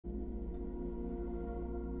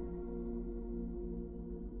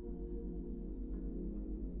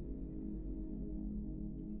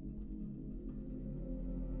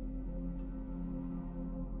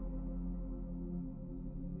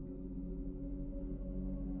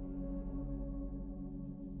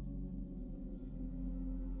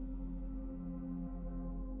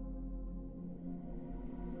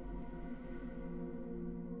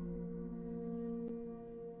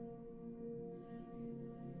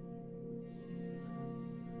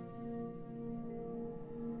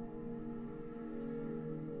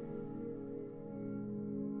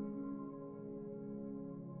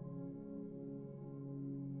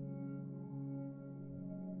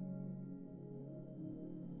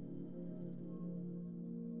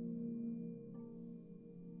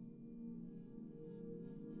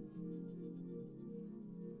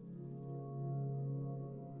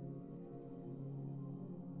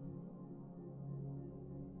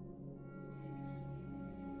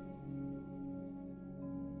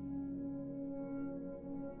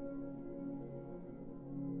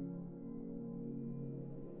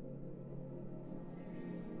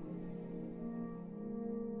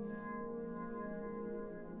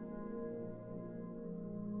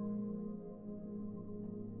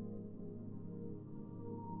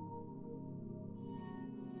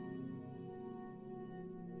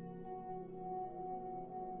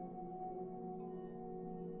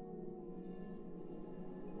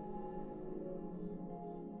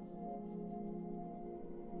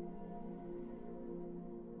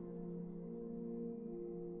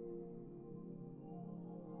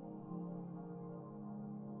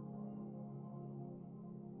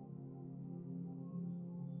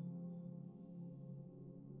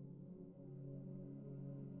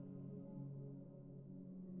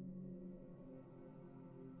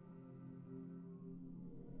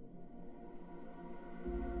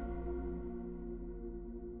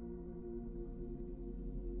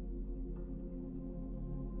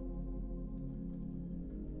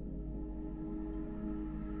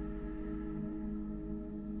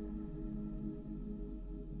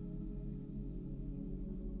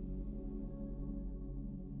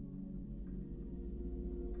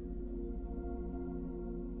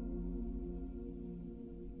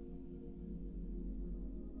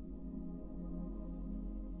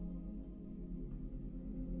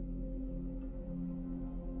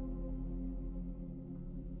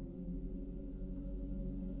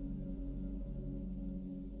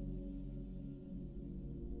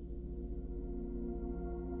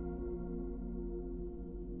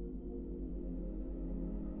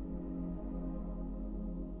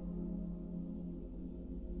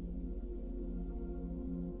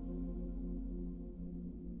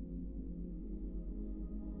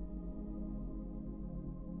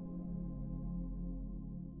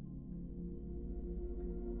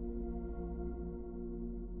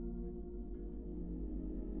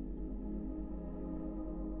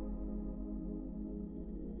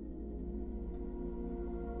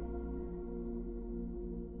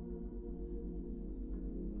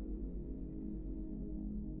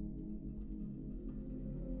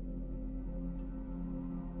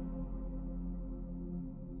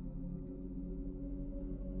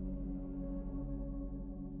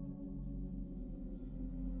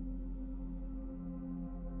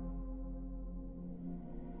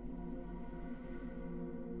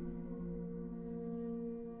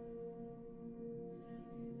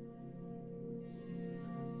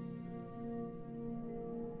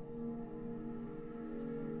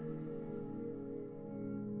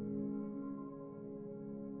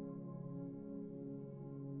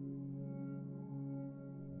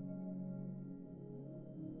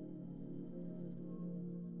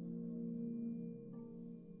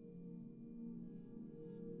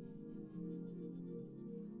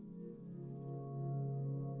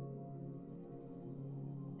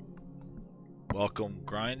Welcome,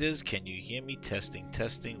 grinders. Can you hear me? Testing,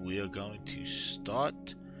 testing. We are going to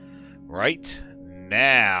start right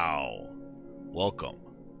now. Welcome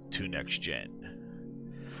to Next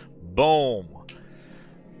Gen. Boom.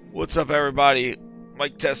 What's up, everybody?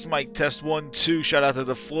 Mic test, 1, 2. Shout out to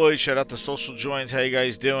the Floyd. Shout out to Social Joins. How you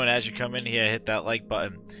guys doing? As you come in here, hit that like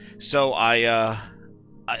button. So I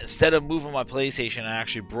instead of moving my PlayStation, I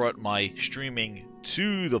actually brought my streaming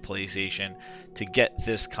to the PlayStation to get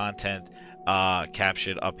this content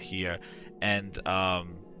captured up here, and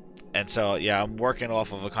so yeah, I'm working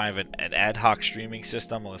off of a kind of an ad hoc streaming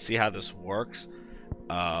system. Let's see how this works.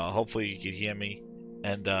 Hopefully you can hear me,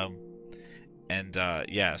 and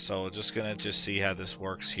yeah, so just gonna see how this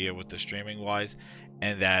works here with the streaming wise,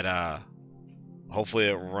 and that hopefully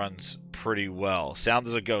it runs pretty well. Sound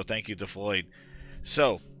is a go. Thank you to Floyd.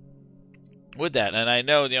 So with that, and I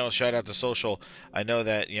know, shout out to Social. I know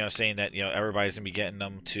that, saying that, everybody's gonna be getting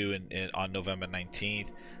them too on November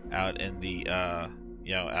 19th out in the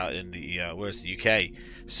where's the UK.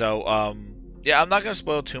 So yeah, I'm not gonna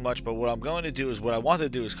spoil too much, but what I'm going to do is, what I want to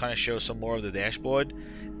do is kind of show some more of the dashboard,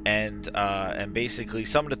 and basically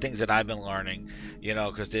some of the things that I've been learning,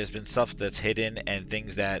 because there's been stuff that's hidden and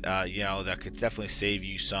things that that could definitely save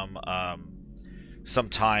you some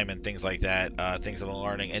time and things like that, things I've been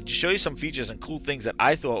learning, and to show you some features and cool things that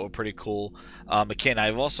I thought were pretty cool. Again,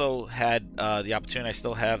 I've also had the opportunity, I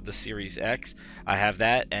still have the Series X, I have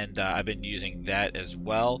that, and I've been using that as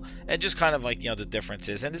well, and just kind of like, the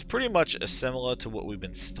differences, and it's pretty much similar to what we've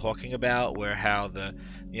been talking about, where how the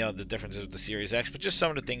the differences with the Series X, but just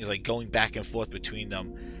some of the things like going back and forth between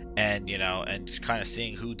them, and and just kind of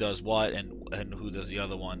seeing who does what and who does the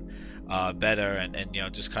other one better, and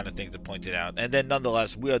just kind of things to point it out. And then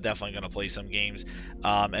nonetheless, we are definitely going to play some games,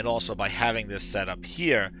 and also by having this set up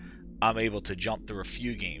here, I'm able to jump through a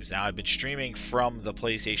few games. Now, I've been streaming from the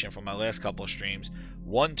PlayStation for my last couple of streams.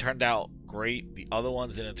 One turned out great, the other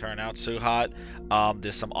ones didn't turn out so hot.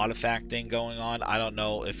 There's some artifact thing going on. I don't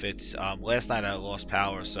know if it's last night I lost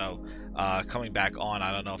power, so coming back on,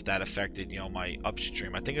 I don't know if that affected my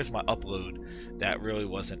upstream. I think it's my upload that really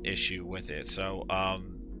was an issue with it. So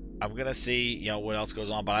I'm gonna see what else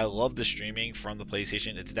goes on, but I love the streaming from the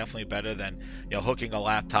PlayStation. It's definitely better than hooking a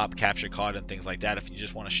laptop capture card and things like that. If you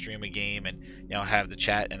just want to stream a game and have the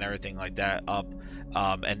chat and everything like that up,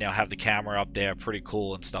 and have the camera up there, pretty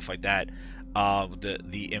cool and stuff like that.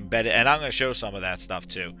 The embedded, and I'm gonna show some of that stuff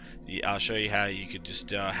too. I'll show you how you could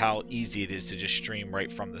just how easy it is to just stream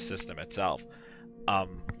right from the system itself.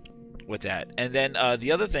 With that, and then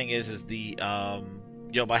the other thing is the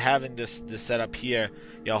by having this setup here,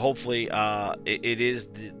 hopefully it is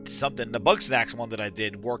something. The Bugsnax one that I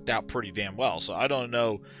did worked out pretty damn well, so I don't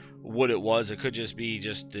know what it was. It could just be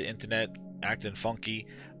just the internet acting funky,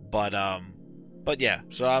 but yeah.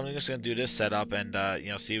 So I'm just gonna do this setup and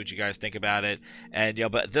see what you guys think about it. And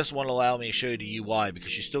but this one allowed me to show you the UI,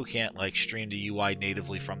 because you still can't like stream the UI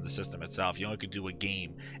natively from the system itself. You only could do a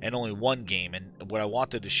game, and only one game. And what I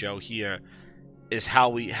wanted to show here is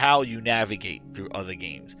how you navigate through other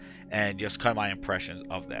games, and just kind of my impressions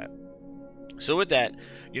of that. So with that,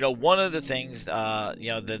 one of the things,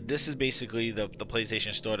 that this is basically the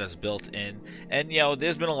PlayStation Store that's built in, and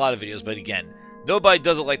there's been a lot of videos, but again, nobody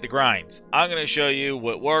does it like the grinds. I'm gonna show you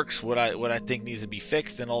what works, what I think needs to be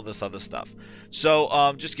fixed, and all this other stuff.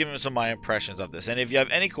 So just giving some of my impressions of this, and if you have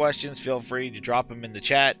any questions, feel free to drop them in the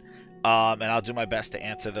chat. And I'll do my best to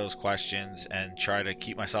answer those questions and try to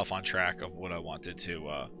keep myself on track of what I wanted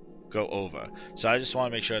to go over. So I just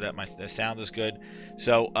want to make sure that the sound is good.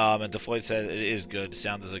 So and DeFloyd said it is good. The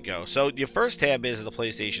sound is a go. So your first tab is the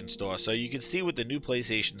PlayStation Store. So you can see with the new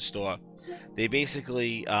PlayStation Store, they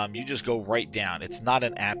basically you just go right down. It's not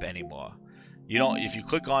an app anymore. You don't. If you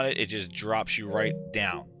click on it, it just drops you right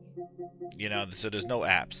down. So there's no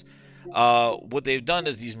apps. What they've done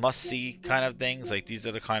is these must-see kind of things. Like, these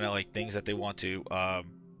are the kind of like things that they want to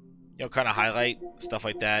kind of highlight, stuff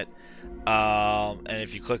like that. And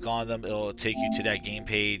if you click on them, it'll take you to that game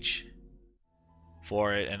page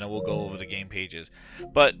for it, and then we'll go over the game pages.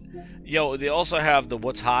 But they also have the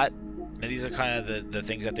what's hot, and these are kind of the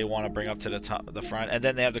things that they want to bring up to the front. And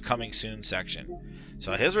then they have the coming soon section.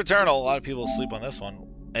 So here's Returnal. A lot of people sleep on this one.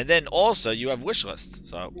 And then also you have wish lists.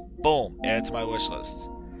 So boom, add it to my wish list.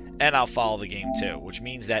 And I'll follow the game too, which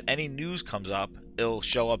means that any news comes up, it'll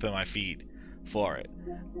show up in my feed for it.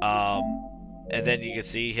 And then you can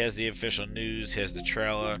see, here's the official news, here's the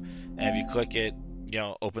trailer, and if you click it,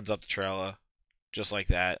 opens up the trailer, just like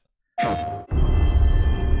that.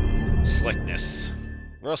 Slickness.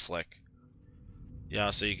 Real slick.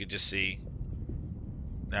 So you could just see.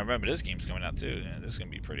 Now remember, this game's coming out too. Yeah, this is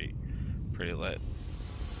going to be pretty lit.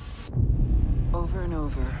 Over and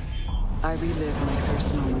over, I relive my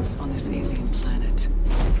first moments on this alien planet.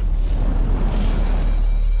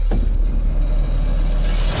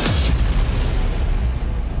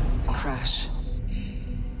 The crash.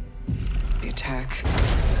 The attack.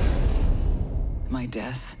 My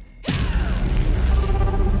death. The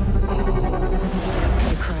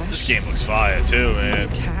crash. This game looks fire too, man.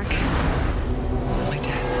 The attack. My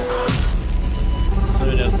death. So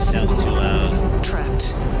we know if this sounds too loud.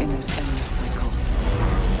 Trapped in this endless cycle.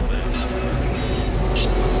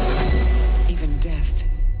 Even death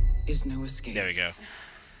is no escape. There we go.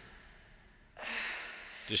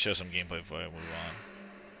 Just show some gameplay before I move on.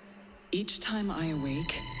 Each time I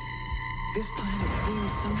awake, this planet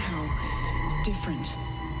seems somehow different.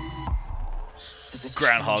 As if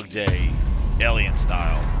Groundhog changing. Day, alien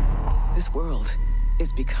style. This world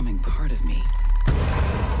is becoming part of me,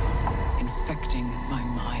 infecting my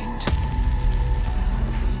mind,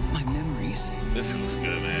 my memories. This looks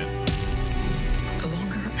good, man. The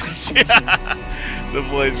longer I spend here, The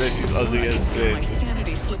boy says she's ugly I as can feel my shit.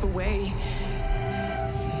 sanity slip away.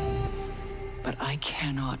 But I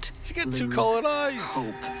cannot She got lose 2 colored eyes.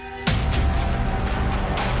 hope.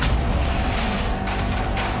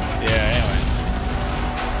 Yeah, anyway.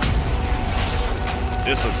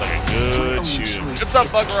 This looks like a good shooter. What's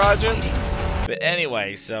up, Buck Roger? But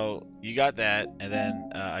anyway, so you got that, and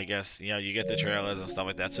then I guess, you know, you get the trailers and stuff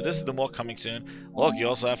like that. So this is the more coming soon. Look, you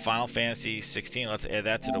also have Final Fantasy 16. Let's add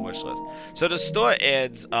that to the wish list. So the store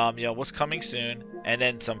adds, you know, what's coming soon, and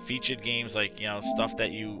then some featured games like, you know, stuff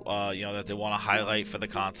that you know, that they want to highlight for the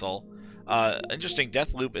console. Interesting,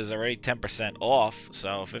 Deathloop is already 10% off,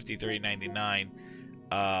 so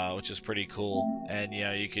 $53.99, which is pretty cool. And you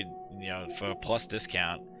know, you could, you know, for a plus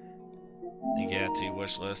discount, you get it to your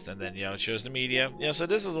wish list, and then, you know, it shows the media. You know, so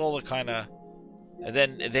this is all the kind of, and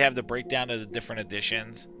then they have the breakdown of the different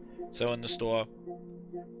editions. So in the store,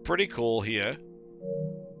 pretty cool here.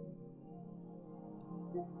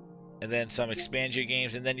 And then some expand your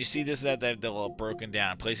games, and then you see this, that they're all broken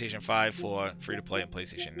down. PlayStation 5 for free to play, and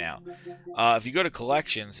PlayStation Now. If you go to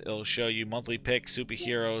collections, it'll show you monthly picks,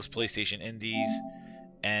 superheroes, PlayStation indies,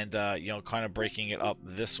 and you know, kind of breaking it up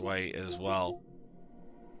this way as well.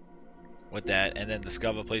 With that, and then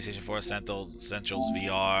discover PlayStation 4 Essentials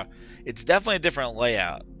VR. It's definitely a different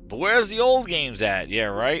layout. But where's the old games at? Yeah,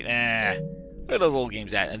 right? Where are those old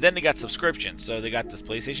games at? And then they got subscriptions. So they got this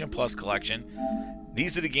PlayStation Plus collection.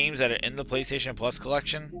 These are the games that are in the PlayStation Plus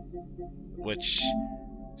collection, which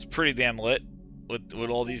is pretty damn lit with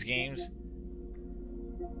all these games.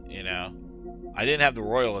 You know, I didn't have the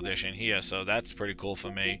Royal Edition here, so that's pretty cool for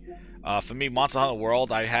me. For me, Monster Hunter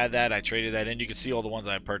World, I had that. I traded that in. You can see all the ones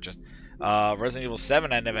I purchased. Resident Evil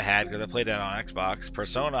 7 I never had because I played that on Xbox.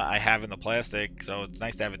 Persona I have in the plastic, so it's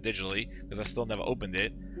nice to have it digitally because I still never opened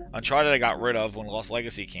it. Uncharted I got rid of when Lost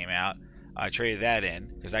Legacy came out. I traded that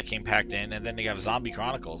in because that came packed in. And then they have Zombie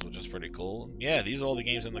Chronicles, which is pretty cool. Yeah, these are all the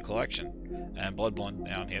games in the collection. And Bloodborne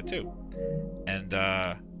down here too. And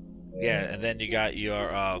yeah, and then you got your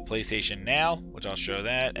PlayStation Now, which I'll show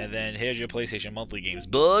that. And then here's your PlayStation monthly games.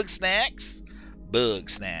 Bug Snacks.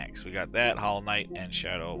 We got that, Hollow Knight and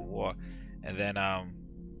Shadow of War. And then,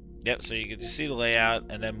 yep, so you can just see the layout,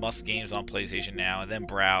 and then must games on PlayStation Now, and then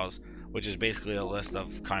browse, which is basically a list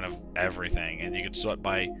of kind of everything. And you can sort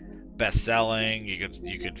by best-selling, you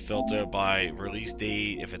could filter by release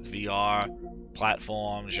date, if it's VR,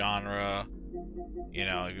 platform, genre, you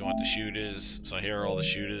know, if you want the shooters. So here are all the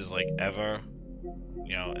shooters, like, ever,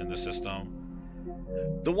 you know, in the system.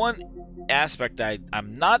 The one aspect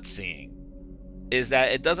I'm not seeing is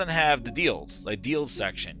that it doesn't have the deals, like deals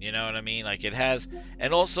section, you know what I mean? Like it has,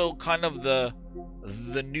 and also kind of the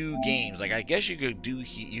new games. Like I guess you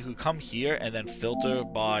could come here and then filter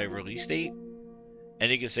by release date,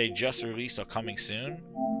 and you could say just released or coming soon,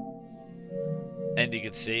 and you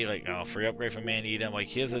could see like, oh, free upgrade for Maneater. Like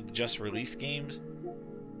here's the just released games.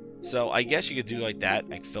 So I guess you could do like that,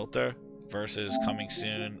 like filter versus coming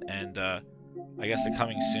soon, and I guess the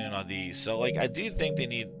coming soon are these. So like I do think they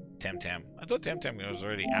need Temtem. I thought Temtem was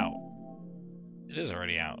already out. It is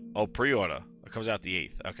already out. Oh, pre-order. It comes out the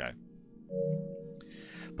 8th. Okay.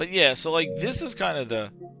 But yeah, so like this is kind of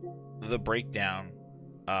the breakdown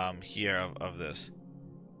here of this.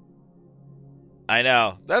 I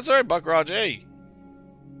know. That's alright, Buck Roger. Hey.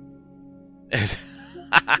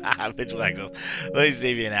 Pitch Lexus. Let me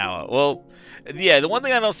save you an hour. Well, yeah, the one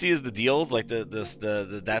thing I don't see is the deals, like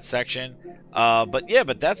that section. But yeah,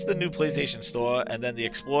 but that's the new PlayStation Store, and then the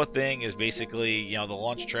Explore thing is basically, you know, the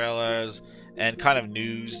launch trailers and kind of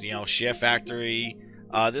news, you know, Share Factory,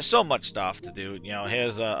 There's so much stuff to do. You know,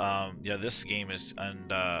 here's this game is and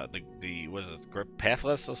the was it Grip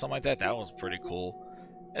Pathless or something like that. That was pretty cool.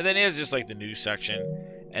 And then here's just like the news section.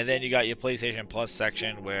 And then you got your PlayStation Plus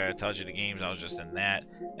section where it tells you the games. I was just in that.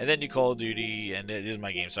 And then you Call of Duty, and it is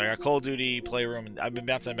my game. So I got Call of Duty, Playroom, and I've been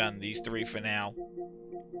bouncing about these three for now.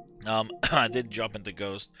 I did jump into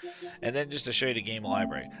Ghost, and then just to show you the game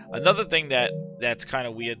library. Another thing that's kind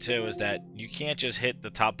of weird too is that you can't just hit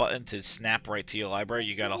the top button to snap right to your library.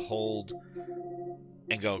 You gotta hold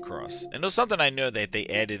and go across. And there's something I know that they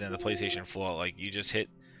added in the PlayStation 4. Like you just hit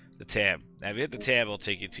the tab. Now if you hit the tab, it'll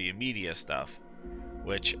take you to your media stuff.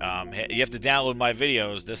 Which you have to download my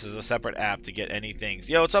videos. This is a separate app to get anything.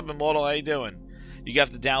 Yo, what's up, Immortal? How you doing? You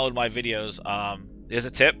have to download my videos. There's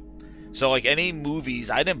a tip. So like any movies,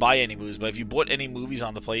 I didn't buy any movies, but if you bought any movies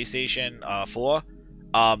on the PlayStation 4,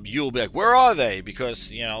 you'll be like, where are they? Because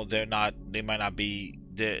you know they might not be.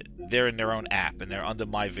 They're in their own app and they're under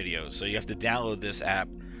my videos. So you have to download this app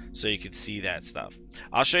so you can see that stuff.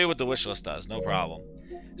 I'll show you what the wish list does. No problem.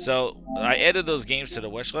 So I added those games to the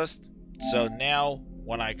wish list. So now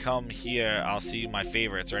when I come here, I'll see my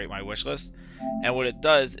favorites, right? My wish list. And what it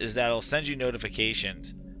does is that it'll send you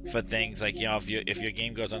notifications for things like, you know, if your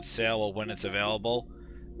game goes on sale or when it's available,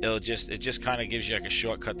 it just kind of gives you like a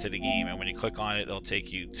shortcut to the game, and when you click on it, it'll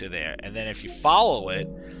take you to there. And then if you follow it,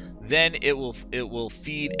 then it will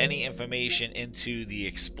feed any information into the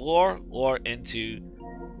Explore or into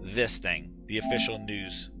this thing, the official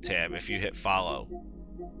news tab. If you hit follow,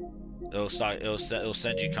 it'll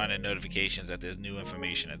send you kind of notifications that there's new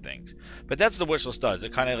information and things. But that's the wish list does.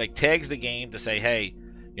 It kind of like tags the game to say, hey,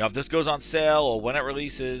 you know, if this goes on sale or when it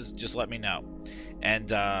releases, just let me know.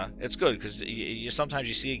 And it's good because sometimes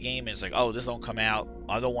you see a game and it's like, oh, this don't come out.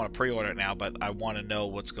 I don't want to pre-order it now, but I want to know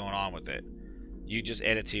what's going on with it. You just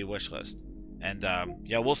add it to your wish list. And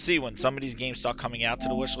yeah, we'll see when some of these games start coming out to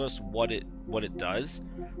the wish list what it does.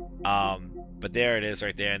 But there it is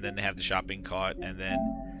right there, and then they have the shopping cart, and then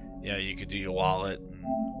you know, you could do your wallet and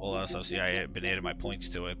all that stuff. See, I have been adding my points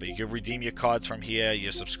to it, but you can redeem your cards from here,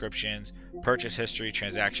 your subscriptions, purchase history,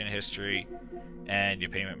 transaction history, and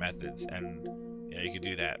your payment methods, and yeah, you can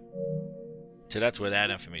do that. So that's where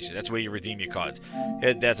that information. That's where you redeem your cards.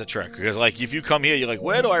 That's a trick, because like if you come here, you're like,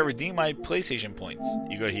 where do I redeem my PlayStation points?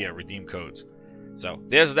 You go here, redeem codes. So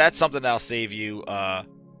that's something that'll save you.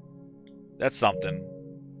 That's something.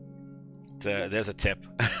 There's a tip.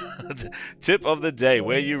 Tip of the day: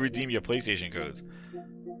 where you redeem your PlayStation codes.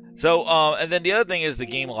 So, and then the other thing is the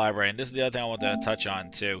game library, and this is the other thing I want to touch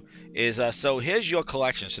on too. Is so here's your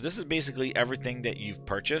collection. So this is basically everything that you've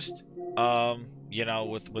purchased. You know,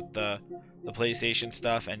 with the PlayStation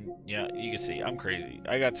stuff, and you know, you can see I'm crazy.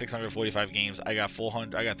 I got 645 games. I got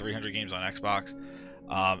 400. I got 300 games on Xbox.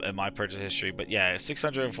 In my purchase history, but yeah,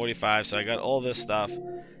 645. So I got all this stuff,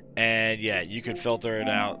 and yeah, you could filter it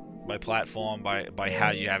out by platform, by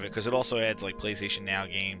how you have it, because it also adds like PlayStation Now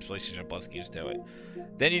games, PlayStation Plus games to it.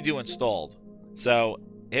 Then you do installed. So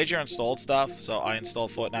here's your installed stuff. So I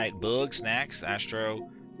installed Fortnite, Bug, Snacks,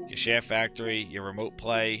 Astro, your Share Factory, your Remote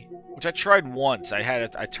Play, which I tried once. I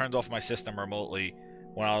turned off my system remotely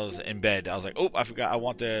when I was in bed. I was like, oh, I forgot I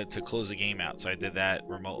want to close the game out, so I did that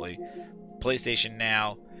remotely. PlayStation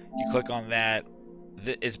Now, you click on that.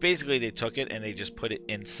 It's basically they took it and they just put it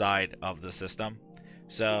inside of the system.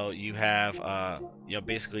 So you have, you know,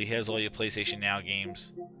 basically here's all your PlayStation Now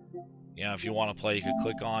games. You know, if you want to play, you could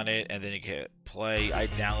click on it and then you can hit play. I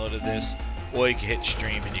downloaded this, or you can hit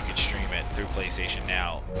stream and you can stream it through PlayStation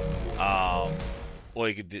Now. Or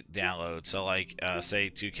you could download. So like, say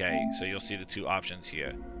 2K. So you'll see the two options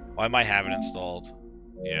here. Well, I might have it installed.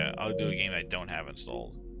 Yeah, I'll do a game I don't have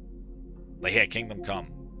installed. Like here, Kingdom Come.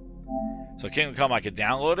 So Kingdom Come, I could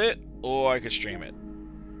download it or I could stream it.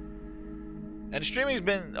 And streaming's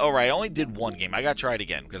been alright. I only did one game. I gotta try it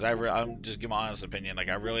again because I'm just giving my honest opinion. Like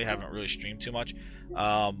I really haven't really streamed too much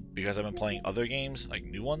because I've been playing other games, like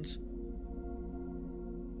new ones.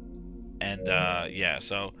 And yeah,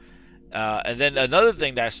 so and then another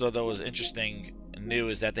thing that I saw that was interesting and new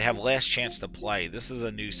is that they have last chance to play. This is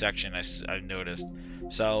a new section I've noticed.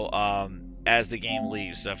 So as the game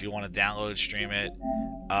leaves, so if you want to download, stream it,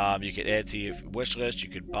 you could add to your wish list. You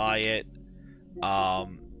could buy it.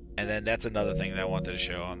 And then that's another thing that I wanted to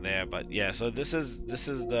show on there. But yeah, so this is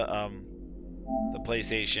the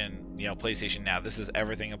PlayStation, you know, PlayStation Now. This is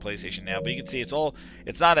everything in PlayStation Now. But you can see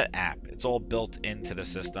it's not an app. It's all built into the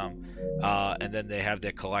system. And then they have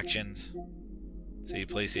their collections. See,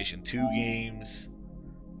 PlayStation 2 games.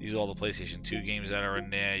 These are all the PlayStation 2 games that are in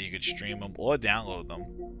there. You could stream them or download them.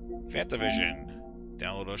 Fantavision,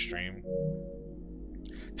 download or stream.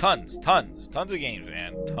 Tons of games,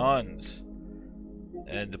 man. Tons.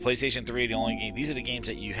 And the PlayStation 3, the only game. These are the games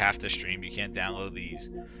that you have to stream. You can't download these.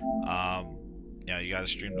 You know, you got to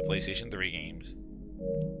stream the PlayStation 3 games.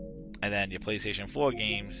 And then your PlayStation 4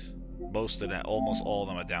 games, most of them, almost all of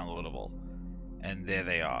them are downloadable. And there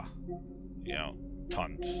they are. You know,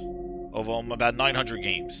 tons. Over about 900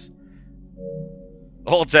 games.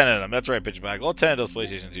 All 10 of them. That's right, Pitch Black. All 10 of those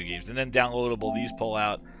PlayStation 2 games. And then downloadable, these pull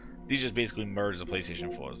out. These just basically merge the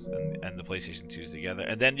PlayStation 4s and the PlayStation 2s together.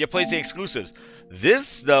 And then your PlayStation exclusives.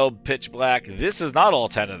 This, though, Pitch Black, this is not all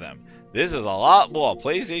 10 of them. This is a lot more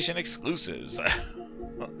PlayStation exclusives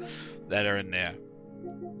that are in there.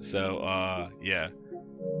 So, yeah.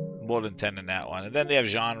 More than 10 in that one. And then they have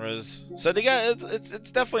genres. So they got,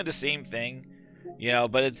 it's definitely the same thing. You know,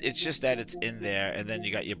 but it's just that it's in there. And then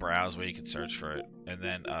you got your browse where you can search for it. And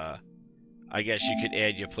then, I guess you could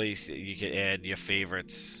add you could add your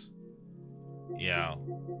favorites, you know,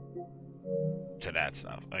 to that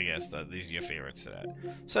stuff. I guess these are your favorites to that.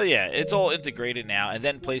 So yeah, it's all integrated now. And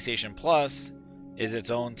then PlayStation Plus is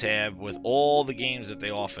its own tab with all the games that they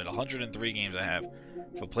offered. 103 games I have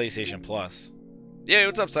for PlayStation Plus. Yeah,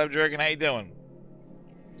 what's up, Cyberdragon? How you doing?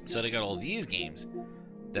 So they got all these games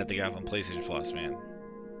that they got from PlayStation Plus, man.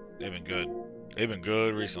 They've been good. They've been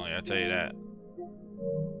good recently, I'll tell you that.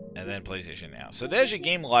 And then PlayStation Now. So there's your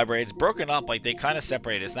game library. It's broken up, like they kind of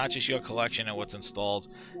separate. It's not just your collection and what's installed.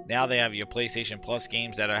 Now they have your PlayStation Plus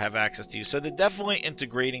games that have access to you. So they're definitely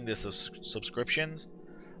integrating the subscriptions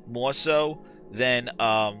more so than,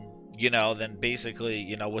 you know, than basically,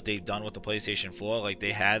 you know, what they've done with the PlayStation 4. Like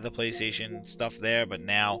they had the PlayStation stuff there, but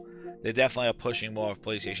now they definitely are pushing more of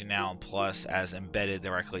PlayStation Now and Plus as embedded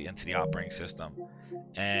directly into the operating system.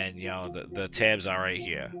 And, you know, the tabs are right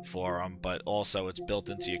here for them, but also it's built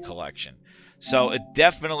into your collection. So it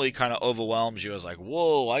definitely kind of overwhelms you as like,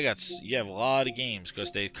 whoa, you have a lot of games,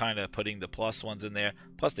 because they're kind of putting the Plus ones in there.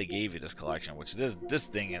 Plus they gave you this collection, which this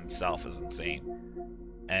thing in itself is insane.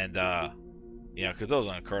 And, you know, because those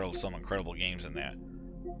are some incredible games in there.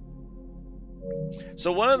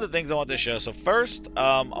 So one of the things I want to show, so first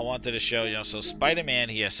I wanted to show, you know, so Spider-Man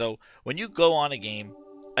here. So when you go on a game,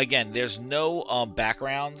 again, there's no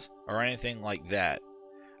backgrounds or anything like that.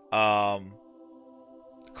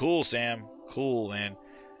 Cool, Sam. Cool, man.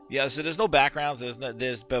 Yeah, so there's no backgrounds. But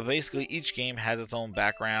basically each game has its own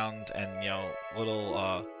background and, you know,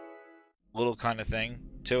 little kind of thing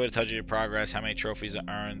to it. It tells you your progress, how many trophies are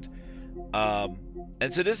earned.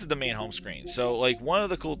 And so this is the main home screen. So like one of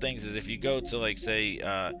the cool things is if you go to like say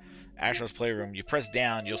Astro's Playroom, you press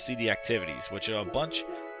down, you'll see the activities, which are a bunch.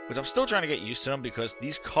 Which I'm still trying to get used to them because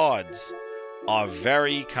these cards are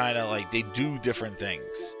very kind of like they do different things.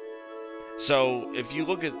 So if you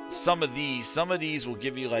look at some of these will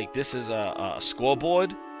give you like this is a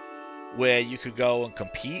scoreboard where you could go and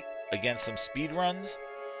compete against some speed runs.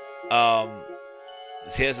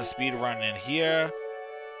 Here's a speed run in here,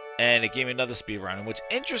 and it gave me another speed run. And what's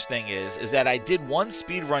interesting is that I did one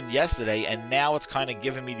speed run yesterday, and now it's kind of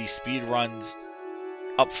giving me these speed runs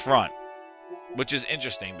up front. Which is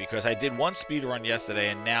interesting because I did one speed run yesterday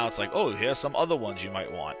and now it's like, oh, here's some other ones you might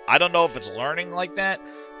want. I don't know if it's learning like that,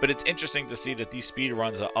 but it's interesting to see that these speed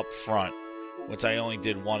runs are up front, which I only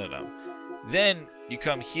did one of them. Then you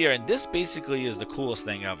come here, and this basically is the coolest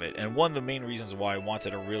thing of it. And one of the main reasons why I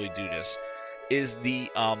wanted to really do this is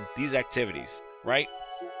these activities, right?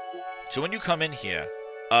 So when you come in here,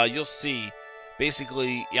 you'll see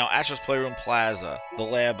basically, you know, Astro's Playroom Plaza, the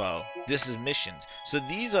Labo, this is missions. So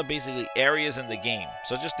these are basically areas in the game.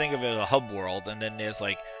 So just think of it as a hub world, and then there's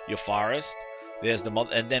like your forest, there's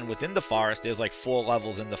and then within the forest, there's like 4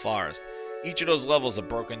 levels in the forest. Each of those levels are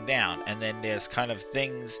broken down, and then there's kind of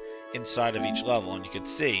things inside of each level, and you can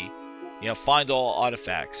see, you know, find all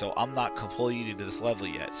artifacts. So I'm not completed to this level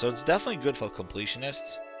yet. So it's definitely good for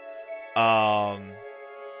completionists.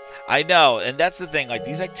 I know, and that's the thing, like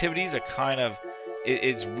these activities are kind of,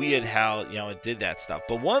 it's weird how, you know, it did that stuff.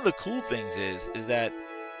 But one of the cool things is that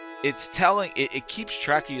it's telling, it keeps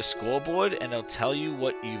track of your scoreboard, and it'll tell you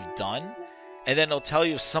what you've done, and then it'll tell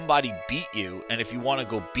you if somebody beat you, and if you want to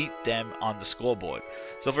go beat them on the scoreboard.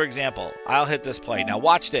 So for example, I'll hit this play. Now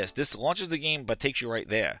watch this. This launches the game, but takes you right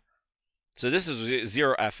there. So this is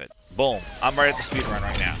 0 effort. Boom. I'm right at the speed run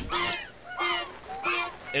right now.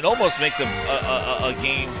 It almost makes a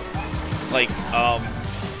game like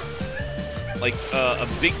a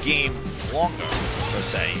big game longer, per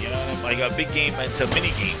se, you know, like a big game into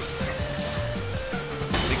mini games,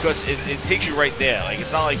 because it takes you right there. Like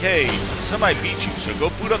it's not like, hey, somebody beat you, so go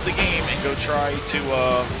boot up the game and go try to,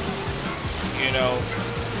 you know,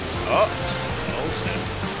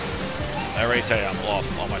 I already tell you I'm off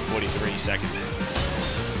on my 43 seconds.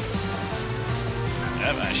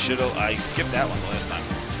 I should've. I skipped that one the last time.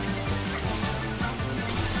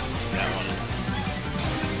 That one.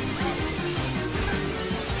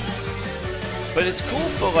 But it's cool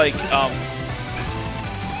for like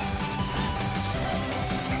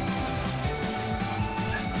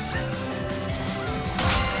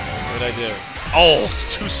what did I do? Oh,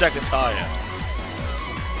 2 seconds higher.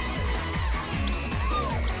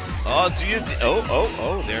 Oh,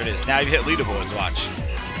 oh, there it is. Now you hit leaderboards, watch.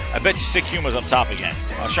 I bet you Sick Humor's up top again.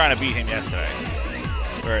 I was trying to beat him yesterday.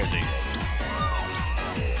 Where is he?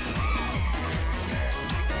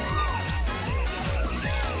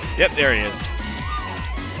 Yep, there he is.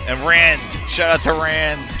 And Rand. Shout out to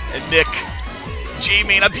Rand and Nick.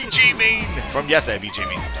 G-Mean. I beat G-Mean. From yesterday, I beat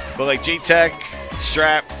G-Mean. But like J-Tech,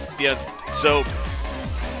 Strap, yeah, so...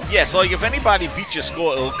 Yeah, so like if anybody beats your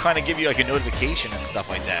score, it'll kind of give you like a notification and stuff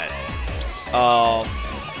like that.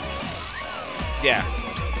 Yeah.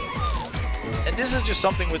 And this is just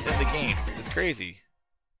something within the game. It's crazy.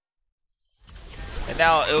 And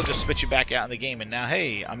now it'll just spit you back out in the game, and now,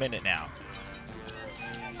 hey, I'm in it now.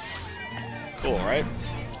 Cool, right?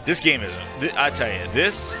 This game is, I tell you,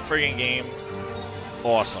 this friggin' game,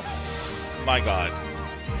 awesome. My God.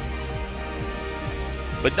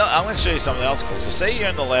 But no, I'm going to show you something else cool. So say you're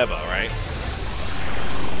in the Labo, right?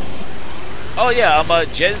 Oh yeah, I'm a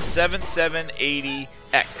Jez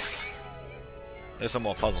 7780X. There's some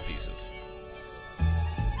more puzzle pieces.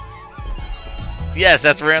 Yes,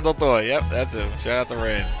 that's Randall Thor. Yep, that's him. Shout out to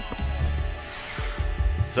Rand.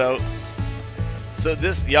 So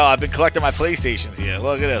this, yo, I've been collecting my PlayStations here.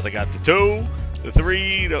 Look at this. I got the 2, the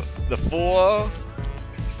 3, the 4,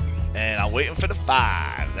 and I'm waiting for the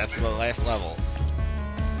 5. That's the last level.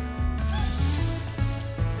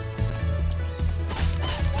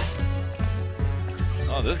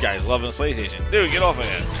 Oh, this guy's loving his PlayStation. Dude, get off of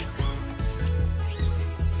there.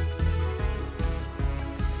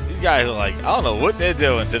 These guys are like, I don't know what they're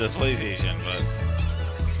doing to this PlayStation, but...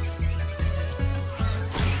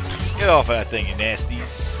 Get off of that thing, you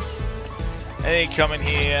nasties. And then you come in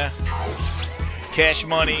here. Cash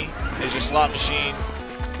money. There's your slot machine.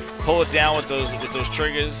 Pull it down with those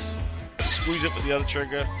triggers. Squeeze it with the other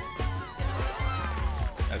trigger.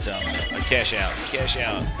 That's how cash out. Cash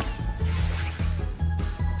out.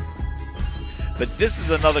 But this is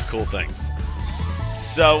another cool thing.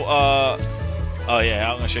 So, oh yeah,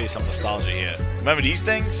 I'm gonna show you some nostalgia here. Remember these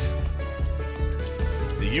things?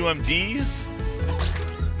 The UMDs?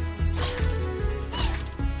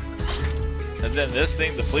 And then this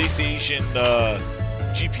thing, the PlayStation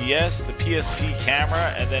GPS, the PSP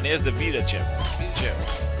camera, and then here's the Vita chip.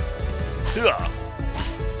 Ugh.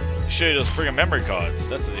 Show you those friggin' memory cards.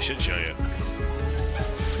 That's what they should show you.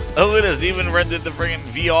 Oh, look at this. They even rendered the friggin'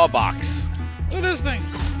 VR box. Look at this thing.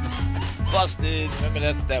 Busted. Remember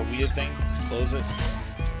that's that weird thing? Close it.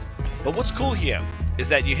 But what's cool here is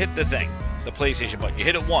that you hit the thing, the PlayStation button. You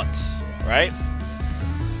hit it once, right?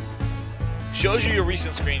 Shows you your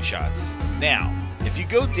recent screenshots. Now, if you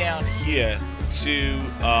go down here to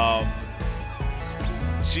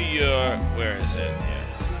your, where is it? Yeah.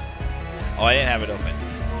 Oh, I didn't have it open.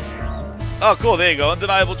 Oh, cool. There you go.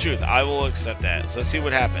 Undeniable truth. I will accept that. So let's see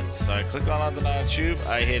what happens. So I click on undeniable truth.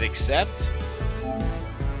 I hit accept.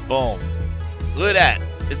 Boom. Look at that.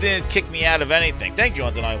 It didn't kick me out of anything. Thank you,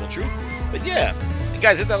 undeniable truth. But yeah, you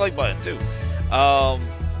guys hit that like button too.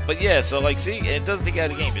 But yeah, so like, see, it doesn't take you out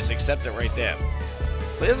of the game. Just accept it right there.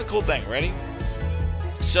 But here's a cool thing. Ready?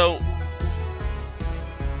 So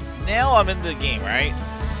now I'm in the game, right?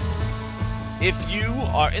 If you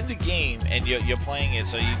are in the game and you're playing it,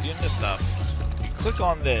 so you're doing this stuff, you click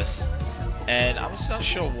on this, and I'm just not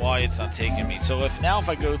sure why it's not taking me. So if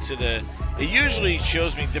I go to the, it usually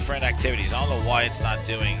shows me different activities. I don't know why it's not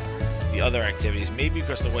doing the other activities. Maybe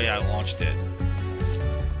because the way I launched it.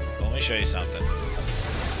 But let me show you something.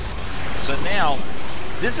 So now,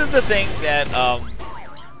 this is the thing that,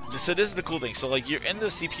 so this is the cool thing. So like you're in the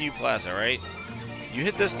CPU plaza, right? You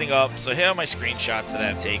hit this thing up. So here are my screenshots that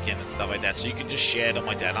I've taken and stuff like that. So you can just share them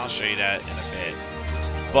like that. And I'll show you that in a bit.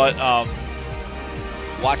 But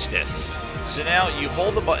watch this. So now you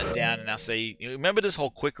hold the button down and I'll say, you remember this whole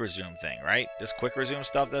quick resume thing, right? This quick resume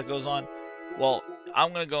stuff that goes on. Well,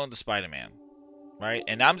 I'm gonna go into Spider-Man, right?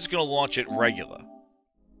 And I'm just gonna launch it regular.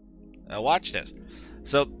 Now watch this.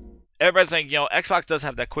 So everybody's saying, you know, Xbox does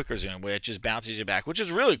have that quick resume where it just bounces you back, which is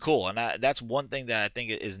really cool. And that's one thing that I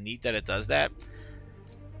think is neat that it does that.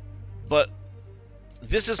 But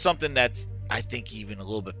this is something that's, I think, even a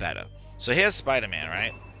little bit better. So here's Spider-Man,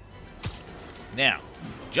 right? Now,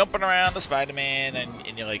 jumping around the Spider-Man,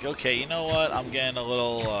 and you're like, okay, you know what? I'm getting a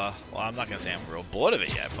little, well, I'm not going to say I'm real bored of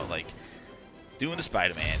it yet, but like, doing the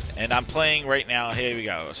Spider-Man, and I'm playing right now. Here we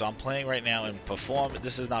go. So I'm playing right now in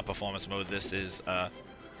This is not performance mode. This is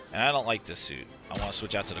and I don't like this suit. I want to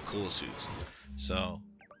switch out to the cool suits. So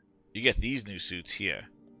you get these new suits here.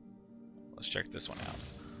 Let's check this one out.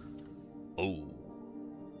 Oh,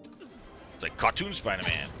 it's like cartoon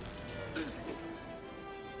Spider-Man.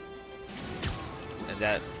 And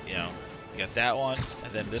that, you know, you got that one,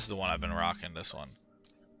 and then this is the one I've been rocking. This one,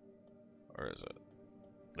 or is it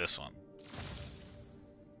this one?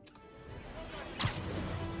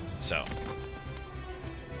 So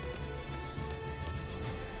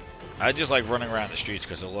I just like running around the streets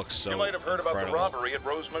because it looks so. You might have heard incredible. about the robbery at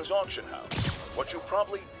Roseman's auction house. What you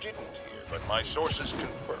probably didn't hear, but my sources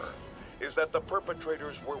confirm, is that the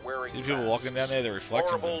perpetrators were wearing See people walking down there, the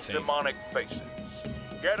reflections horrible, insane. demonic faces.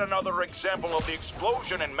 Yet another example of the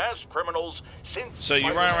explosion in mass criminals since. So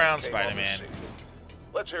you run around Spider-Man.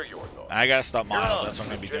 Let's hear your thoughts. I gotta stop Miles. That's what I'm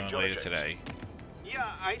gonna be J. doing Jonah later Jameson. today. Yeah,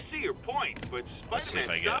 I see your point, but Let's see if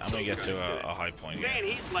I get. I'm gonna get to a high point here. Man,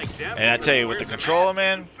 he's like that. And I tell you, with the controller,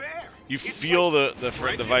 man, you It's feel like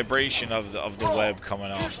the vibration of the web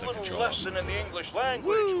coming off Here's a the little controller. lesson in the English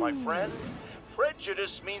language, my friend.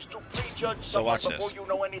 Prejudice means to prejudge someone watch this. before you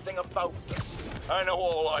know anything about them. I know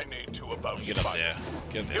all I need to about Get up there.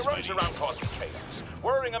 Get He this, runs buddy. around causing chaos,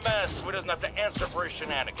 wearing a mask so he doesn't have to answer for his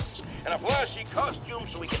shenanigans, and a flashy costume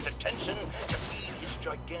so he gets attention to feed his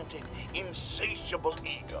gigantic, insatiable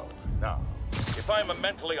ego. Now, if I'm a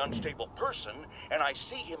mentally unstable person and I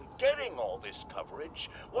see him getting all this coverage,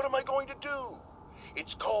 what am I going to do?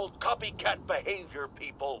 It's called copycat behavior,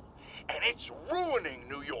 people, and it's ruining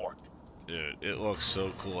New York. Dude, it looks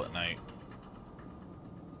so cool at night.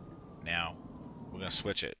 Now, we're gonna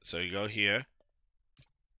switch it. So you go here.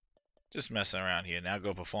 Just messing around here. Now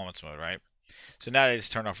go performance mode, right? So now they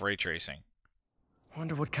just turn off ray tracing.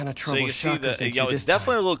 Wonder what kind of So trouble you can see Shocker's the, into you know, this it's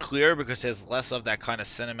definitely a time. little clearer because there's less of that kind of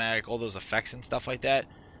cinematic, all those effects and stuff like that.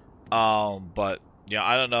 But yeah,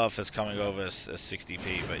 I don't know if it's coming over as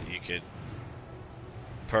 60p, but you could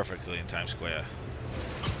perfectly in Times Square.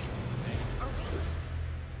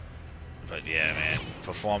 But yeah, man,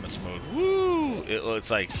 performance mode, woo! It looks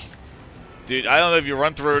like, dude, I don't know if you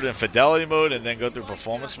run through it in fidelity mode and then go through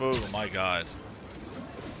performance mode. Oh my god,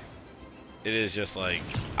 it is just like,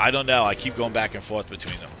 I don't know. I keep going back and forth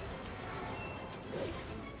between them.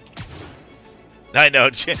 I know,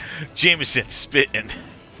 Jameson's spitting.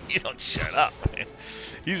 You don't shut up, man.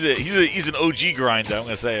 He's an OG grinder. I'm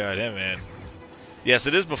gonna say about him, man. Yes,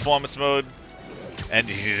 it is performance mode. And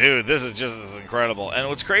dude, this is just as incredible. And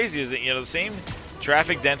what's crazy is that, you know, the same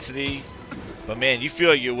traffic density, but man, you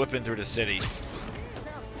feel like you're whipping through the city.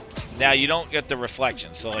 Now you don't get the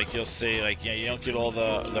reflections, so like you'll see, like, you don't get all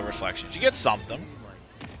the reflections. You get something,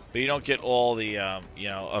 but you don't get all the you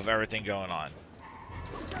know, of everything going on.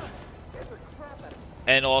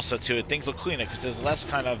 And also too, things look cleaner because there's less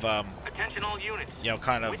kind of Attention all units. you know,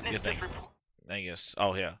 kind of Witness you think. this report I guess.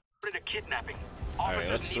 Oh yeah. of a kidnapping. All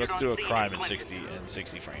right, Officers let's needed do a on scene crime in Clinton.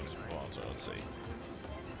 60 frames. Well, so let's see.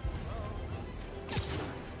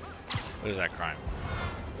 What is that crime?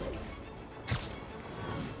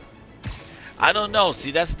 I don't know.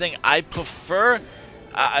 See, that's the thing. I prefer.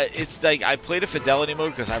 It's like I play the fidelity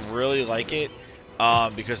mode because I really like it.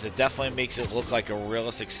 Because it definitely makes it look like a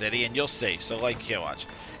realistic city, and you'll see. So, like, here, watch.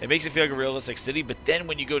 It makes it feel like a realistic city, but then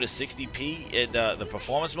when you go to 60p in the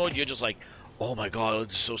performance mode, you're just like, oh my god,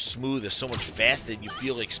 it's so smooth, it's so much faster, and you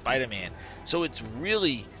feel like Spider-Man. So it's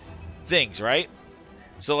really things, right?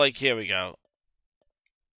 So, like, here we go.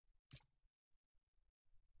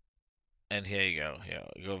 And here you go. Here,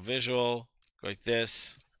 you go visual, go like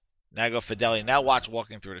this. Now go fidelity. Now watch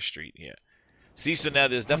walking through the street here. See, so now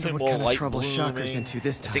there's definitely more light blooming, into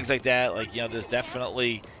this time. things like that. Like, you know, there's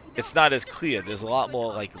definitely, it's not as clear. There's a lot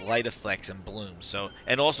more like light effects and blooms. So,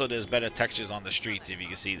 and also there's better textures on the streets. If you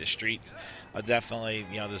can see, the streets are definitely,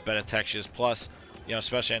 you know, there's better textures. Plus, you know,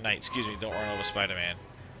 especially at night. Excuse me, don't run over Spider-Man.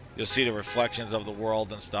 You'll see the reflections of the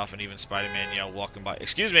world and stuff, and even Spider-Man, you know, walking by.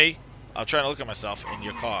 Excuse me, I'm trying to look at myself in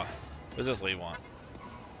your car. What does this lady want?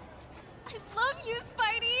 I love you,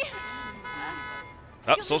 Spidey.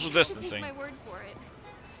 Oh, You'll social just have to distancing. Take my word for it.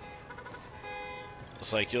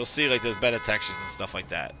 It's like you'll see like there's better textures and stuff like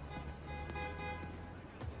that.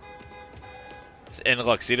 And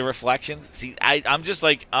look, see the reflections? See, I'm just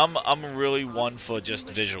like I'm really one for just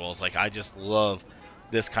visuals. Like I just love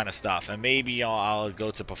this kind of stuff. And maybe I'll go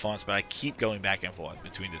to performance, but I keep going back and forth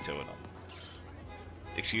between the two of them.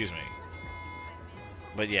 Excuse me.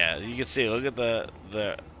 But yeah, you can see. Look at the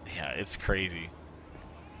yeah, it's crazy.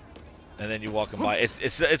 And then you're walking by.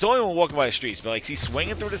 It's only when walking by the streets, but like, see,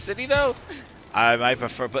 swinging through the city though. I might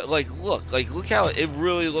prefer, but like, look how it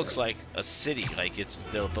really looks like a city. Like it's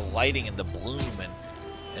the lighting and the bloom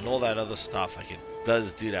and all that other stuff. Like it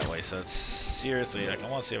does do that way. So it's seriously like I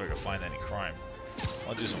want to see if I can find any crime. I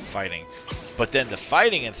want to do some fighting, but then the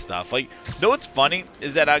fighting and stuff. Like, you know what's funny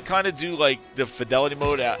is that I kind of do like the fidelity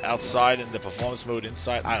mode outside and the performance mode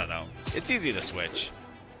inside. I don't know. It's easy to switch.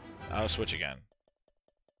 I'll switch again.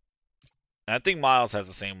 And I think Miles has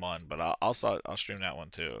the same one, but I'll stream that one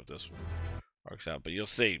too if this works out. But you'll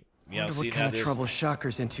see. You know, Wonder see what kind now of trouble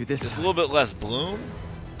Shocker's into this there's a time. little bit less bloom.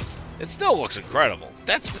 It still looks incredible.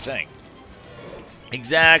 That's the thing.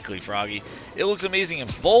 Exactly, Froggy. It looks amazing in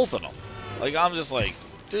both of them. Like, I'm just like,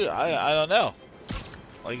 dude, I don't know.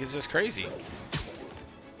 Like, it's just crazy.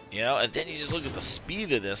 You know, and then you just look at the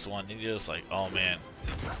speed of this one, and you're just like, oh, man.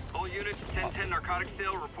 All units, 1010 narcotic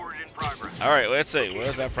sale reported in progress. All right, let's see.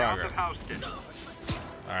 Where's that South progress? of Houston.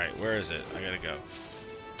 All right, where is it? I gotta go.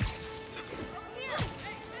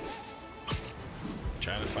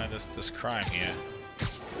 Trying to find this crime here.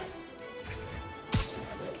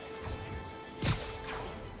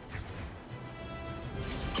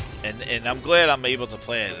 And I'm glad I'm able to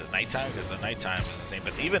play it at nighttime because the nighttime is insane.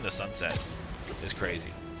 But even the sunset is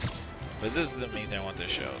crazy. But this is the main thing I want to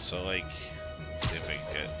show. So like, let's see if I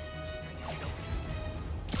can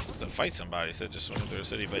get to fight somebody. So just swimming through the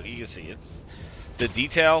city. But you can see it's the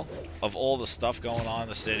detail of all the stuff going on in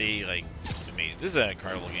the city. Like, to me, this is an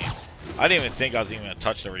incredible game. I didn't even think I was even gonna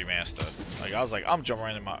touch the remaster. Like I was like, I'm jumping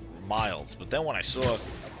right in my miles. But then when I saw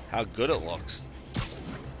how good it looks,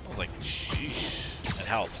 I was like, sheesh. And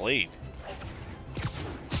how it played.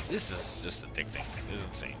 This is just addicting. This is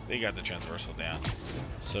insane. They got the transversal down.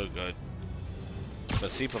 So good.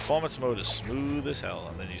 But see, performance mode is smooth as hell.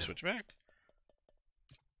 And then you switch back.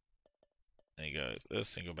 Then you go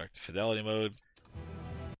this and go back to fidelity mode.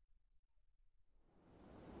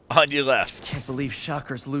 On your left. Can't believe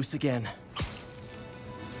Shocker's loose again.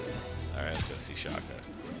 Alright, let's go see Shaka.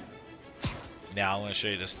 Now I'm gonna show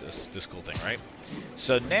you this cool thing, right?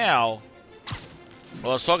 So now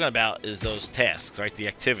what I was talking about is those tasks, right? The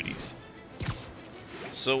activities.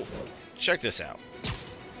 So, check this out.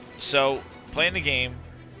 So, playing the game,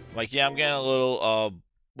 like, yeah, I'm getting a little,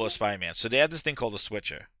 Spider-Man. So, they have this thing called a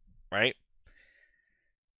switcher, right?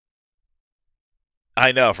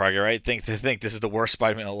 I know, Froggy, right? Think this is the worst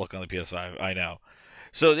Spider-Man to look on the PS5. I know.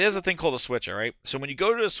 So, there's a thing called a switcher, right? So, when you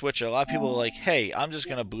go to the switcher, a lot of people are like, hey, I'm just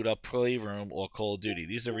going to boot up Playroom or Call of Duty.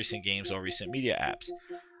 These are recent games or recent media apps.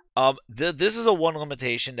 This is a one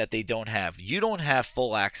limitation that they don't have. You don't have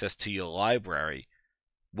full access to your library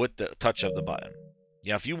with the touch of the button.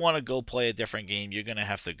 Yeah, if you want to go play a different game, you're going to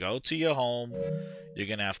have to go to your home. You're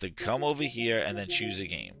going to have to come over here and then choose a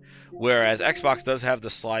game. Whereas Xbox does have the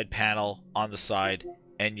slide panel on the side,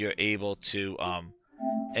 and you're able to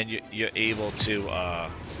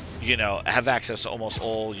you know, have access to almost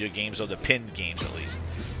all your games, or the pinned games at least,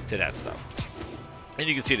 to that stuff. And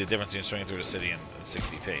you can see the difference between swinging through the city and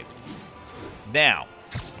 60p. Now,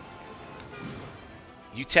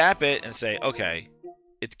 you tap it and say, okay,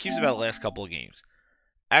 it keeps about the last couple of games.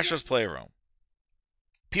 Astro's Playroom.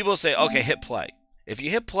 People say, okay, hit play. If you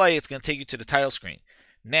hit play, it's going to take you to the title screen.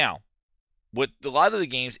 Now, with a lot of the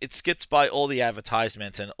games, it skips by all the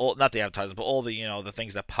advertisements and all, not the advertisements, but all the, you know, the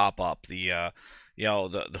things that pop up, the, you know,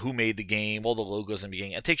 the who made the game, all the logos in the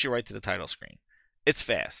beginning. It takes you right to the title screen. It's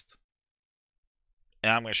fast.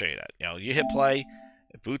 And I'm going to show you that. You know, you hit play,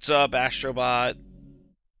 it boots up Astrobot,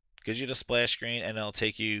 gives you the splash screen, and it'll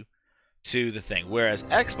take you to the thing. Whereas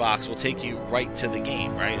Xbox will take you right to the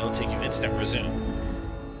game, right? It'll take you instant resume.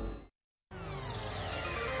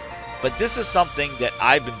 But this is something that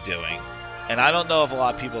I've been doing, and I don't know if a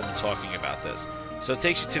lot of people have been talking about this. So it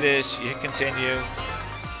takes you to this, you hit continue,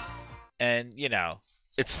 and, you know,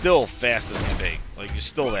 it's still fast as can be. Like, you're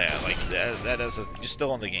still there. Like, you're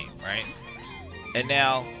still in the game, right? And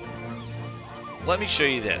now, let me show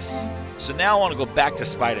you this. So now I want to go back to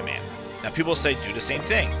Spider-Man. Now people say do the same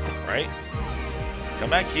thing, right? Come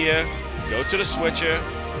back here, go to the switcher,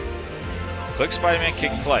 click Spider-Man,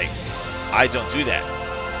 kick play. I don't do that.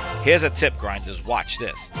 Here's a tip, grinders. Watch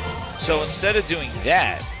this. So instead of doing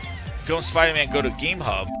that, go in Spider-Man, go to Game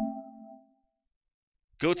Hub,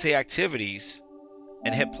 go to Activities,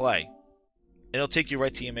 and hit play. And it'll take you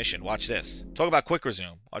right to your mission. Watch this. Talk about quick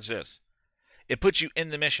resume. Watch this. It puts you in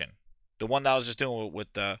the mission. The one that I was just doing with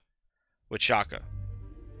Shaka.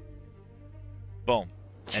 Boom.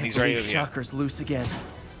 And he's ready to go. Shocker's loose again.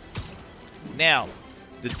 Now,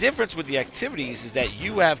 the difference with the activities is that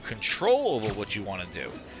you have control over what you want to do.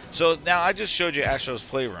 So now I just showed you Astro's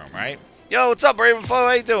Playroom, right? Yo, what's up, Ravenflow?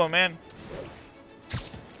 How you doing, man?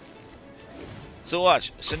 So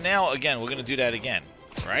watch. So now, again, we're going to do that again,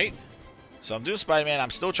 right? So I'm doing Spider-Man. I'm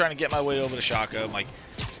still trying to get my way over to Shaka. I'm like,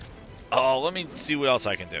 oh, let me see what else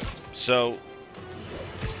I can do. So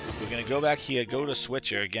we're going to go back here, go to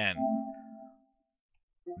Switcher again.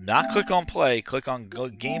 Not click on play, click on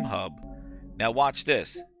Game Hub. Now watch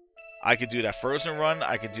this. I could do that frozen run.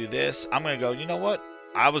 I could do this. I'm going to go, you know what?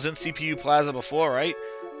 I was in CPU Plaza before, right?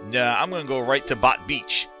 Nah, I'm going to go right to Bot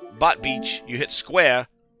Beach. Bot Beach, you hit square.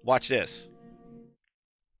 Watch this.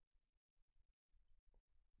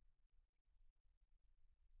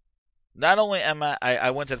 Not only am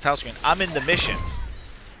I went to the title screen, I'm in the mission.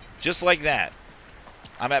 Just like that.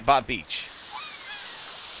 I'm at Bot Beach.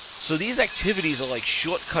 So these activities are like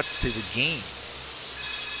shortcuts to the game.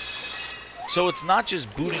 So it's not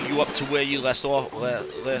just booting you up to where you left off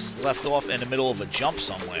in the middle of a jump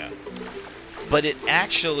somewhere, but it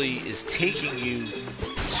actually is taking you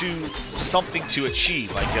to something to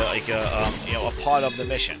achieve, like a part of the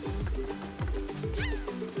mission.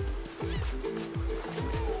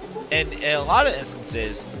 And in a lot of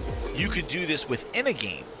instances, you could do this within a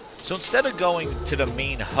game. So instead of going to the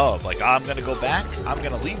main hub, like I'm going to go back, I'm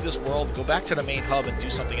going to leave this world, go back to the main hub and do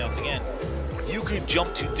something else again, you could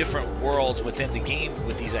jump to different worlds within the game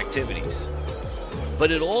with these activities. But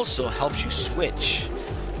it also helps you switch.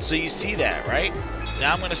 So you see that, right?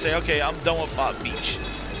 Now I'm going to say, okay, I'm done with Bot Beach.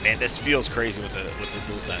 Man, this feels crazy with the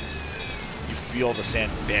DualSense. You feel the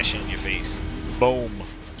sand bashing in your face. Boom.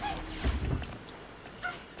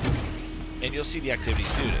 And you'll see the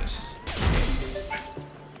activities do this.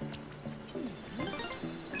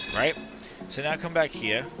 Right? So now come back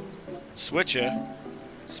here. Switcher.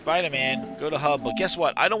 Spider-Man. Go to hub. But guess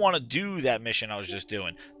what? I don't want to do that mission I was just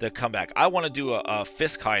doing. The comeback. I want to do a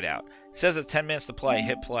Fisk hideout. It says it's 10 minutes to play.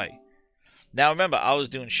 Hit play. Now remember, I was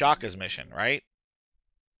doing Shaka's mission, right?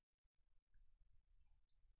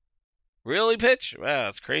 Really, Pitch? Wow,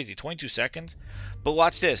 that's crazy. 22 seconds. But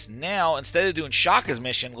watch this. Now, instead of doing Shaka's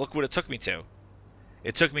mission, look what it took me to.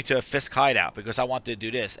 It took me to a Fisk hideout because I wanted to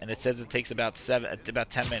do this, and it says it takes about 10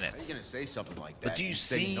 minutes. Gonna say something like that. But do you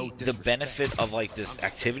see the benefit of like this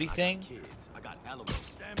activity thing?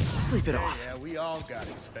 Sleep it off. Yeah, we all got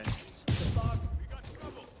expenses.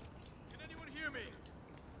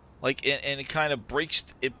 Like, and it kind of breaks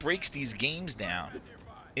these games down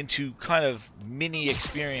into kind of mini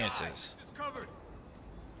experiences.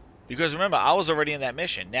 Because remember, I was already in that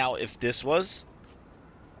mission. Now, if this was,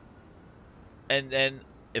 and then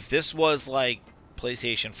if this was like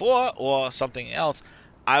PlayStation 4 or something else,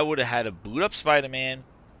 I would have had to boot up Spider-Man,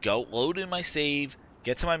 go load in my save,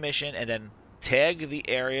 get to my mission, and then tag the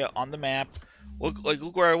area on the map.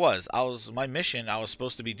 Look where I was. My mission I was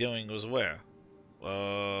supposed to be doing was where?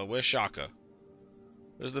 Where's Shaka?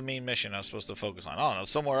 Where's the main mission I was supposed to focus on? I don't know,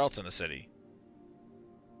 somewhere else in the city.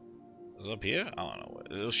 It was up here? I don't know.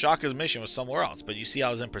 It was Shaka's mission was somewhere else, but you see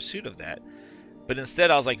I was in pursuit of that. But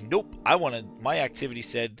instead I was like, nope, my activity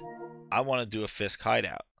said I want to do a Fisk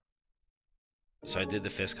hideout. So I did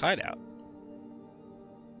the Fisk hideout.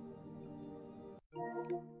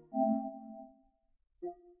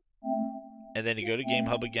 And then you go to Game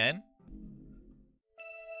Hub again.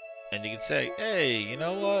 And you can say, hey, you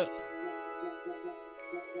know what?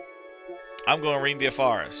 I'm going Reindeer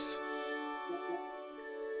Forest.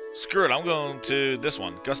 Screw it, I'm going to this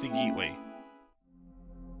one, Gusty Gateway.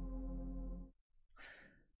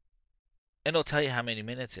 And it'll tell you how many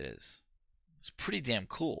minutes it is. It's pretty damn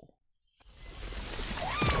cool.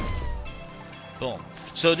 Boom.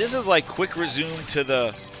 So this is like quick resume to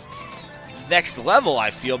the next level, I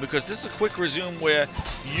feel, because this is a quick resume where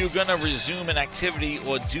you're gonna resume an activity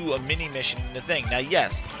or do a mini mission in the thing. Now,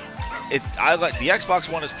 yes, I like the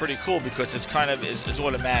Xbox One is pretty cool because it's kind of it's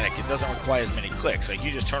automatic. It doesn't require as many clicks. Like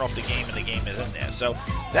you just turn off the game and the game is in there. So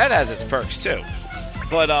that has its perks too.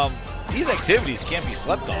 But these activities can't be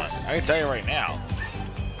slept on. I can tell you right now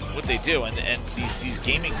what they do, and these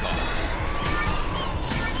gaming cards.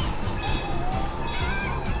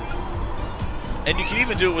 And you can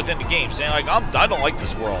even do it within the game, saying like, I don't like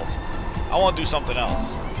this world. I want to do something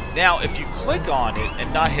else. Now, if you click on it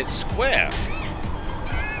and not hit square,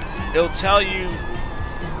 it'll tell you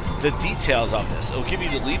the details of this. It'll give you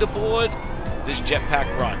the leaderboard, this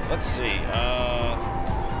jetpack run. Let's see.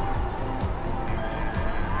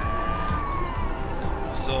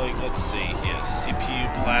 So let's see here.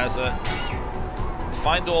 CPU Plaza.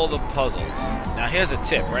 Find all the puzzles. Now here's a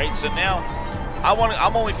tip, right? So now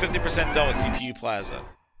I'm only 50% done with CPU Plaza.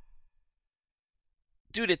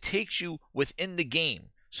 Dude, it takes you within the game.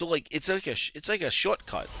 So like it's like a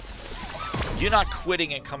shortcut. You're not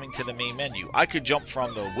quitting and coming to the main menu. I could jump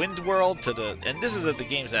from the Wind World to the, and this is at the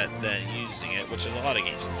games that are using it, which is a lot of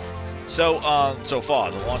games. So, so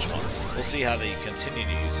far, the launch ones. We'll see how they continue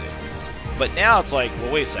to use it. But now it's like,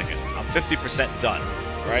 well, wait a second. I'm 50% done,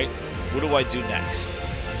 right? What do I do next?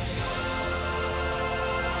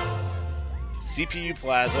 CPU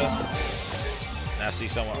Plaza. Now, see,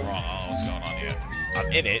 somewhat wrong. I don't know what's going on here.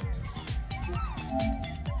 I'm in it.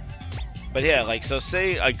 But yeah, like, so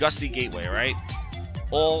say a Gusty Gateway, right?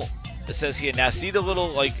 All it says here. Now, see the little,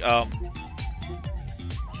 like, the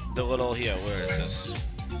little, here, where is this?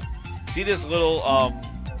 See this little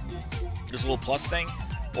plus thing?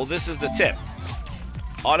 Well, this is the tip.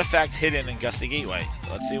 Artifact hidden in Gusty Gateway.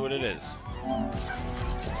 Let's see what it is.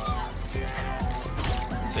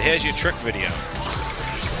 So here's your trick video.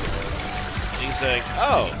 And he's like,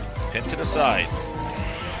 oh, pin to the side.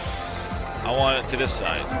 I want it to this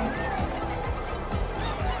side.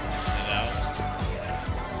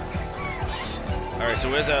 You know? Alright, so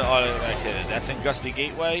where's that artifact hidden? That's in Gusty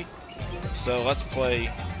Gateway. So let's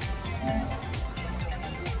play.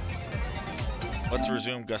 Let's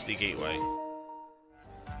resume Gusty Gateway.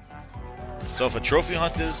 So for trophy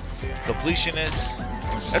hunters, completionists,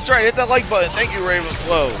 that's right, hit that like button. Thank you,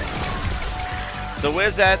 Ravenflow. So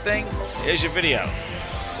where's that thing? Here's your video.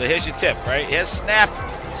 So here's your tip, right? Here's Snap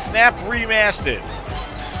remastered,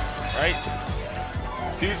 right?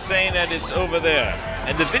 Dude's saying that it's over there,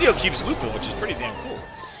 and the video keeps looping, which is pretty damn cool.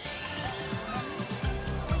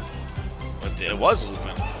 But it was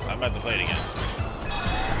looping. I'm about to play it again.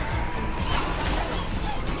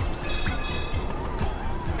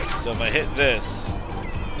 So if I hit this,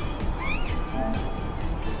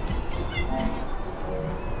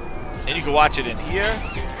 and you can watch it in here,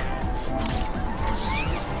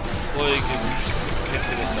 or you can hit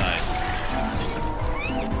to the side.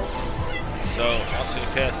 So once we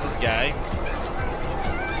pass this guy,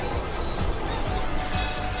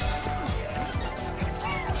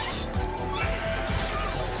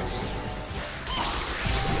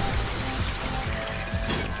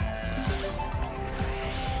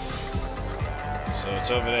 it's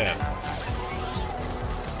over there.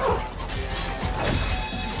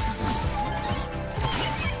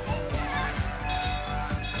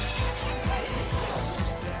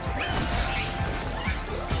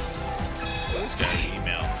 This guy's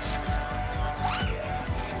email.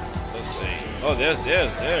 Let's see. Oh, there's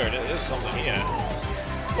something here.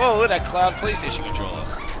 Whoa, look at that cloud PlayStation controller.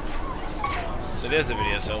 So there's the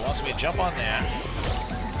video. So it wants me to jump on there.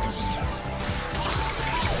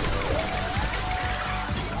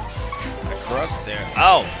 Across there.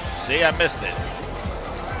 Oh, see, I missed it.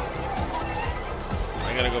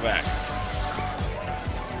 I gotta go back.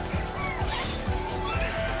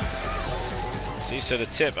 See, so the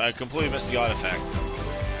tip, I completely missed the artifact.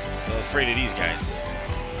 I'm afraid of these guys.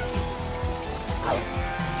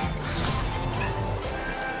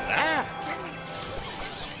 Ah!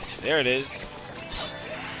 There it is.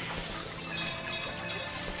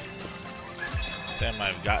 Damn,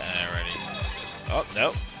 I've gotten it already. Oh,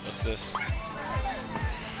 nope. What's this?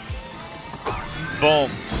 Boom.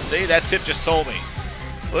 See, that tip just told me.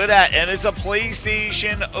 Look at that. And it's a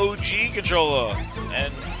PlayStation OG controller.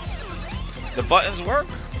 And the buttons work.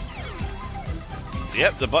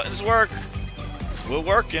 Yep, the buttons work. We're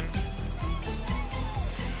working.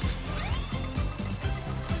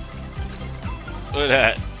 Look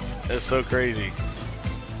at that. That's so crazy.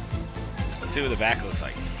 Let's see what the back looks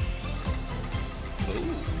like.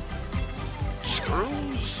 Ooh.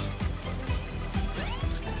 Screws.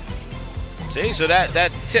 See, so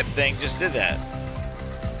that tip thing just did that.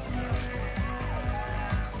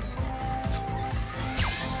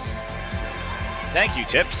 Thank you,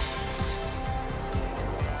 tips.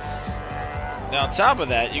 Now on top of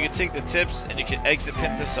that, you can take the tips and you can exit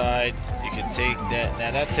pin to side. You can take that.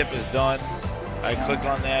 Now that tip is done. I click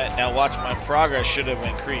on that. Now watch, my progress should have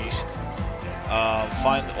increased.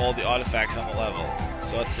 Find all the artifacts on the level.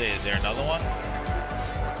 So let's see, is there another one?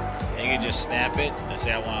 And you can just snap it and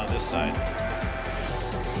say I want on this side.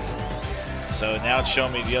 So now it's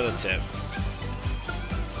showing me the other tip.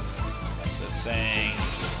 So it's saying,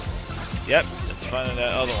 yep, it's finding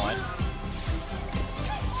that other one.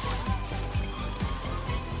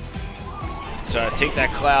 So I take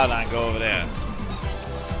that cloud and I go over there.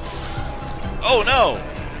 Oh no!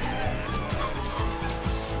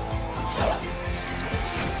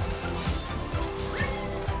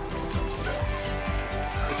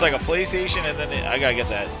 It's like a PlayStation, and then I gotta get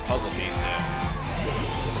that puzzle piece there.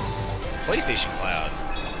 PlayStation Cloud.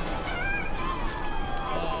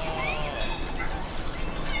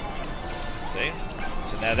 See?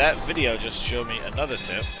 So now that video just showed me another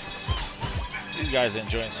tip. These guys are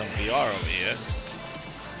enjoying some VR over here.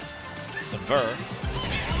 Some Ver.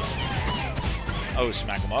 Oh,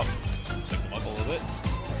 smack them up. up a little bit.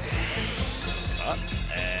 Up.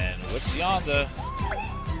 And what's yonder?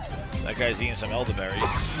 That guy's eating some elderberries.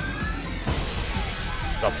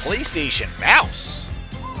 The PlayStation mouse?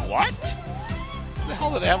 What? Where the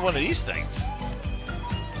hell did they have one of these things?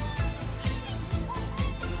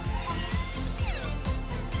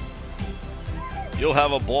 You'll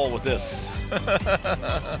have a ball with this.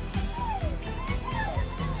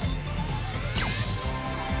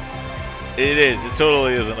 It is. It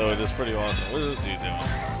totally is an ode. It's pretty awesome. What is this dude doing?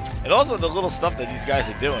 And also the little stuff that these guys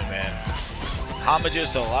are doing, man.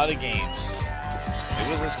 Homages to a lot of games. Hey,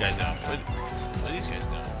 what's this guy doing? What are these guys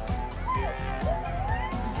doing?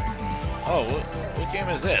 Oh, what game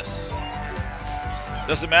is this?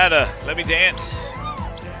 Doesn't matter. Let me dance.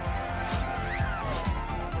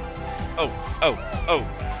 Oh, oh, oh.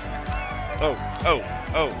 Oh, oh,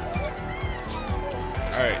 oh.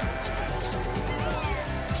 Alright.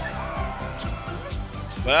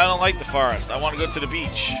 But I don't like the forest. I want to go to the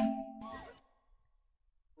beach.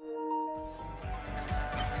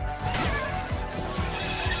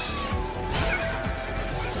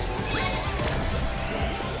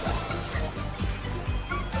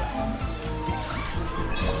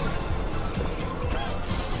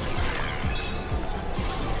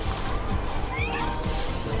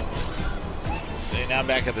 Now I'm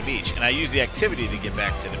back at the beach, and I use the activity to get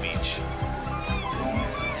back to the beach.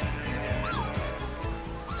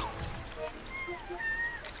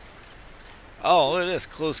 Oh, look at this,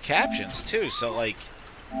 closed captions too. So like,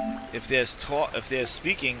 if there's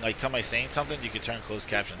speaking, like somebody saying something, you can turn closed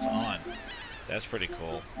captions on. That's pretty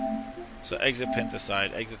cool. So exit pin to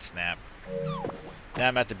side, exit snap. Now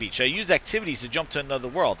I'm at the beach. So I used activities to jump to another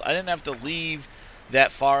world. I didn't have to leave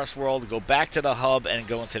that forest world, go back to the hub, and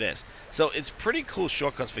go into this. So it's pretty cool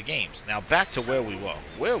shortcuts for games. Now back to where we were.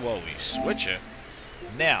 Where were we? Switcher.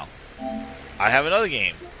 Now, I have another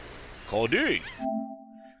game. Call of Duty.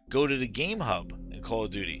 Go to the game hub in Call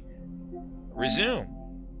of Duty. Resume.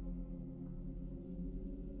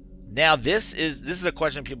 Now this is a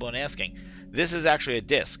question people are asking. This is actually a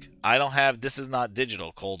disc. I don't have, this is not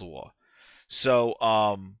digital Cold War. So,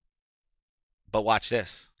 but watch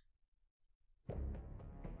this.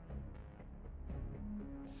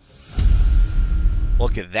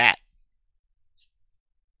 Look at that.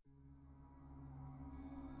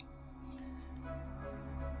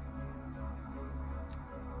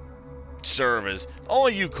 Servers.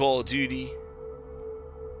 Only you, Call of Duty.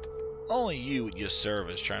 Only you with your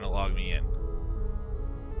servers trying to log me in.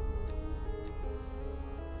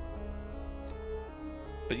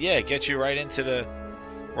 But yeah, it gets you right into the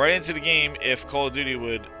game if Call of Duty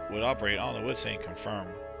would operate. I don't know what's saying confirm.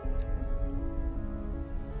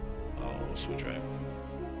 Oh, we'll switch right.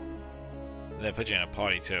 And they put you in a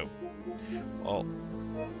party too. Well,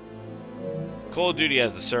 Call of Duty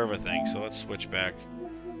has the server thing, so let's switch back.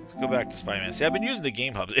 Let's go back to Spider-Man. See, I've been using the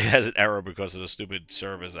game hub. It has an error because of the stupid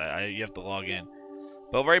servers. You have to log in.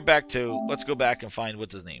 But right back to, let's go back and find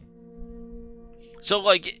what's his name. So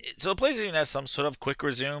the PlayStation has some sort of quick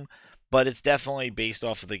resume, but it's definitely based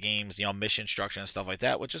off of the game's, mission structure and stuff like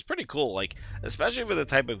that, which is pretty cool. Like, especially for the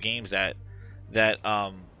type of games that they've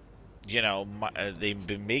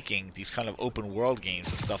been making, these kind of open world games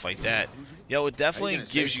and stuff like that. It definitely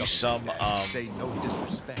gives you some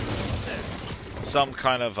some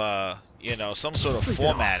kind of some sort of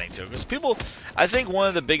formatting to it. Because people, I think one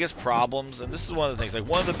of the biggest problems, and this is one of the things, like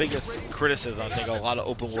one of the biggest criticisms I think of a lot of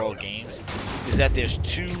open world games is that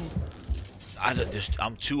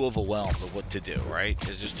I'm too overwhelmed with what to do, right?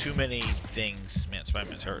 There's just too many things. Man,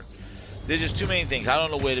 Spider-Man's hurt. There's just too many things. I don't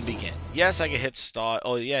know where to begin. Yes, I can hit start.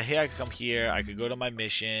 Oh yeah, here I can come here. I could go to my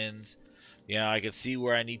missions. I could see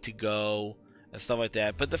where I need to go and stuff like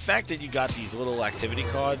that. But the fact that you got these little activity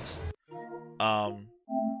cards,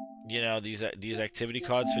 these activity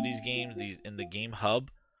cards for these games, these in the game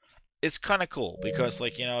hub, it's kind of cool because,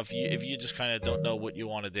 like, if you just kind of don't know what you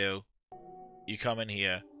want to do, you come in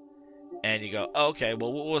here and you go, oh, okay,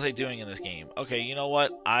 well, what was I doing in this game? Okay, you know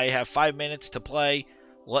what? I have 5 minutes to play.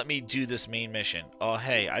 Let me do this main mission. Oh,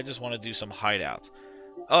 hey, I just want to do some hideouts.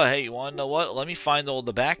 Oh, hey, you want to know what? Let me find all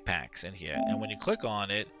the backpacks in here. And when you click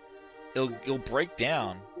on it, it'll break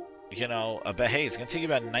down, about, hey, it's going to take you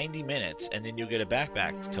about 90 minutes, and then you'll get a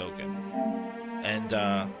backpack token. And,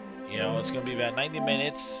 it's going to be about 90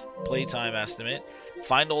 minutes, playtime estimate.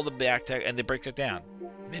 Find all the backpack, and it breaks it down.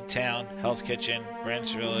 Midtown, Hell's Kitchen,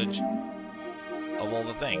 Greenwich Village, of all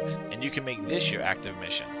the things. And you can make this your active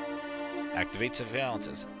mission. Activate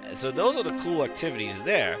surveillances. And so those are the cool activities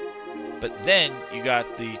there. But then you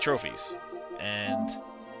got the trophies. And,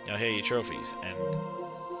 here are your trophies.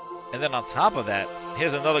 And then on top of that,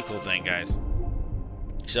 here's another cool thing, guys.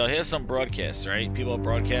 So here's some broadcasts, right? People are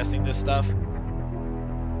broadcasting this stuff.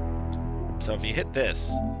 So if you hit this,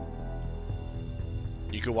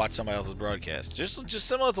 you could watch somebody else's broadcast. Just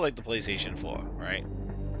similar to like the PlayStation 4, right?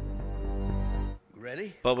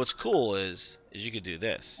 Ready? But what's cool is you could do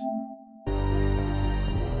this.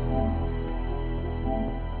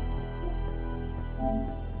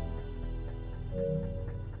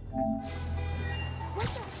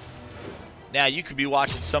 Now you could be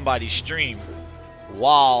watching somebody stream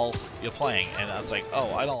while you're playing, and I was like,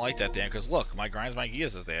 oh, I don't like that there because look, my Grinds My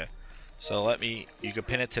Gears is there. So you can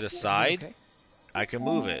pin it to the side. Okay. I can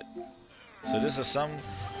move it. So this is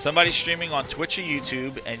somebody streaming on Twitch or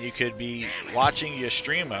YouTube, and you could be watching your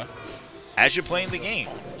streamer as you're playing the game.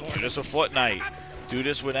 Do this with Fortnite. Do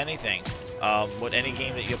this with anything. With any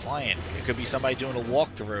game that you're playing. It could be somebody doing a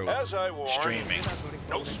walkthrough, As I warned, streaming.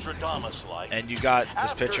 Nostradamus-like. And you got this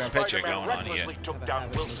After picture-in-picture Spider-Man going on here. recklessly took down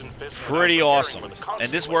Wilson Fisk Pretty without awesome. preparing for the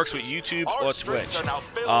And this works with consequences, YouTube our or streets Twitch. are now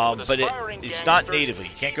filled with But aspiring it's not gangsters, natively.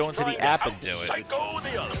 You can't go into trying the to app and do it. out-psycho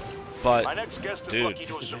the other. My But next guest is dude, lucky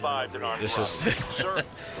to have survived an armed this is robbery. Sir,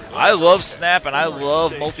 I love Snap and I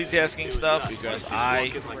love multitasking stuff because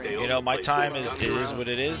my time is what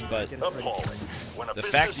it is, but appalling. When a the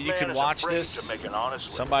fact that you businessman can is watch afraid this, to make an honest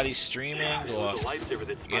living. somebody streaming, or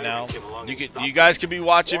you guys could be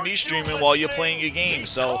watching me streaming while you're playing your game.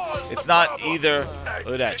 So it's not either.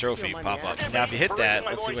 Look at that trophy pop up. Now if you hit that,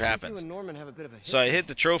 let's see what happens. So I hit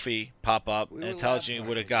the trophy pop up and it tells you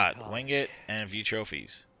what it got. Wing it and view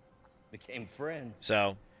trophies. Became friends.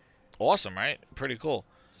 So awesome, right? Pretty cool.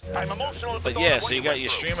 I'm emotional at the But thought yeah, of what so you you got went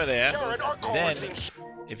your through. streamer there. Jared, our And caller then seems-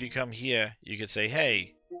 if you come here, you could say,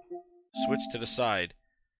 hey, switch to the side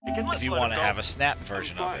You can if you let want to him go. have a snap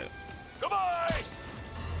version of it. Goodbye!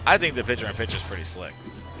 I think the picture-in-picture is pretty slick.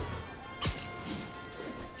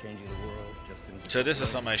 Changing the world just in. So this is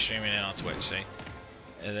somebody streaming in on Twitch, see?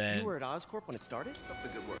 And You then were at Oscorp when it started?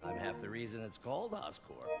 I'm half the reason it's called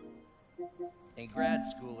Oscorp. In grad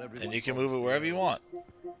school, everyone. and you can move it wherever you want.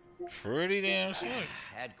 Pretty damn slick.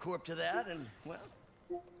 Add Corp to that, and well,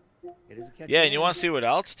 it is a catch. Yeah, and you want to see what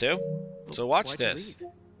else too? So watch Why'd you this. leave?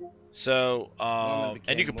 So Norman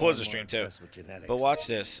and you became can more pause the and more stream too. obsessed with genetics. But watch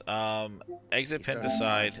this. Exit He pin to started a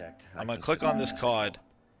side. project I I'm gonna consider click on this that. card.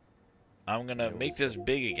 I'm gonna make this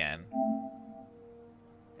big again.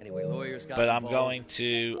 Anyway, lawyers got But I'm involved. going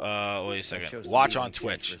to wait a I chose second. to Watch be in on exchange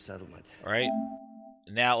Twitch. for a settlement. Right?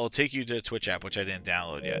 Now it'll take you to the Twitch app, which I didn't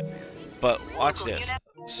download yet. But watch this.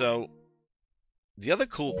 So the other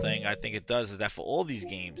cool thing I think it does is that for all these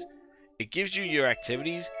games, it gives you your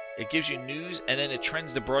activities, it gives you news, and then it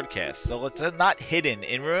trends the broadcast. So it's not hidden.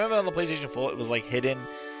 And remember on the PlayStation 4, it was like hidden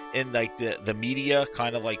in like the media,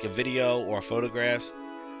 kind of like a video or photographs.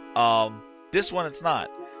 This one it's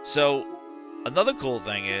not. So another cool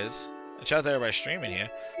thing is, and shout out to everybody streaming here,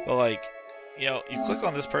 but like, you click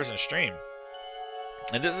on this person's stream.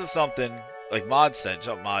 And this is something, like Mod said,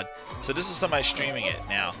 jump Mod. So this is somebody streaming it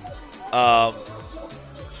now.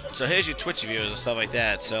 So here's your Twitch viewers and stuff like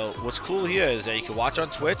that. So what's cool here is that you can watch on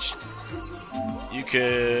Twitch. You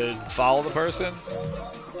could follow the person.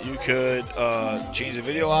 You could change the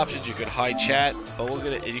video options. You could hide chat.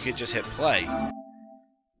 But you could just hit play.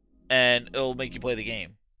 And it'll make you play the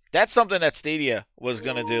game. That's something that Stadia was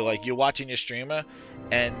gonna do. Like you're watching your streamer,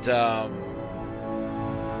 and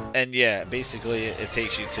yeah, basically it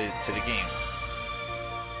takes you to the game.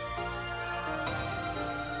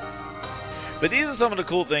 But these are some of the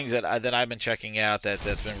cool things that I've been checking out that's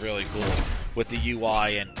been really cool with the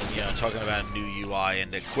UI and talking about a new UI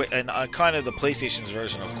and the quick and kind of the PlayStation's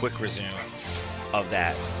version of quick resume of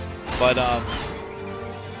that. But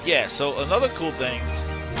yeah. So another cool thing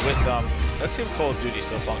with let's see if Call of Duty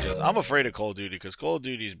still functions. I'm afraid of Call of Duty because Call of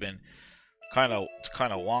Duty's been kind of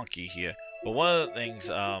wonky here. But one of the things,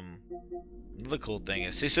 another cool thing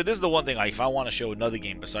is, see, so this is the one thing, like, if I want to show another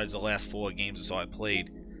game besides the last 4 games or so I played,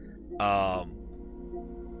 now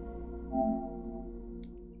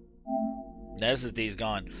this is Days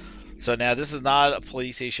Gone. So now this is not a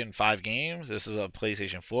PlayStation 5 game, this is a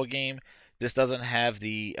PlayStation 4 game. This doesn't have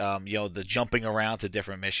the, the jumping around to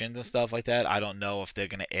different missions and stuff like that. I don't know if they're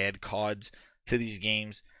going to add cards to these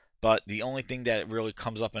games, but the only thing that really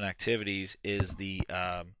comes up in activities is the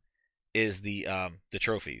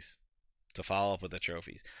trophies, to follow up with the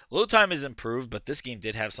trophies. Load time is improved, but this game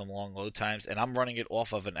did have some long load times, and I'm running it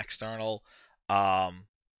off of an external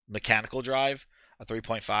mechanical drive, a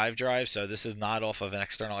 3.5 drive, so this is not off of an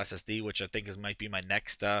external SSD, which I think might be my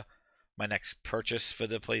next purchase for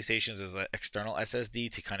the PlayStations is an external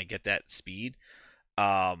SSD to kind of get that speed.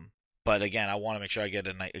 But again, I want to make sure I get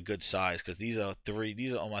a good size because these are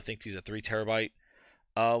I think these are 3 terabyte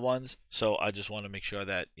ones. So I just want to make sure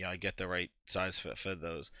that I get the right size for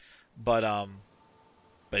those. But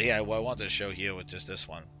yeah, what I wanted to show here with just this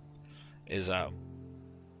one is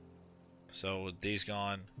so with these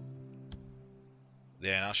gone.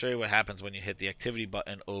 Yeah, and I'll show you what happens when you hit the activity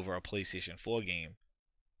button over a PlayStation 4 game.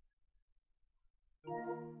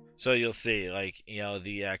 So you'll see, like,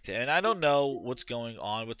 the and I don't know what's going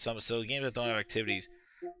on with some. So games that don't have activities,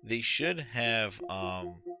 they should have.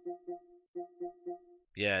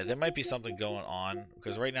 Yeah, there might be something going on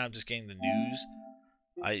because right now I'm just getting the news.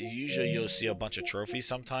 You'll see a bunch of trophies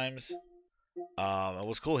sometimes. And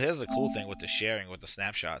what's cool, here's a cool thing with the sharing with the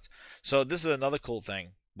snapshots. So this is another cool thing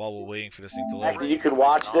while we're waiting for this thing to load. Actually, you could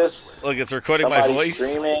watch this. Look, it's recording my somebody voice.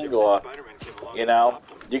 Streaming, or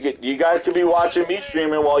you guys could be watching me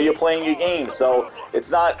streaming while you're playing your game. So it's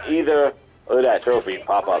not either. Look at that trophy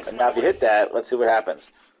pop up, and now if you hit that, let's see what happens.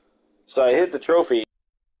 So I hit the trophy.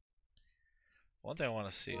 One thing I want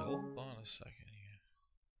to see. Hold on a second here.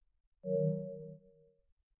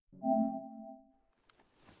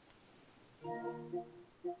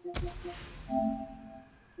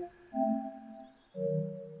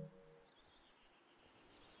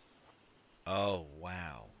 Oh,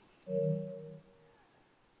 wow.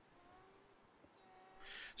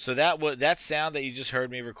 So that sound that you just heard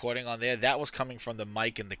me recording on there, that was coming from the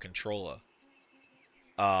mic and the controller.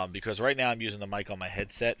 Because right now I'm using the mic on my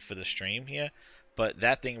headset for the stream here, but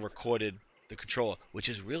that thing recorded the controller, which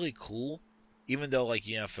is really cool. Even though, like,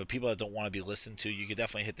 for people that don't want to be listened to, you could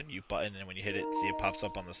definitely hit the mute button, and when you hit it, see it pops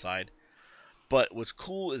up on the side. But what's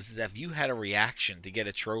cool is that if you had a reaction to get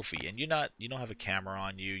a trophy, and you don't have a camera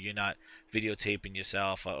on you, you're not videotaping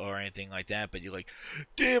yourself or anything like that, but you're like,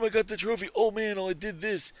 damn, I got the trophy, oh man, I did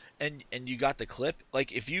this, and you got the clip.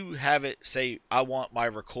 Like, if you have it, say, I want my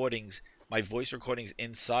recordings, my voice recordings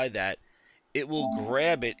inside that, it will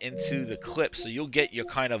grab it into the clip, so you'll get your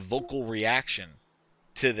kind of vocal reaction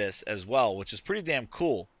to this as well, which is pretty damn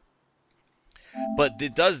cool. But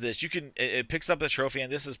it does this. It picks up the trophy,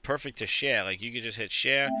 and this is perfect to share. Like, you can just hit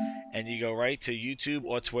share, and you go right to YouTube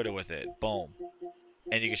or Twitter with it. Boom.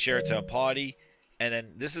 And you can share it to a party, and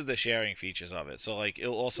then this is the sharing features of it. So, like,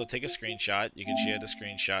 it'll also take a screenshot. You can share the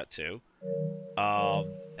screenshot too.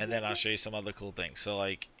 And then I'll show you some other cool things. So,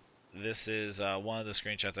 like, this is one of the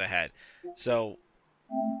screenshots I had. So,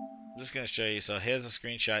 I'm just going to show you. So, here's a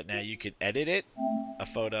screenshot. Now, you can edit it, a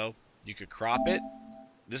photo. You could crop it.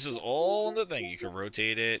 This is all in the thing. You could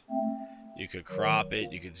rotate it. You could crop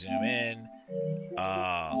it. You could zoom in.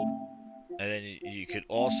 And then you could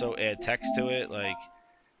also add text to it, like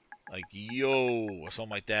yo, or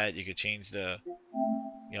something like that. You could change the,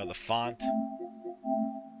 the font.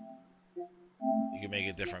 You can make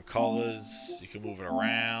it different colors. You can move it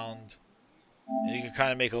around. And you can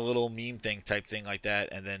kind of make a little meme thing type thing like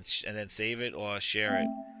that, and then save it or share it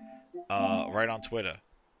right on Twitter,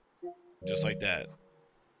 just like that.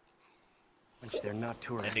 Which they're not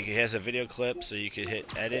tourists. And it has a video clip, so you could hit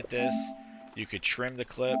edit this. You could trim the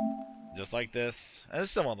clip, just like this. And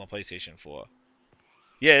it's still on the PlayStation 4.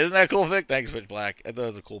 Yeah, isn't that a cool pick? Thanks, Pitch Black. I thought it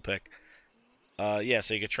was a cool pick. Yeah,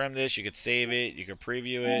 so you could trim this, you could save it, you could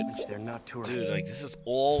preview it. Which they're not tourists. Dude, like, this is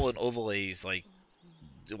all in overlays, like,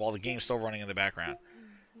 while the game's still running in the background.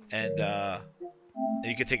 And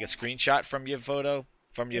you could take a screenshot from your photo,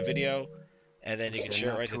 from your video, and then you can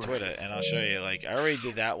share it right to Twitter. And I'll show you, like, I already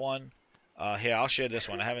did that one. Here, I'll share this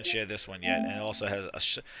one. I haven't shared this one yet, and it also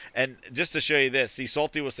has and just to show you this, see,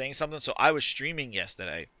 Salty was saying something. So I was streaming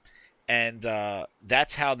yesterday, and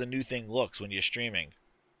that's how the new thing looks when you're streaming.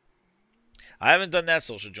 I haven't done that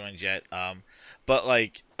social joins yet, but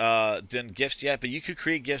like done gifts yet. But you could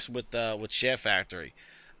create gifts with Share Factory.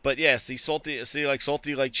 But yeah, see Salty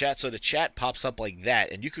like chat. So the chat pops up like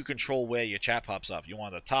that, and you could control where your chat pops up. You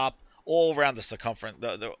want the top, all around the circumference,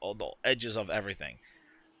 the edges of everything.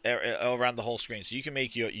 Around the whole screen, so you can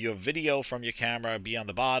make your video from your camera be on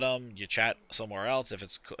the bottom, your chat somewhere else if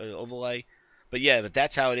it's overlay. But yeah,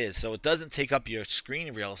 that's how it is. So it doesn't take up your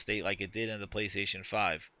screen real estate like it did in the PlayStation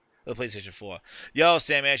 5, the PlayStation 4. Yo,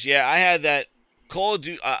 Sam Ash, yeah, I had that Call of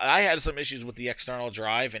Duty. I had some issues with the external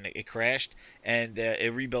drive, and it crashed, and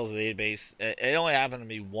it rebuilds the database. It only happened to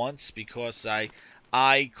me once because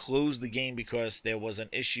I closed the game because there was an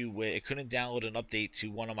issue where it couldn't download an update to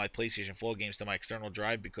one of my PlayStation 4 games to my external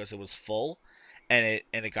drive because it was full, and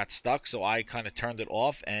it got stuck. So I kind of turned it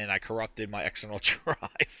off, and I corrupted my external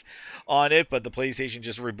drive on it. But the PlayStation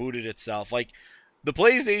just rebooted itself. Like, the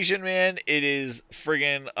PlayStation, man, it is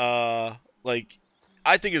friggin' like,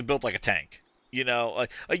 I think it's built like a tank. Like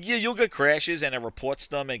yeah, you'll get crashes and it reports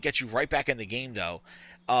them and gets you right back in the game though.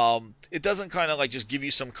 It doesn't kind of like just give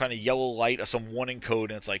you some kind of yellow light or some warning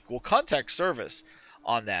code, and it's like, well, contact service.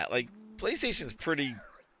 on that. Like, PlayStation's pretty,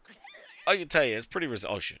 I can tell you, it's pretty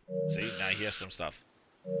oh shit. See, now he has some stuff.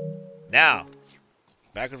 Now,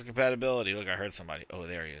 backwards compatibility. Look, I heard somebody. Oh,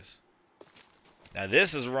 there he is. Now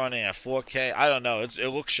this is running at 4K. I don't know. It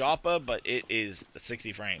looks sharper, but it is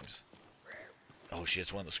 60 frames. Oh shit,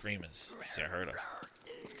 it's one of the screamers. See, I heard her.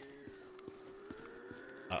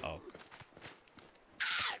 Uh-oh.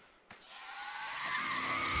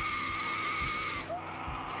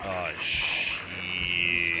 Oh shit.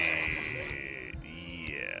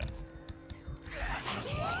 Yeah.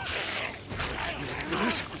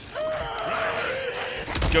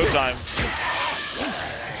 Go time.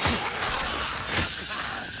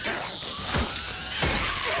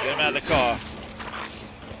 Get him out of the car.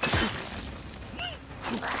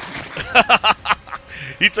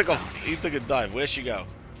 he took a dive. Where'd she go?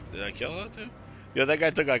 Did I kill her too? Yo, that guy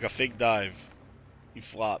took like a fake dive. He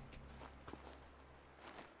flopped.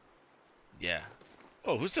 Yeah.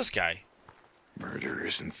 Oh, who's this guy?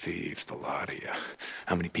 Murderers and thieves, the lot of you.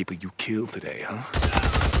 How many people you killed today, huh?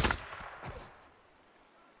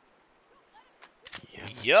 Yeah.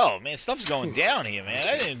 Yo, man, stuff's going down here, man.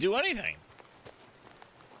 I didn't do anything.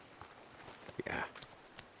 Yeah.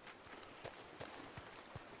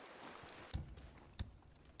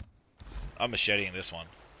 I'm macheting this one.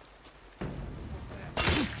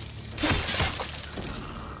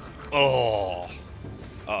 Oh.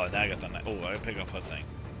 Oh, now I got the knife. Oh, I gotta pick up her thing.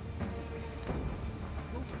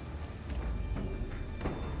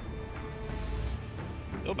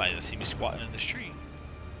 Nobody to see me squatting in this tree.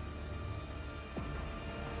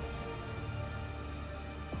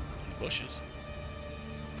 Bushes.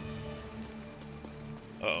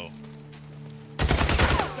 Uh-oh.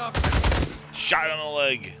 Shot on the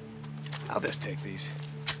leg. I'll just take these.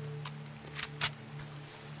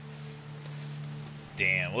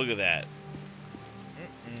 Damn, look at that.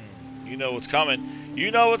 You know what's coming.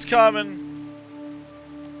 You know what's coming.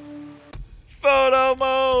 Photo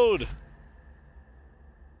mode.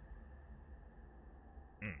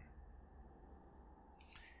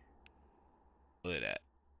 Look at that.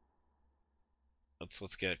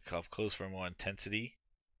 Let's get up close for more intensity.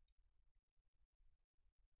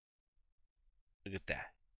 Look at that.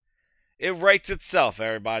 It writes itself,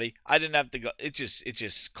 everybody. I didn't have to go. It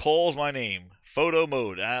just calls my name. Photo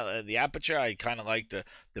mode. The aperture, I kind of like the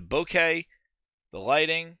bokeh, the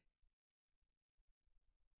lighting.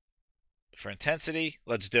 For intensity,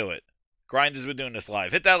 let's do it. Grinders, we're doing this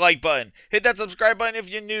live. Hit that like button. Hit that subscribe button if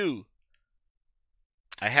you're new.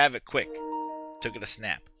 I have it quick. Took it a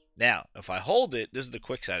snap. Now, if I hold it, this is the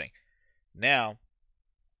quick setting. Now,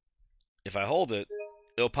 if I hold it,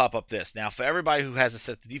 it'll pop up this. Now, for everybody who has it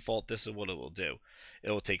set to default, this is what it will do.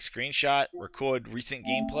 It will take screenshot, record recent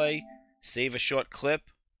gameplay, save a short clip,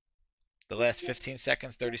 the last 15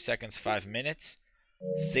 seconds, 30 seconds, 5 minutes,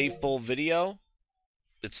 save full video.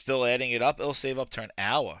 It's still adding it up. It'll save up to an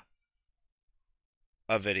hour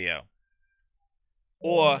of video.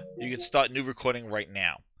 Or you can start new recording right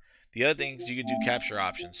now. The other thing is you can do capture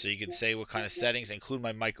options. So you can say what kind of settings, include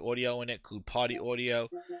my mic audio in it, include party audio,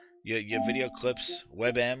 your video clips,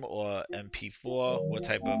 WebM or MP4, what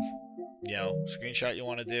type of screenshot you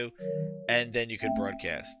want to do, and then you could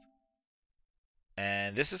broadcast.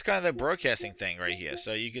 And this is kind of the broadcasting thing right here.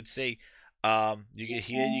 So you could see, you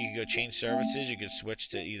can go change services. You can switch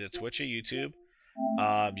to either Twitch or YouTube.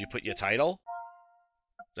 You put your title.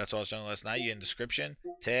 That's what I was showing last night. You in description,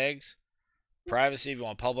 tags, privacy if you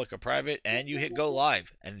want public or private, and you hit go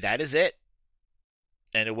live, and that is it.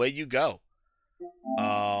 And away you go.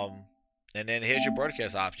 And then here's your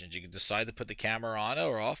broadcast options. You can decide to put the camera on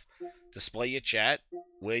or off, display your chat,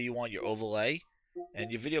 where you want your overlay, and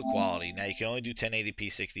your video quality. Now you can only do 1080p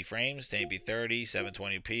 60 frames, 1080p 30,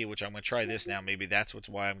 720p, which I'm going to try this now. Maybe that's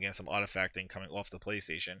why I'm getting some artifacting coming off the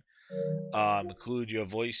PlayStation. Include your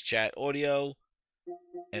voice chat audio,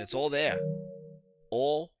 and it's all there.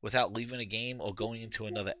 All without leaving a game or going into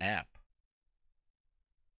another app.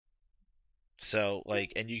 So,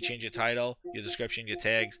 and you change your title, your description, your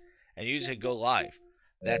tags, and you just hit go live.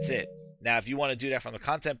 That's it. Now, if you want to do that from the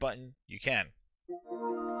content button, you can.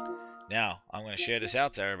 Now, I'm going to share this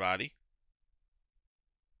out to everybody.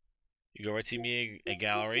 You go right to me a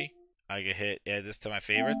gallery. I can hit add this to my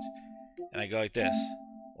favorites, and I go like this.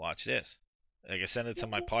 Watch this. I can send it to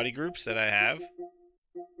my party groups that I have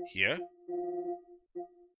here,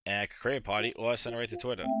 and I can create a party, or I send it right to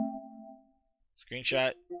Twitter.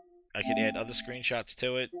 Screenshot. I can add other screenshots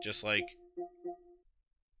to it, just like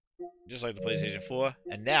the PlayStation 4.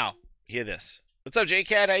 And now, hear this. What's up,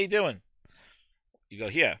 J-Cat? How you doing? You go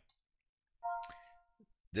here.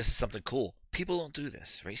 This is something cool. People don't do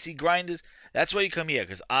this, right? See, grinders. That's why you come here,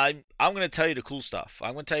 because I'm gonna tell you the cool stuff.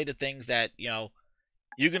 I'm gonna tell you the things that you're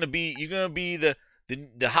gonna be the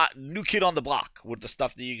hot new kid on the block with the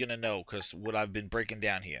stuff that you're gonna know, because what I've been breaking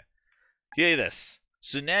down here. Hear this.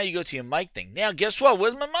 So now you go to your mic thing. Now guess what?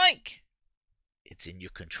 Where's my mic? It's in your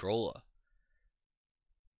controller.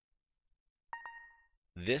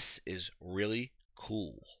 This is really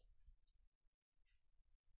cool.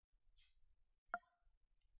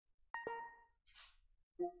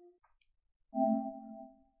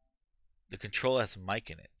 The controller has a mic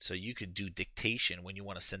in it, so you could do dictation when you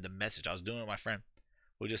want to send a message. I was doing it with my friend.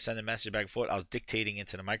 We just send a message back and forth. I was dictating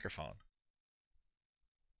into the microphone.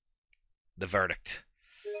 The verdict.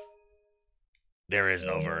 There is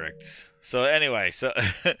no verdict. So anyway, so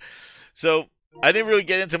I didn't really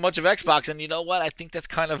get into much of Xbox, and you know what? I think that's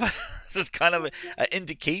kind of this is kind of an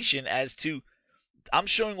indication as to I'm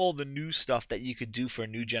showing all the new stuff that you could do for a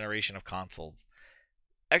new generation of consoles.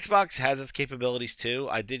 Xbox has its capabilities too.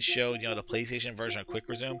 I did show, the PlayStation version of Quick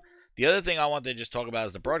Resume. The other thing I wanted to just talk about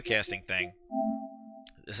is the broadcasting thing.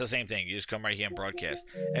 It's the same thing. You just come right here and broadcast.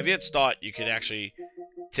 And if you hit start, you could actually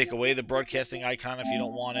take away the broadcasting icon if you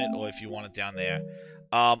don't want it, or if you want it down there.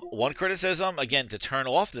 One criticism, again, to turn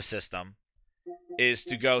off the system, is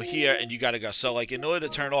to go here and you got to go. So, like, in order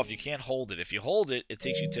to turn it off, you can't hold it. If you hold it, it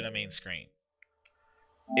takes you to the main screen.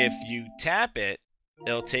 If you tap it,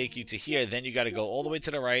 it'll take you to here. Then you got to go all the way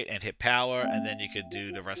to the right and hit power, and then you could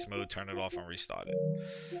do the rest mode, turn it off, and restart it.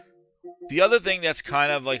 The other thing that's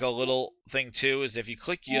kind of like a little thing too is if you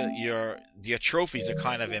click your trophies are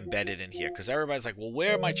kind of embedded in here, because everybody's like, well,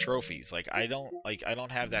 where are my trophies? Like I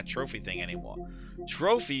don't have that trophy thing anymore.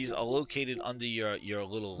 Trophies are located under your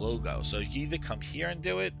little logo, so you can either come here and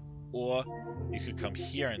do it, or you could come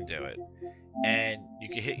here and do it, and you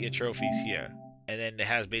can hit your trophies here, and then it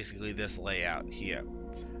has basically this layout here.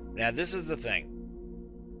 Now this is the thing.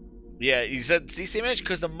 Yeah, he said CC Mitch,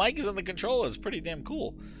 because the mic is on the controller. It's pretty damn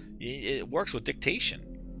cool. It works with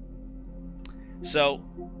dictation. So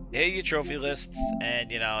here are your trophy lists,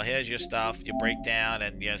 and here's your stuff, your breakdown,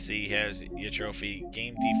 and see here's your trophy,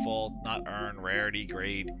 game default, not earn, rarity,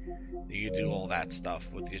 grade. You can do all that stuff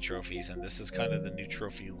with your trophies, and this is kind of the new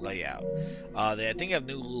trophy layout. I think they have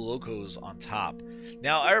new logos on top.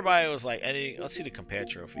 Now everybody was like, let's see the compare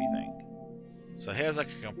trophy thing. So here's like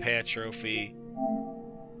a compare trophy.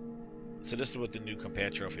 So this is what the new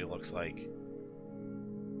compare trophy looks like.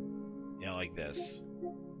 Like this.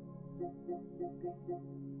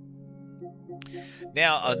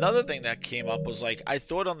 Now, another thing that came up was like, I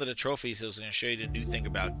thought under the trophies it was going to show you the new thing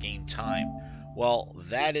about game time. Well,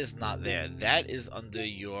 that is not there. That is under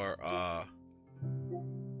your, I'm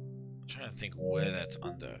trying to think where that's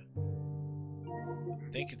under.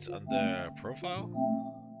 I think it's under profile?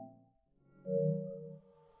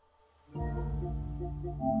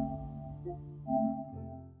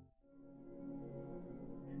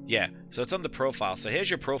 Yeah, so it's on the profile. So here's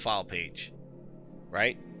your profile page,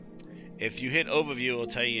 right? If you hit overview, it'll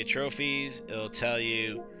tell you your trophies. It'll tell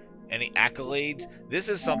you any accolades. This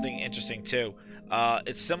is something interesting too.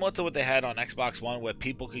 It's similar to what they had on Xbox One, where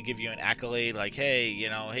people could give you an accolade like, hey,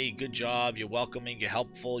 hey, good job, you're welcoming, you're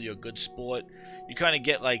helpful, you're a good sport. You kind of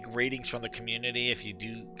get like ratings from the community if you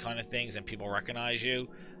do kind of things and people recognize you.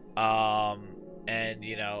 And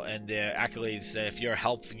their accolades, if you're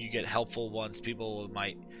helpful, you get helpful ones. People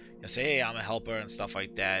might say, hey, I'm a helper and stuff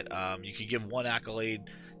like that. You could give one accolade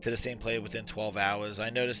to the same player within 12 hours.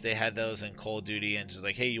 I noticed they had those in Call of Duty, and just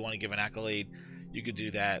like, hey, you want to give an accolade, you could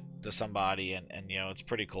do that to somebody, and it's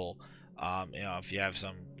pretty cool. If you have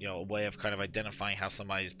some way of kind of identifying how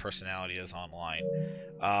somebody's personality is online.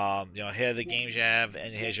 Here are the games you have,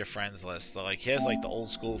 and here's your friends list. So like here's like the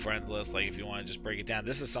old school friends list. Like if you want to just break it down,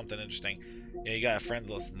 this is something interesting. You got a friends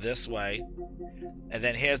list this way, and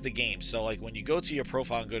then here's the games. So like when you go to your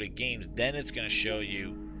profile and go to games, then it's going to show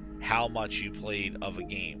you how much you played of a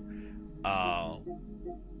game.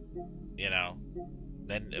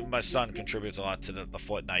 Then my son contributes a lot to the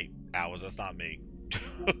Fortnite hours. That's not me.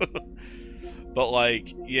 But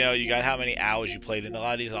like, you got how many hours you played, and a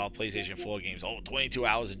lot of these are all PlayStation 4 games. 22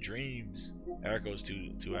 hours in Dreams. Eric goes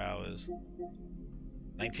 2 hours.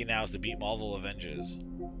 19 hours to beat Marvel Avengers.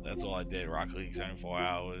 That's all I did. Rocket League 74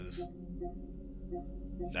 hours.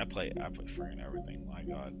 I play freaking everything. My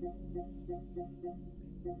God.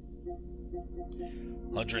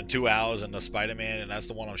 102 hours in the Spider-Man, and that's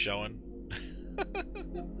the one I'm showing.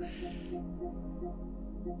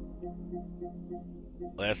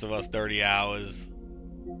 Last of Us 30 hours.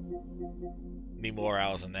 Need more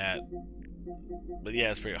hours than that. But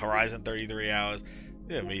yeah, it's pretty. Horizon 33 hours.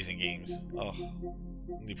 They're amazing games. Oh.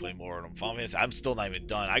 Let me play more of them. Final Fantasy, I'm still not even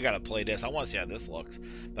done. I gotta play this. I want to see how this looks,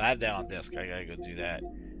 but I have that on disc. I gotta go do that.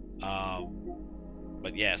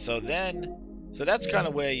 But yeah, so that's kind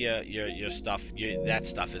of where your stuff, that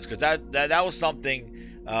stuff is, because that was something.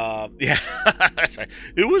 Yeah, that's right.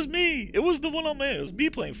 It was me. It was the one on there. It was me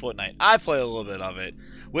playing Fortnite. I play a little bit of it,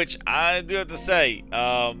 which I do have to say.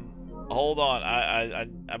 Hold on.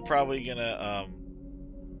 I'm probably gonna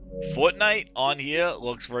Fortnite on here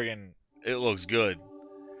looks friggin'. It looks good.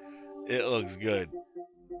 It looks good.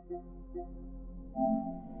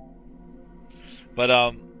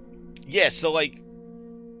 But yeah. So like,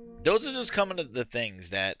 those are just coming to the things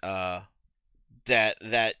that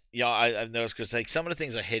that you know I've noticed, because like some of the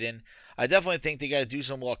things are hidden. I definitely think they got to do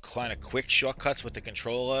some more kind of quick shortcuts with the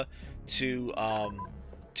controller to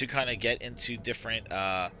kind of get into different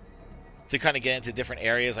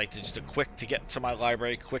areas, like just a quick to get to my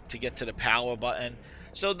library, quick to get to the power button.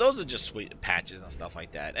 So those are just sweet patches and stuff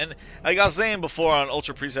like that. And like I was saying before on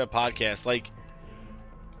Ultra Preset Podcast, like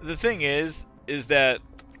the thing is that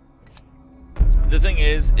I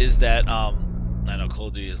know Call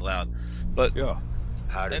of Duty is loud, but yeah,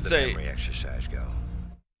 how did the memory exercise go?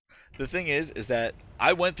 The thing is that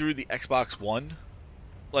I went through the Xbox One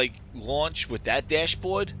like launch with that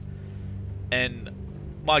dashboard, and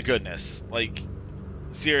my goodness, like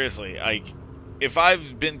seriously, like if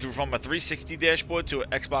I've been through from a 360 dashboard to an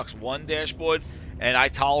Xbox One dashboard and I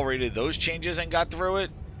tolerated those changes and got through it,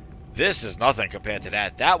 this is nothing compared to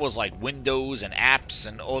that. That was like Windows and apps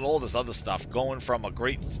and all this other stuff, going from a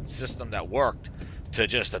great system that worked to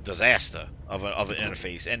just a disaster of an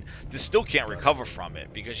interface. And this still can't recover from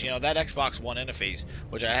it, because, you know, that Xbox One interface,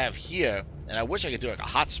 which I have here, and I wish I could do like a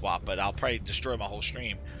hot swap, but I'll probably destroy my whole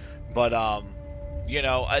stream. But, you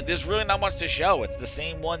know, there's really not much to show. It's the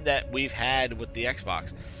same one that we've had with the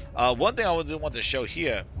Xbox. One thing I would want to show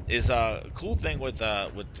here is a cool thing with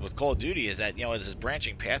Call of Duty is that, you know, there's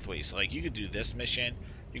branching pathways. So like you could do this mission,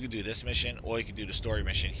 you could do this mission, or you could do the story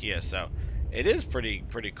mission here. So it is pretty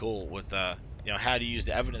cool with you know, how to use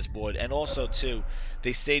the evidence board. And also too,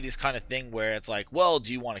 they say this kind of thing where it's like, well,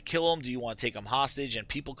 do you want to kill them? Do you want to take them hostage? And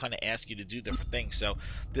people kind of ask you to do different things. So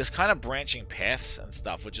there's kind of branching paths and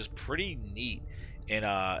stuff, which is pretty neat in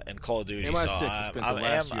Call of Duty. So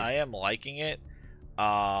I am liking it.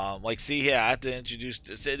 Like, see here, I have to introduce.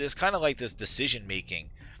 There's kind of like this decision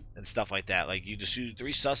making and stuff like that. Like, you just shoot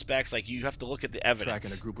 3 suspects. Like, you have to look at the evidence.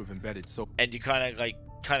 Tracking a group of embedded and you kind of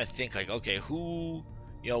think like, okay, who,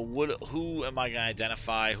 you know, who am I gonna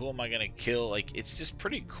identify? Who am I gonna kill? Like, it's just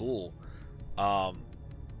pretty cool. So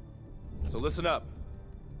listen up.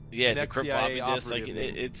 Yeah, the Crip Lobby disc, like it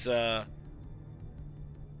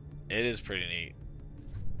is pretty neat.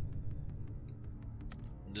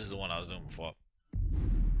 This is the one I was doing before.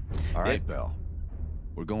 All right, Bell.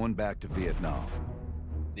 We're going back to Vietnam.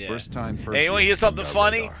 Yeah. First time person. Hey, you want to hear something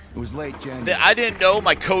funny? It was late January. I didn't know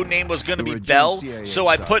my code name was gonna be Bell, so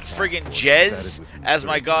I put friggin' Jez as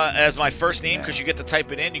my first name, because you get to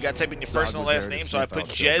type it in. You got to type in your first and last name, so I put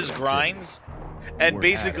Jez Grinds, and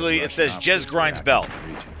basically it says Jez Grinds Bell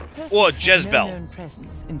or Jez Bell.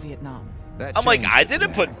 I'm like, I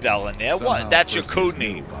didn't put Bell in there. What? That's your code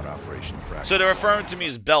name. So they're referring to me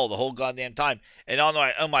as Bell the whole goddamn time. And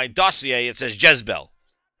on my dossier, it says Jezbel.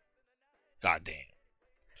 God damn.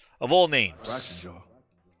 Of all names.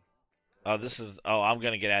 Oh, this is... Oh, I'm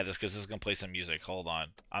going to get out of this because this is going to play some music. Hold on.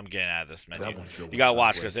 I'm getting out of this menu. You got to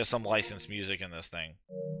watch because there's some licensed music in this thing.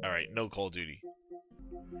 Alright, no Call of Duty.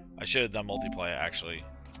 I should have done multiplayer, actually.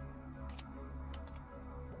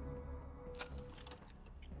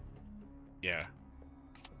 Yeah.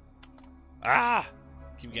 Ah!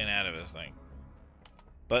 Keep getting out of this thing.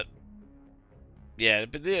 But yeah,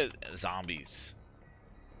 but they're zombies.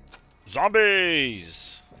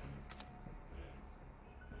 Zombies!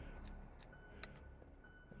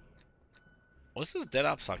 What's this Dead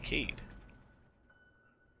Ops Arcade?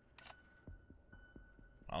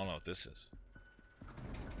 I don't know what this is.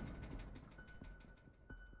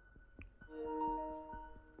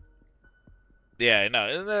 Yeah,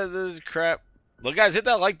 no, the crap. Look, guys, hit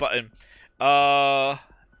that like button. Yeah,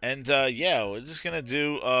 we're just gonna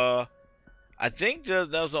do. I think that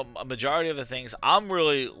was a majority of the things. I'm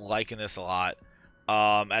really liking this a lot.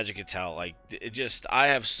 As you can tell, like I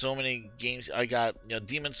have so many games. I got, you know,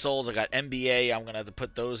 Demon Souls. I got NBA. I'm gonna have to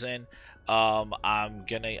put those in. I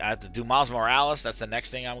have to do Miles Morales. That's the next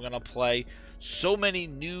thing I'm gonna play. So many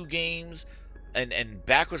new games. And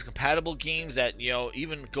backwards compatible games that, you know,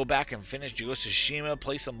 even go back and finish Ghost of Tsushima,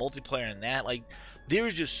 play some multiplayer in that. Like,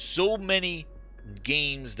 there's just so many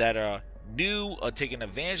games that are new, taking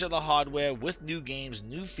advantage of the hardware with new games,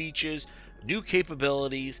 new features, new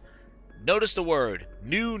capabilities. Notice the word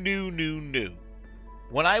new, new, new, new.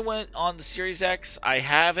 When I went on the Series X, I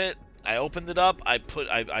have it. I opened it up. I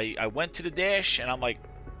went to the dash, and I'm like,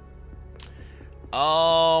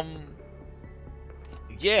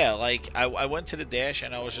 yeah, like I went to the dash,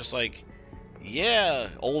 and I was just like, yeah,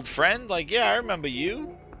 old friend, like, yeah, I remember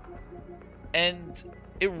you. And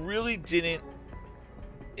it really didn't.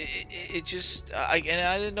 It just, I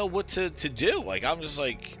didn't know what to do. Like, I'm just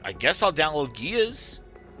like, I guess I'll download Gears.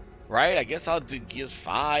 Right, I guess I'll do Gears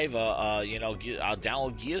 5, you know, I'll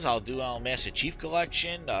download Gears, I'll do Master Chief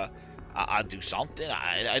Collection, I'll do something,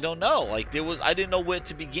 I don't know, like, I didn't know where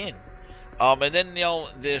to begin. And then, you know,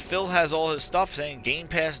 Phil has all his stuff saying Game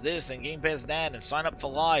Pass this and Game Pass that and sign up for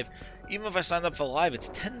Live. Even if I sign up for Live, it's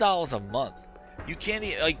 $10 a month. You can't,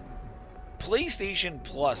 like, PlayStation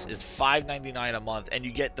Plus is $5.99 a month, and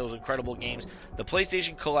you get those incredible games, the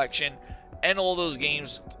PlayStation Collection, and all those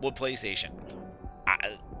games with PlayStation.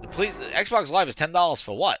 The Xbox Live is $10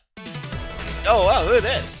 for what? Oh, wow, look at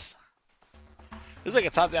this. This is like a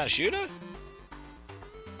top-down shooter?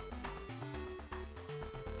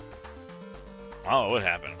 Oh, what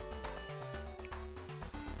happened?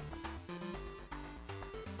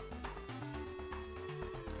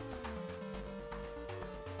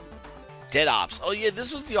 Dead Ops. Oh, yeah,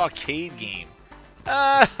 this was the arcade game.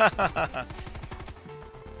 This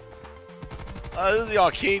is the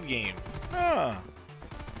arcade game. Huh.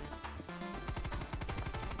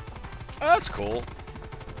 Oh, that's cool.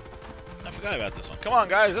 I forgot about this one. Come on,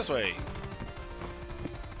 guys, this way.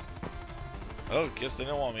 Oh, guess they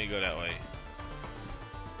don't want me to go that way.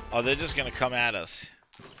 Oh, they're just gonna come at us.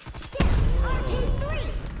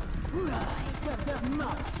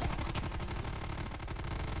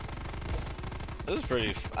 This is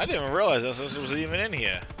pretty. I didn't even realize this was even in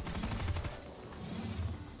here.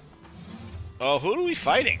 Oh, who are we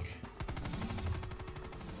fighting?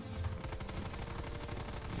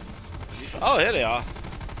 Oh, here they are.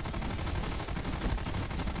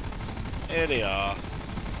 Here they are.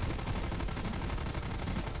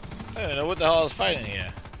 I don't know what the hell I was fighting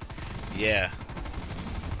here. Yeah.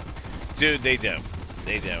 Dude, they do.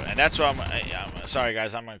 They do. And that's why I'm sorry,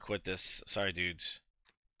 guys. I'm going to quit this. Sorry, dudes.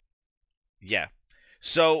 Yeah.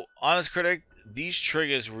 So, honest critic, these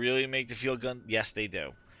triggers really make the field gun? Yes, they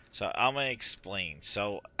do. So I'm gonna explain.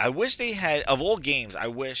 So I wish they had, of all games,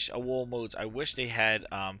 of all modes, I wish they had,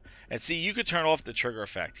 and see, you could turn off the trigger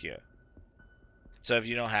effect here. So if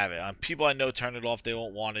you don't have it, people I know turn it off. They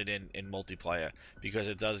won't want it in multiplayer because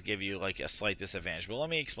it does give you like a slight disadvantage. But let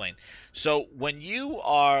me explain. So when you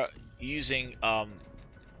are using,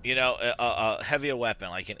 you know, a heavier weapon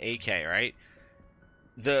like an AK, right?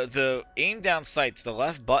 The aim down sights, the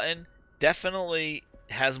left button definitely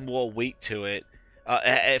has more weight to it.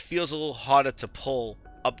 It feels a little harder to pull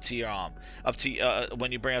up to your arm,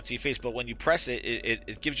 when you bring it up to your face. But when you press it,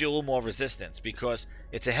 it gives you a little more resistance because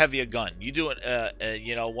it's a heavier gun. You do it,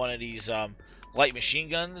 you know, one of these light machine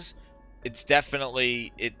guns, it's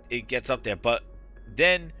definitely it gets up there. But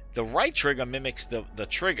then the right trigger mimics the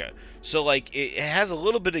trigger, so like it has a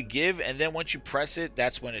little bit of give, and then once you press it,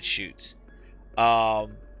 that's when it shoots.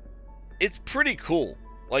 It's pretty cool.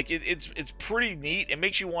 Like it's pretty neat. It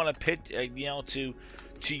makes you want to pit, you know, to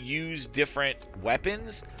use different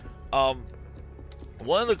weapons. One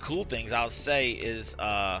of the cool things I'll say is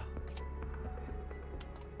I'm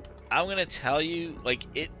gonna tell you, like,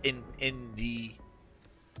 in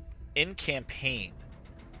campaign,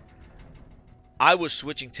 I was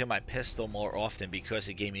switching to my pistol more often because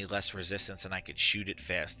it gave me less resistance and I could shoot it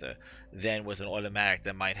faster than with an automatic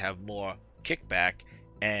that might have more kickback.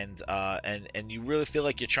 And you really feel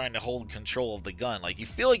like you're trying to hold control of the gun. Like, you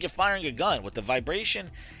feel like you're firing a gun with the vibration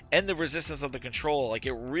and the resistance of the control. Like,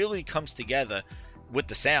 it really comes together with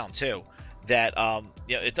the sound too. That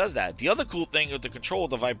you know, it does that. The other cool thing with the control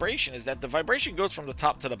of the vibration is that the vibration goes from the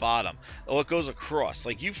top to the bottom, or it goes across.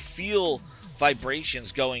 Like, you feel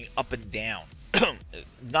vibrations going up and down,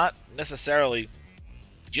 not necessarily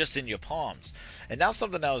just in your palms. And now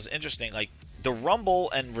something that was interesting, like the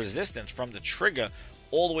rumble and resistance from the trigger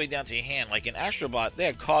all the way down to your hand. Like in Astrobot, they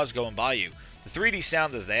had cars going by you. The 3D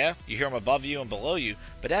sound is there. You hear them above you and below you.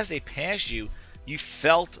 But as they pass you, you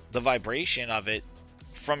felt the vibration of it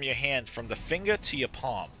from your hand, from the finger to your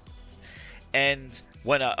palm. And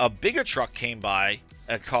when a bigger truck came by,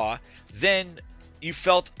 a car, then you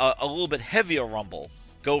felt a little bit heavier rumble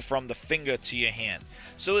go from the finger to your hand.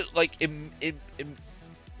 So it like it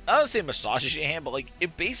I don't say massages your hand, but like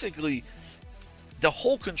it basically, the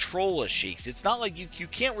whole controller shakes. It's not like you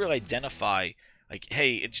can't really identify, like,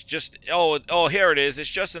 hey, it's just, oh, here it is. It's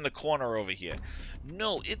just in the corner over here.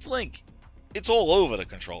 No, it's like, it's all over the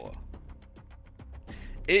controller.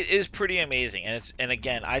 it is pretty amazing. And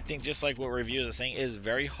again, I think just like what reviewers are saying, it is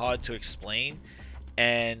very hard to explain.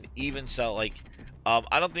 And even so, like,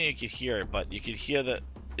 I don't think you could hear it, but you could hear the.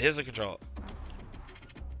 Here's the controller.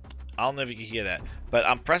 I don't know if you can hear that, but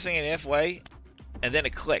I'm pressing it halfway, and then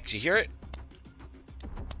it clicks. You hear it?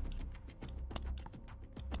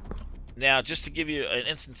 Now, just to give you an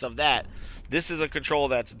instance of that, this is a controller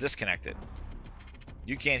that's disconnected.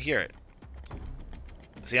 You can't hear it.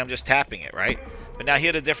 See, I'm just tapping it, right? But now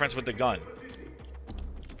hear the difference with the gun.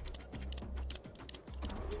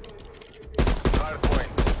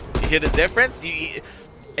 You hear the difference?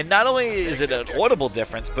 And not only is it an audible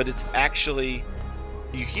difference, but it's actually,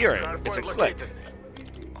 you hear it. It's a click.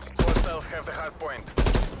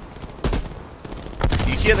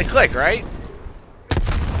 You hear the click, right?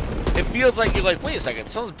 It feels like you're like, wait a second,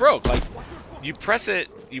 something's broke. Like, you press it,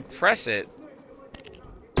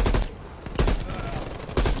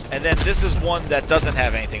 and then this is one that doesn't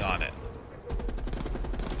have anything on it.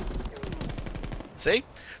 See?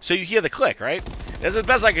 So you hear the click, right? That's as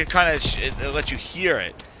best I can kind of let you hear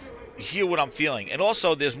it. You hear what I'm feeling. And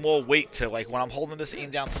also, there's more weight to, like, when I'm holding this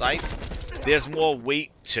aim down sights, there's more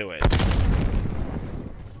weight to it.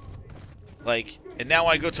 Like, and now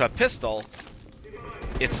when I go to a pistol,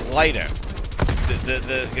 it's lighter.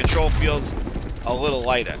 The control feels a little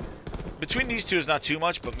lighter. Between these two is not too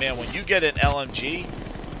much, but man, when you get an LMG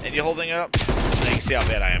and you're holding it up, now you can see how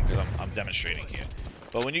bad I am because I'm demonstrating here.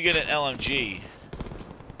 But when you get an LMG,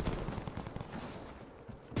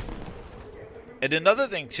 and another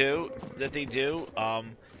thing too that they do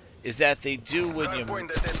is that they do when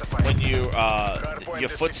you your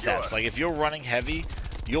footsteps. Like if you're running heavy,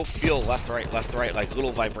 you'll feel left, right, like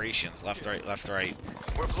little vibrations, left, right,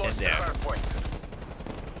 in there.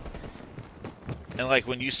 And like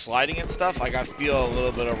when you sliding and stuff, like I feel a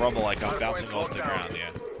little bit of rumble, like I'm bouncing off the ground.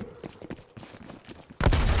 Yeah.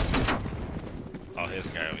 Oh, here's a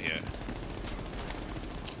guy over here.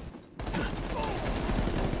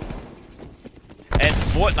 And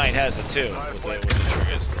Fortnite has it too with the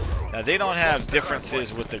triggers. Now they don't have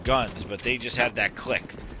differences with the guns, but they just have that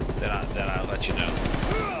click that I let you know.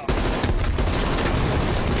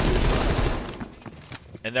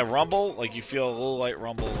 And that rumble, like you feel a little light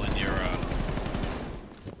rumble when you're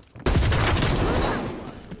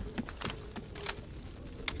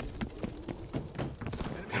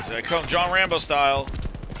so I come John Rambo style.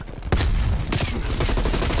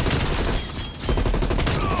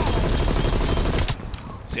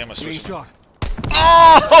 See, I'm gonna switch. Oh!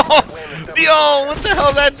 Yo, what the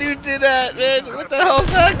hell that dude did that, man? What the hell's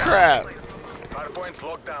that crap?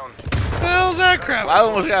 What the hell's that crap? I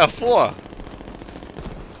almost got a 4. I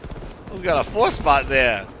almost got a 4 spot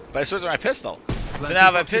there. But I switched to my pistol. So now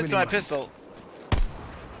if I pistol my pistol.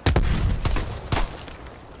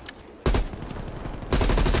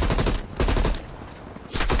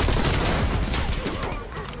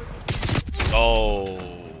 Oh.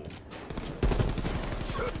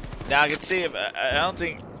 Now I can see if I don't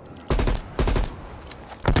think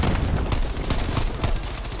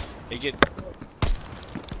you get.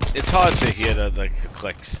 It's hard to hear the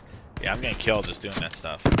clicks. Yeah, I'm getting killed just doing that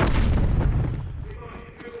stuff.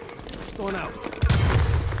 Going out.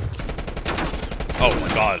 Oh my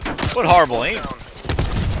god! What horrible aim!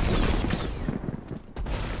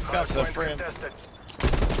 Got some friggin'.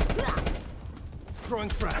 Throwing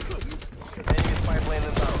frag.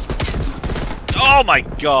 Oh my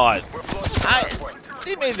god!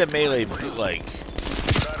 They made the melee bootleg.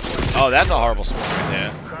 Oh, that's a horrible spot right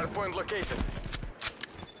there. Hardpoint located.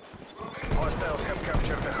 Hostiles have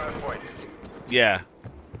captured the hardpoint. Yeah.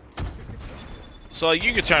 So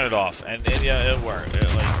you could turn it off, and yeah, it worked.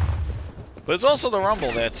 But it's also the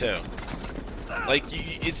rumble there too. Like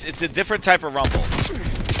it's a different type of rumble.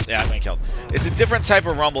 Yeah, I'm getting killed. It's a different type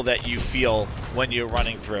of rumble that you feel when you're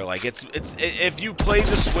running through. Like it's if you played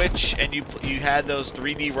the Switch and you had those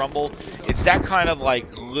 3D rumble, it's that kind of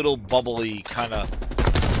like little bubbly kind of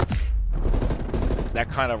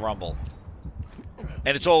rumble,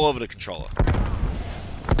 and it's all over the controller.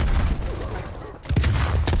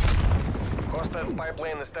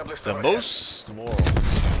 The most moral.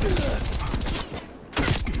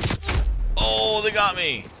 Oh, they got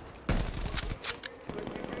me.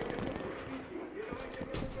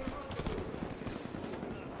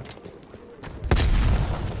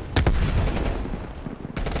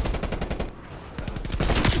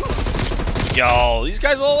 Yo, these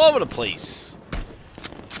guys are all over the place.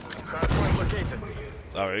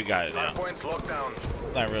 Oh, we got it now.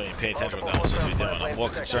 I'm not really paying attention to what that was supposed to be doing. I'm more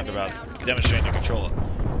concerned about demonstrating the controller.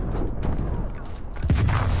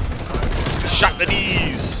 Shot the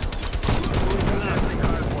knees!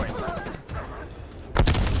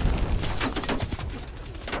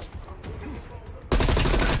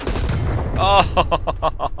 Oh!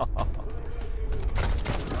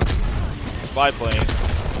 Spy plane.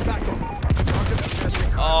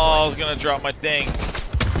 Oh, I was gonna drop my thing. We're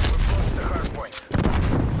close to hard point.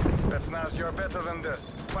 Spetsnaz, you're better than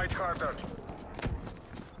this. Fight harder.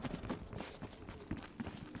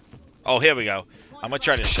 Oh, here we go. I'm gonna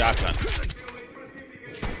try the shotgun.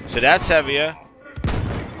 So that's heavier.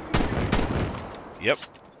 Yep.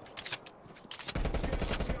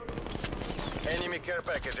 Enemy care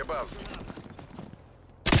package above.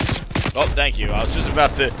 Oh, thank you. I was just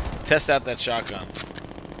about to test out that shotgun.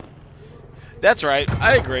 That's right.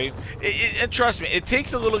 I agree. And trust me, it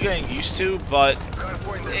takes a little getting used to, but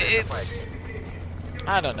it's...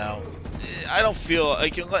 I don't know. I don't feel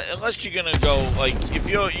like unless you're gonna go like if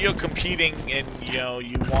you're competing and you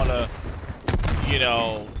wanna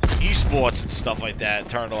esports and stuff like that,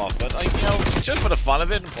 turn it off. But like just for the fun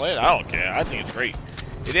of it and play it, I don't care. I think it's great.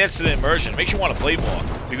 It adds to the immersion. It makes you want to play more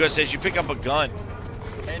because as you pick up a gun,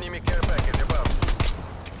 enemy care package above.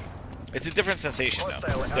 It's a different sensation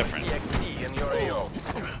though. It's different. In your AO.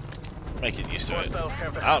 Make it used to it.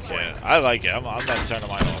 Have the I don't care. I like it. I'm not turning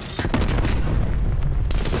mine off.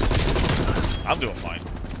 I'm doing fine.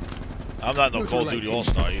 I'm not no Call of Duty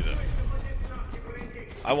All-Star either.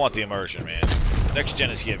 I want the immersion, man. Next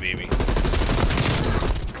gen is here, baby.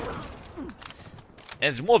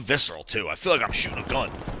 And it's more visceral, too. I feel like I'm shooting a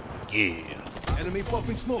gun. Yeah. Enemy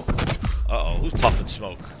popping smoke. Uh-oh. Who's puffing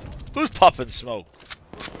smoke? Who's puffing smoke?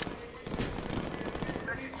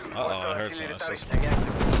 Uh-oh, I heard something.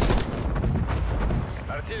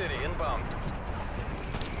 Artillery inbound.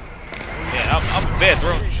 Yeah, I'm bad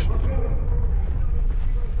throwing.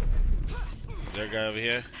 Is there a guy over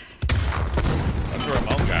here? That's a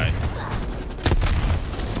remote guy.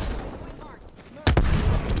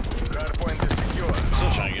 I'm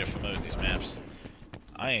still trying to get familiar with these maps.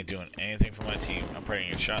 I ain't doing anything for my team. I'm probably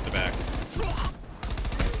gonna get shot in the back.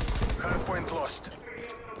 Hardpoint lost.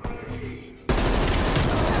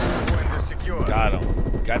 Hardpoint is secure. Got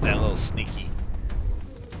him. Got that little sneaky.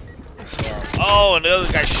 Oh, and the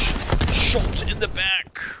other guy shot in the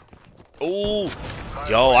back. Oh,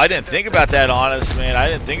 yo, I didn't think about that, honest man. I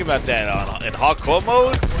didn't think about that in hardcore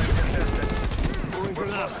mode.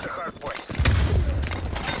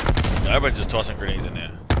 No, everybody's just tossing grenades in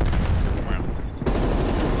there.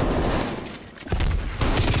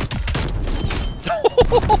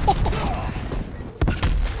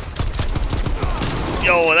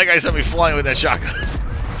 Yo, that guy sent me flying with that shotgun.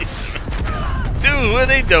 Dude, what are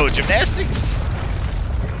they doing? Gymnastics?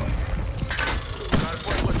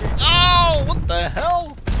 Oh, what the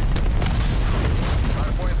hell?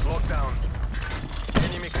 Hardpoint locked down.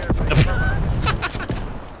 Enemy careful.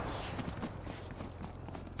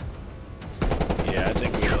 Yeah, I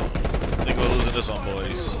think we're losing this one,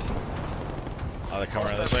 boys. Oh, they're coming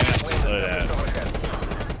around this way now? Look at that.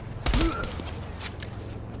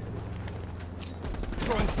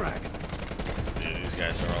 Throwing frag. Dude, these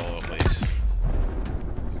guys are all over the place.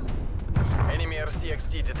 Enemy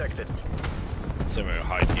RCXD detected. So we're gonna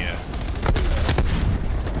hide here.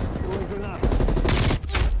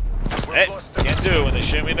 Hey, can't do it when they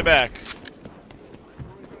shoot me in the back.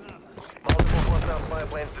 Multiple hostile spy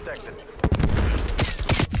planes detected.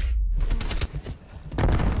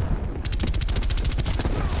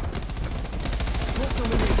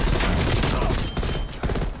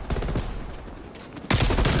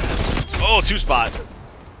 Oh, two spot.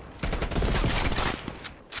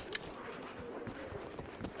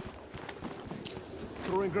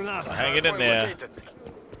 Throwing grenade. Hang it in there.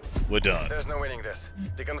 We're done. There's no winning this.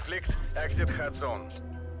 The conflict, exit hot zone.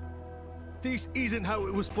 This isn't how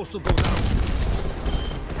it was supposed to go down.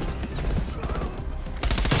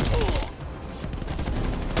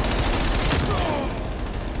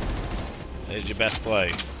 There's your best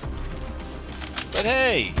play. But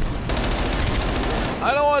hey,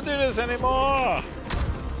 I don't want to do this anymore.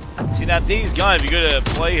 See, now these guns, if you go to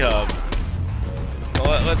Play Hub,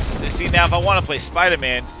 well, let's see now if I want to play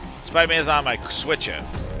Spider-Man, Spider-Man's on my switcher.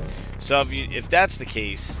 So if that's the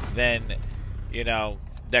case, then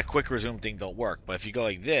that quick resume thing don't work. But if you go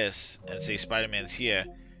like this and say Spider-Man's here,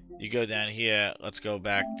 you go down here. Let's go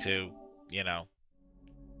back to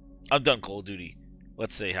I'm done Call of Duty.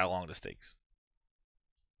 Let's see how long this takes.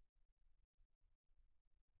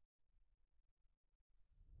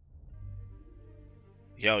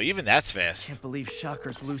 Yo, even that's fast. Can't believe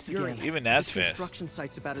Shocker's loose again. Even that's this fast. construction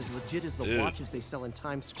site's about as legit as the Dude. watches they sell in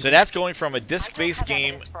Times Square. So that's going from a disc-based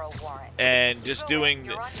game and just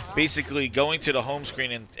doing, basically going to the home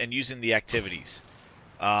screen and using the activities.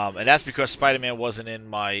 And that's because Spider-Man wasn't in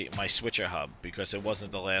my switcher hub, because it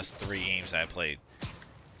wasn't the last 3 games I played.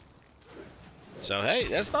 So hey,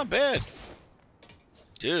 that's not bad.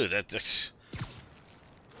 Dude, that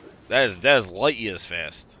is light years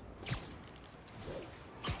fast.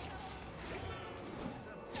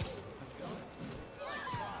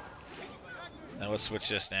 Now let's switch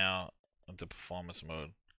this now into performance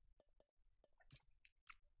mode.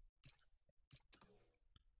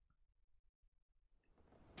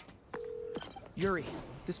 Yuri,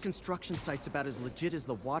 this construction site's about as legit as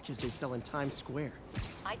the watches they sell in Times Square.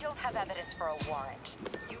 I don't have evidence for a warrant.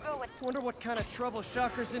 You go with... Wonder what kind of trouble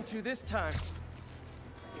Shocker's into this time.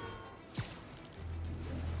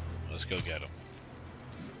 Let's go get him.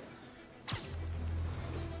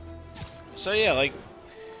 So yeah, like,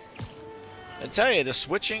 I tell you, the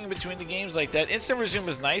switching between the games like that, instant resume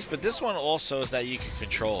is nice, but this one also is that you can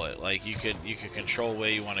control it. Like you could control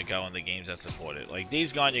where you want to go in the games that support it. Like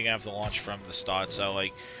Days Gone, you're gonna have to launch from the start. So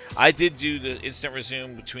like, I did do the instant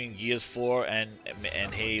resume between Gears 4 and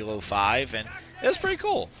Halo 5, and it was pretty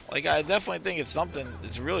cool. Like I definitely think it's something.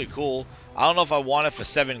 It's really cool. I don't know if I want it for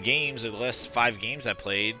 7 games or the last 5 games I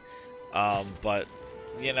played, but.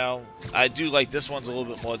 You know, I do like this one's a little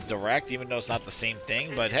bit more direct, even though it's not the same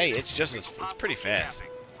thing. But hey, it's pretty fast.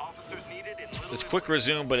 It's quick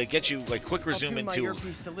resume, but it gets you like quick resume into.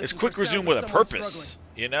 It's quick resume with a purpose,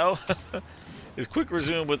 you know. It's quick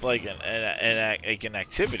resume with like an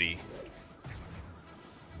activity.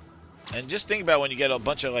 And just think about when you get a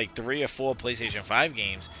bunch of like 3 or 4 PlayStation 5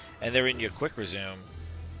 games, and they're in your quick resume.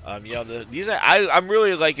 You know, these are I'm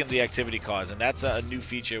really liking the activity cards, and that's a new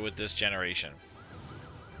feature with this generation.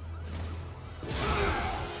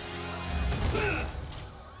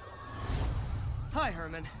 Hi,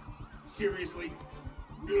 Herman. Seriously?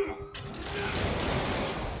 Give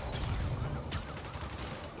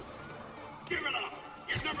it up!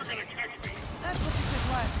 You're never gonna catch me! That's what you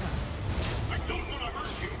said last time. I don't want to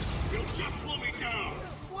hurt you! You'll just slow me down!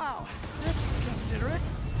 Wow, that's considerate.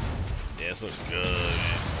 Yeah, this looks good,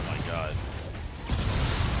 man. Oh my god.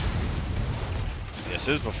 This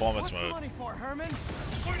is performance mode. What's the money for, Herman?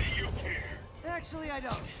 What do you care? Actually, I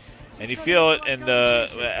don't. And you feel it in the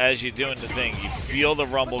as you're doing the thing. You feel the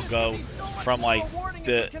rumble go from like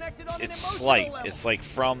it's slight. It's like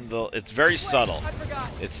from the. It's very subtle.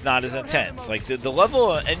 It's not as intense. Like the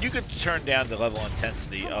level, and you could turn down the level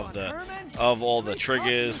intensity of all the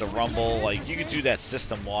triggers, the rumble. Like you could do that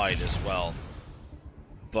system wide as well.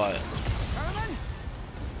 But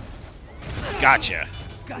gotcha.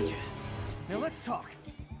 Gotcha. Now let's talk.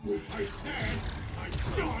 I said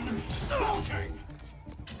I'm done talking!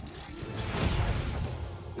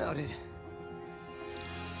 Noted.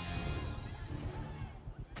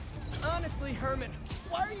 Honestly, Herman,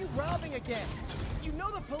 why are you robbing again? You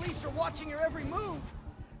know the police are watching your every move.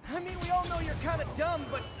 I mean, we all know you're kind of dumb,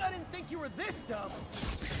 but I didn't think you were this dumb.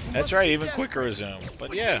 That's right, even quicker resume.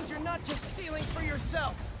 But yeah. You're not just stealing for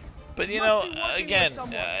yourself. But you know, again,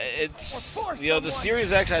 it's you know the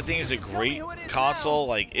Series X I think is a great console.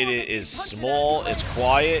 Like it is small, it's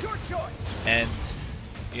quiet, and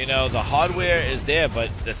you know the hardware is there. But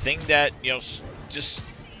the thing that you know, just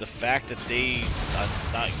the fact that they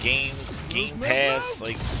not games, Game Pass,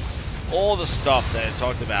 like all the stuff that I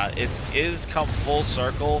talked about, it is come full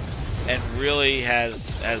circle and really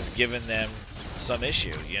has given them some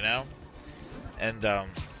issue, you know, and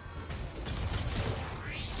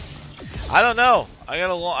I don't know. I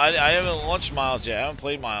haven't launched Miles yet. I haven't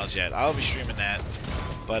played Miles yet. I'll be streaming that,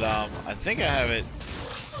 but I think I have it.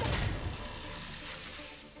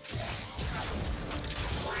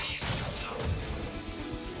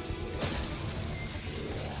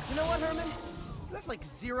 You know what, Herman? You have like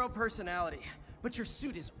 0 personality, but your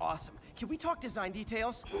suit is awesome. Can we talk design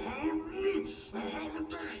details?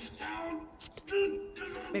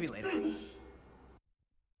 Maybe later.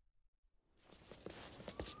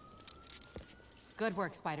 Good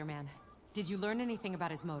work, Spider-Man. Did you learn anything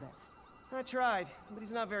about his motive? I tried, but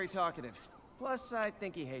he's not very talkative. Plus, I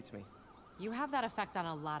think he hates me. You have that effect on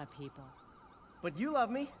a lot of people. But you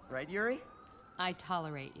love me, right, Yuri? I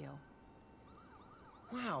tolerate you.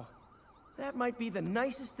 Wow. That might be the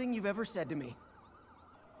nicest thing you've ever said to me.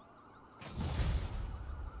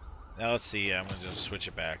 Now let's see. I'm gonna just switch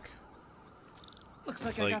it back. Looks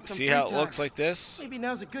like I got some see free how it time. looks like this? Maybe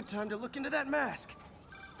now's a good time to look into that mask.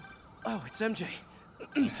 Oh, it's MJ.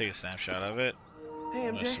 Let me take a snapshot of it. Hey,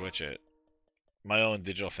 I'm MJ. gonna switch it. My own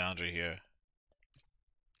digital foundry here.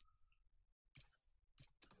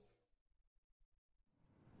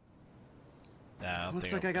 Nah,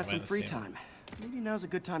 Looks like I got some free time. Maybe now's a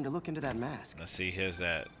good time to look into that mask. Let's see. Here's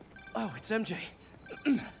that. Oh, it's MJ.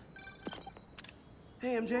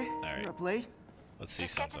 Hey, MJ. All right. You up late? Let's see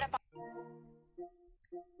something.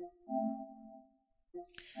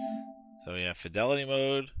 So yeah, fidelity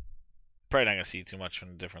mode, probably not gonna see too much from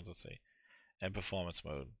the difference. Let's see. And performance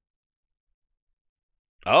mode.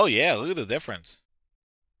 Oh yeah, look at the difference.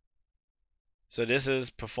 So this is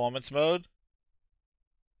performance mode,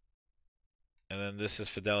 and then this is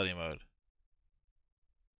fidelity mode.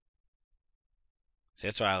 See,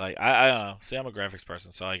 that's why I like. I don't know. See, I'm a graphics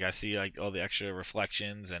person, so like I see like all the extra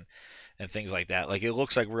reflections and things like that. Like it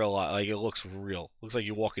looks like real. Like it looks real. Looks like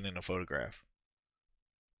you're walking in a photograph.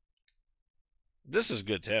 This is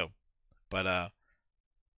good too, but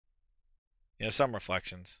you know, some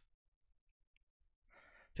reflections.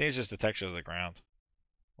 I think it's just the texture of the ground.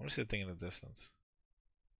 I want to see the thing in the distance.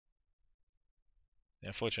 Yeah,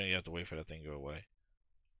 unfortunately, you have to wait for that thing to go away.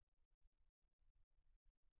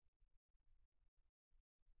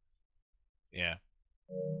 Yeah.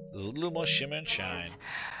 There's a little more shimmer and shine.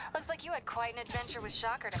 Looks like you had quite an adventure with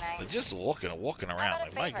Shocker tonight. But just walking around,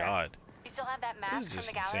 like, my God. You still have that mask from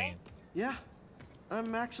the gallery? Insane. Yeah.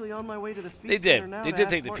 I'm actually on my way to the feast They did. center now They to did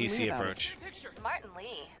ask take the Martin PC Lee about it. approach. Martin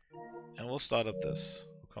Lee. And we'll start up this.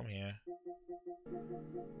 We'll come here.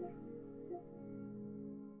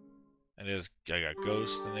 And there's, I got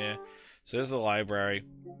Ghost in there. So there's the library.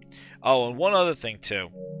 Oh, and one other thing too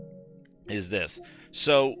is this.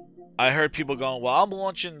 So I heard people going, well, I'm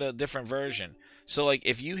launching the different version. So like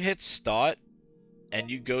if you hit start and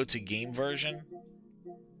you go to game version,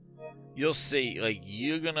 you'll see like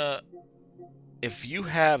you're gonna, if you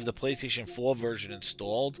have the PlayStation 4 version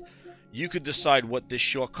installed, you could decide what this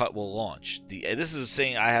shortcut will launch. This is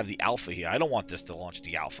saying I have the alpha here. I don't want this to launch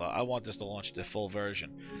the alpha. I want this to launch the full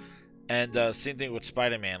version. And same thing with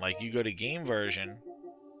Spider-Man. Like you go to game version.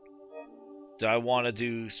 Do I want to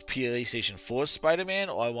do PlayStation 4 Spider-Man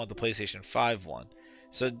or I want the PlayStation 5 one?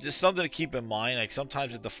 So just something to keep in mind. Like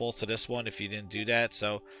sometimes it defaults to this one if you didn't do that.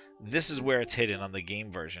 So this is where it's hidden on the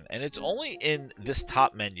game version. And it's only in this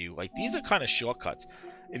top menu. Like these are kind of shortcuts.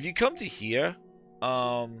 If you come to here,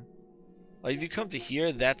 like if you come to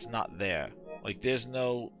here, that's not there. Like there's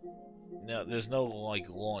no like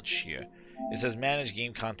launch here. It says manage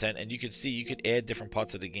game content, and you can see you could add different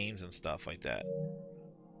parts of the games and stuff like that.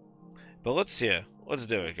 But let's do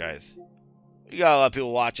it, guys. We got a lot of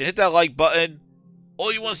people watching. Hit that like button. Oh,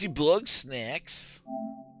 you want to see bug snacks?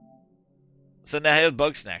 So now here's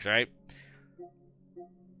bug snacks, right?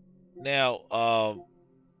 Now,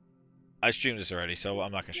 I streamed this already, so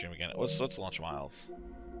I'm not gonna stream again. Let's launch Miles.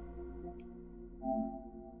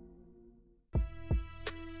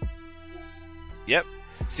 Yep.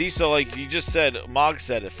 See, so like you just said, Mog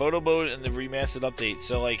said it, photo mode and the remastered update.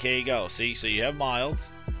 So like, here you go. See, so you have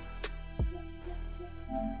Miles.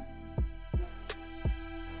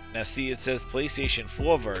 Now see, it says PlayStation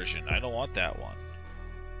 4 version. I don't want that one.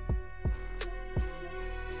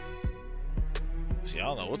 See, I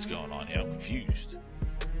don't know what's going on here. I'm confused.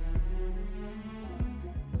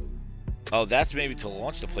 Oh, that's maybe to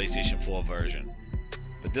launch the PlayStation 4 version.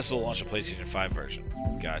 But this will launch the PlayStation 5 version.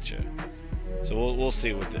 Gotcha. So we'll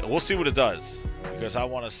see what it does, because I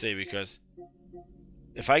want to see, because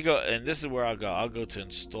if I go, and this is where I'll go to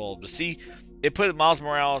install. But see, it put Miles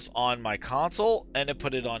Morales on my console and it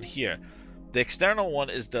put it on here. The external one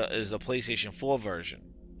is the PlayStation 4 version.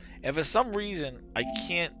 And for some reason I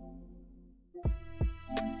can't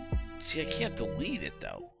delete it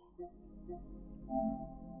though.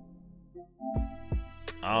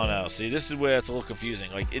 I don't know. See, this is where it's a little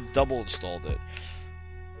confusing. Like it double installed it.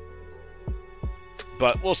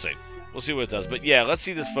 But we'll see. We'll see what it does. But yeah, let's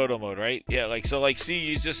see this photo mode, right? Yeah, like so like see,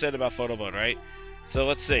 you just said about photo mode, right? So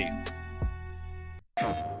let's see.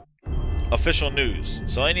 Official news.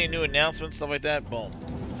 So any new announcements, stuff like that, boom.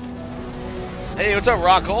 Hey, what's up,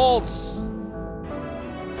 Rock Holds?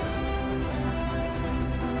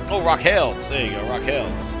 Oh, Rock Hales. There you go, Rock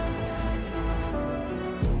Hales.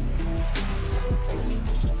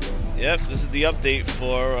 Yep, this is the update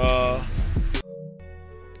for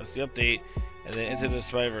that's the update. And then Into the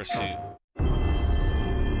Survivor suit. Yeah,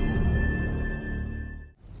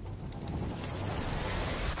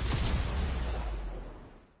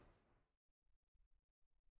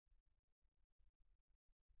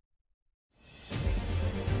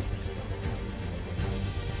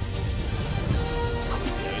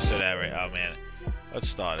 we said that right. Oh man. Let's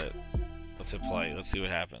start it. Let's hit play. Let's see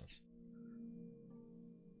what happens.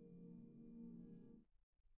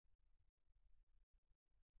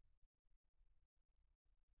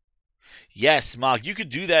 Yes, Mog, you could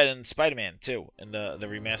do that in Spider-Man too, in the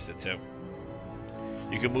remastered too.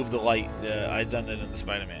 You can move the light. I done it in the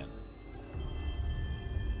Spider-Man.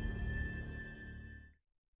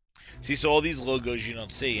 See, so all these logos you don't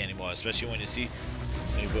see anymore, especially when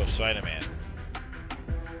you go Spider-Man.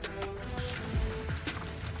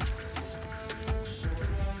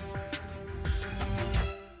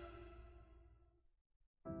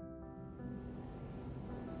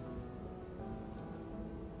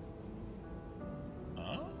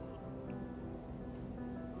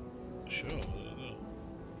 sure.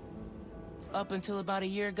 Up until about a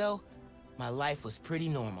year ago, my life was pretty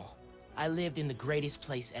normal. I lived in the greatest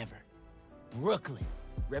place ever. Brooklyn.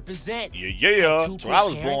 Represent. Yeah. Had two That's where I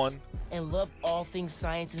was great parents born. And loved all things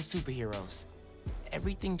science and superheroes.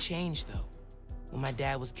 Everything changed, though, when my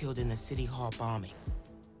dad was killed in the City Hall bombing.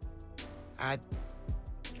 I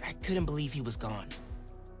couldn't believe he was gone.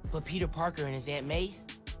 But Peter Parker and his Aunt May,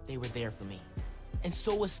 they were there for me. And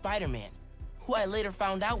so was Spider-Man, who I later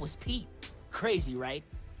found out was Pete. Crazy, right?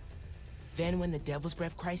 Then when the Devil's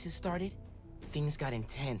Breath crisis started, things got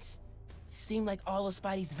intense. It seemed like all of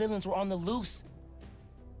Spidey's villains were on the loose.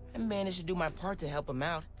 I managed to do my part to help him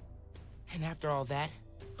out. And after all that,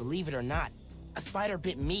 believe it or not, a spider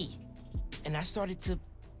bit me. And I started to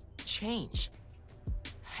change.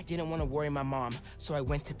 I didn't want to worry my mom, so I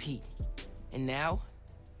went to Pete. And now,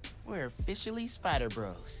 we're officially Spider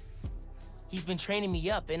Bros. He's been training me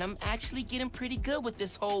up, and I'm actually getting pretty good with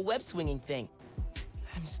this whole web-swinging thing.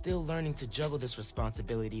 I'm still learning to juggle this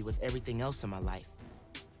responsibility with everything else in my life.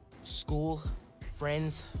 School,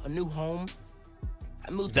 friends, a new home.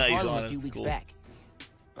 I moved to Harlem a few weeks back.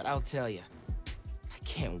 But I'll tell you, I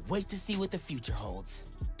can't wait to see what the future holds.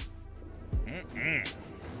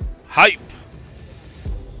 Hype!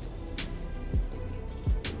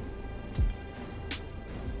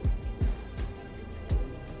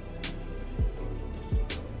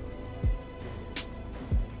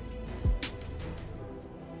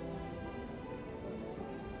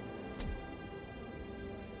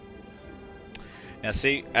 Now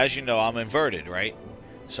see, as you know, I'm inverted, right?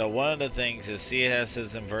 So one of the things is, see it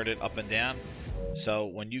says inverted up and down? So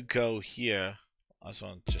when you go here, I just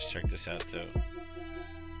want to just check this out too.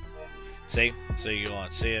 See? So you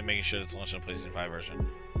launch, see it, making sure it's launched on the PlayStation 5 version.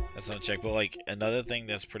 That's not a check, but like another thing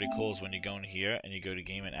that's pretty cool is when you go in here and you go to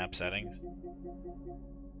game and app settings.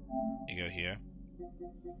 You go here.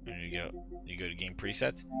 And you go to game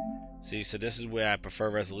presets. See, so this is where I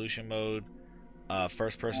prefer resolution mode.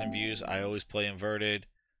 First person views, I always play inverted.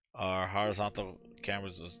 Horizontal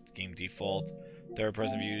cameras is game default. Third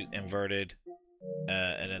person view, inverted.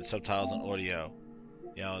 And then subtitles and audio.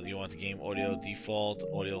 You know, you want the game audio default,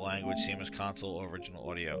 audio language, same as console or original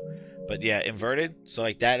audio. But yeah, inverted. So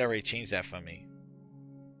like that already changed that for me.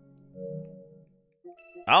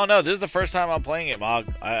 I don't know. This is the first time I'm playing it,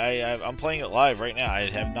 Mog. I'm playing it live right now. I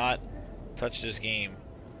have not touched this game.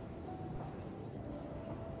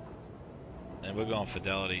 And we're going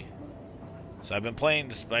fidelity. So I've been playing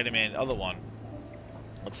the Spider-Man other one.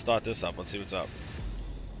 Let's start this up. Let's see what's up.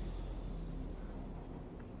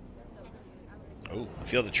 Oh, I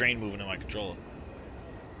feel the train moving in my controller.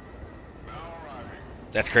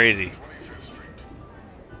 That's crazy.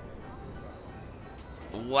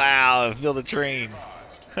 Wow, I feel the train.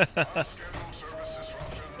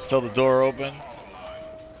 Feel the door open.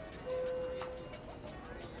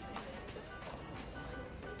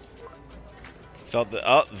 Felt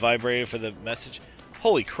the vibrated for the message.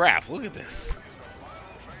 Holy crap! Look at this.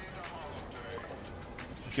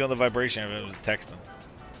 I feel the vibration of it texting.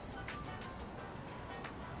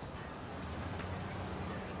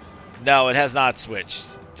 No, it has not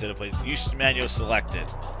switched to the place. Use manual selected.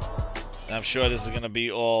 And I'm sure this is gonna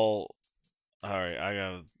be all. All right, I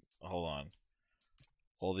gotta hold on.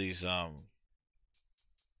 All these I'm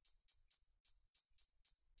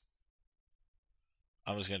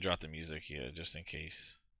just gonna drop the music here just in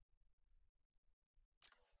case.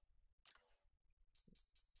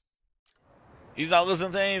 He's not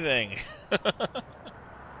listening to anything.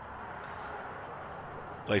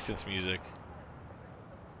 Licensed music.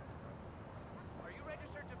 Are you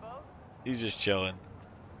registered to vote? He's just chilling.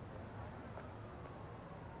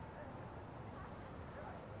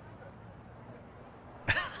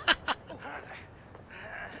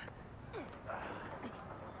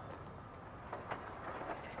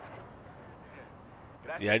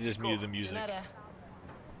 Yeah, I just muted the music.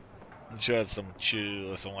 I'm sure it's some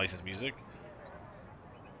licensed music.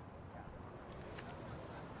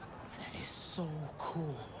 That is so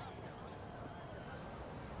cool.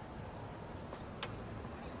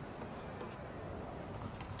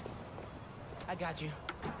 I got you.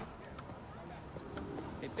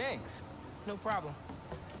 Hey, thanks. No problem.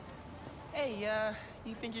 Hey,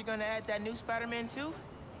 you think you're gonna add that new Spider-Man too?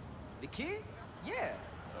 The kid? Yeah,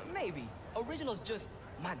 maybe. Original's just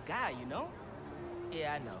my guy, you know?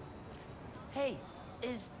 Yeah, I know. Hey,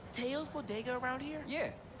 is Teo's Bodega around here?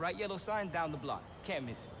 Yeah, bright yellow sign down the block. Can't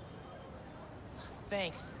miss it.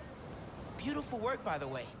 Thanks. Beautiful work, by the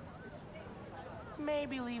way.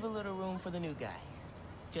 Maybe leave a little room for the new guy,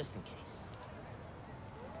 just in case.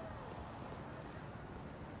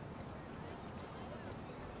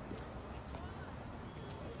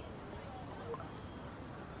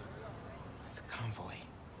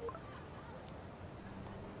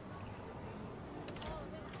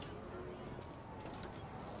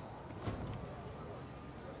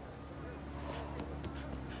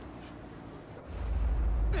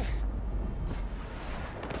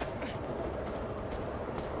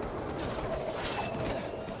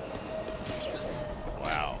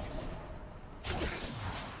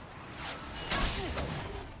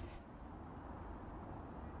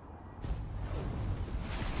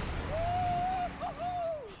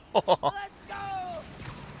 Let's go!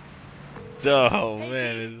 Oh Hey,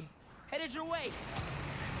 man, Pete. it's... Headed your way.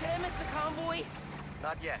 Did I miss the convoy?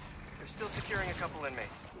 Not yet. They're still securing a couple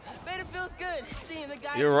inmates. Bet it feels good seeing the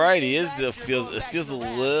guys. You're who right. stayed He is. last It year feels. going It back feels to a the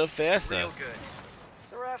raft. little faster. Real good.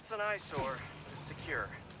 The raft's an eyesore, but it's secure.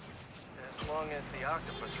 As long as the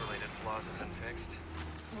octopus-related flaws have been fixed.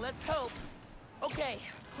 Let's hope. Okay,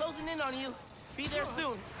 closing in on you. Be there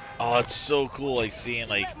soon. Oh, it's so cool, like seeing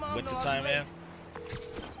like wintertime, man.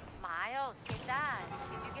 Miles, ¿qué tal?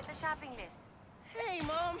 Did you get the shopping list? Hey,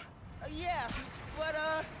 Mom. Yeah, but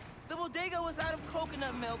the bodega was out of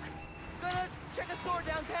coconut milk. Gonna check a store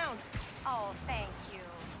downtown. Oh, thank you.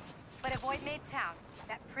 But avoid Midtown.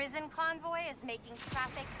 That prison convoy is making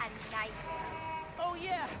traffic a nightmare. Oh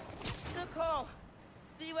yeah, good call.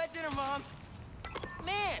 See you at dinner, Mom.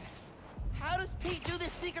 Man, how does Pete do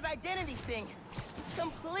this secret identity thing?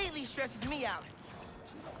 Completely stresses me out.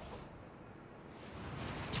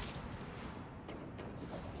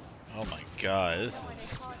 Oh my God, this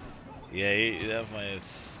is. Yeah, definitely.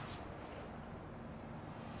 It's.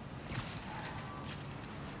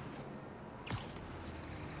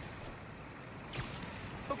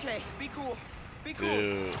 Okay, be cool. Be cool.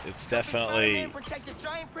 Dude, it's definitely. Protect the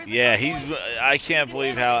giant prison Yeah, convoy. I can't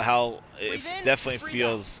believe how it Breathe in, definitely breathe out.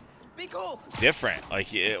 feels Be cool. different.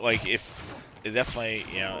 Like if it definitely,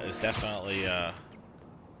 you know, it's definitely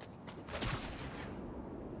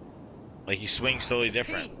like you swing totally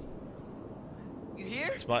different. You hear?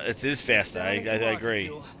 It is faster. I agree.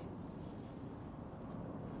 Fuel.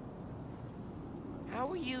 How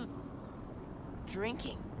are you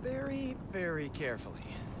drinking? Very, very carefully.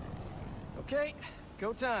 Okay,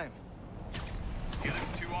 go time.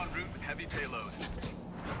 Helix 2 en route with heavy payload.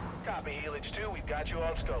 Copy, Helix 2. We've got you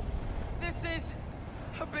on scope. This is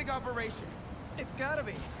a big operation. It's gotta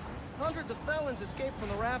be. Hundreds of felons escaped from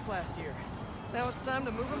the raft last year. Now it's time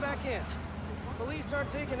to move them back in. Police aren't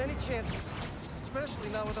taking any chances, especially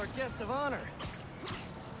not with our guest of honor.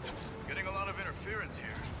 Getting a lot of interference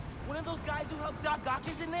here. One of those guys who helped Doc Ock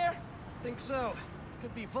is in there? Think so.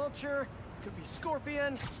 Could be Vulture, could be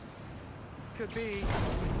Scorpion, could be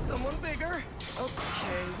someone bigger.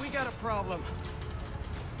 Okay, we got a problem.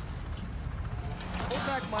 Hold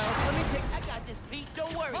back, Miles. Let me take... I got this, Pete.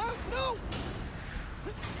 Don't worry. Oh, no!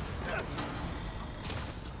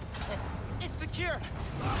 It's secure.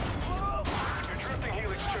 You're drifting,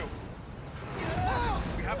 Helix 2.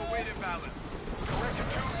 We have a weight imbalance.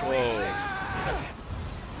 Whoa.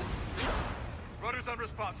 Rudder's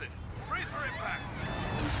unresponsive. Brace for impact.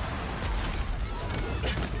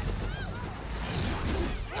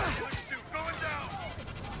 Helix 2 going down.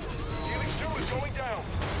 Helix 2 is going down.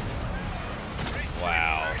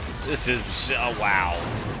 Wow. This is wow.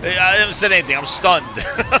 I haven't said anything. I'm stunned.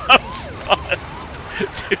 I'm stunned.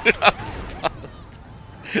 Dude, I'm stunned.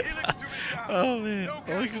 Oh man,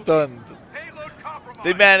 I'm stunned.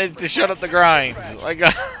 They managed to shut up the grinds. My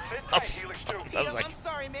God. I'm stunned. I was like, I'm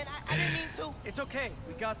sorry, man. I didn't mean to. It's okay.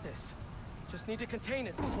 We got this. Just need to contain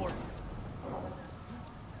it before...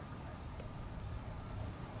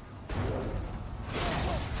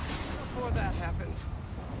 Before that happens.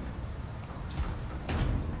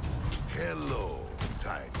 Hello,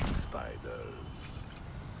 tiny spiders.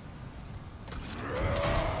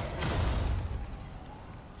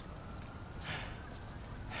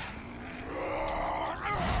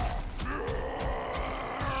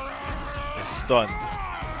 stunned.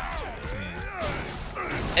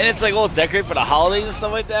 And it's like all decorated for the holidays and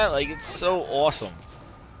stuff like that. Like, it's so awesome.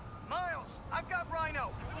 Miles, I've got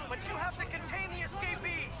Rhino, but you have to contain the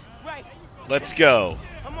escapees. Right. Let's go.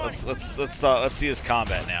 Let's see his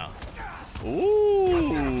combat now. Ooh.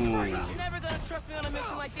 You're never gonna trust me on a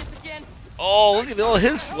mission like this again. Oh, look at all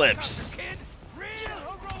his flips.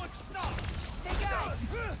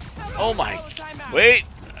 Oh my. Wait.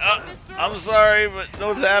 I'm sorry, but know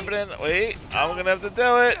what's happening. Wait, I'm gonna have to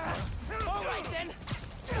do it.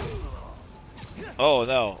 Oh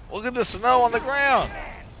no. Look at the snow on the ground.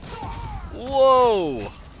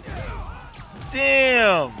 Whoa.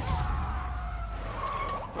 Damn.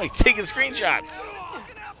 I'm like taking screenshots.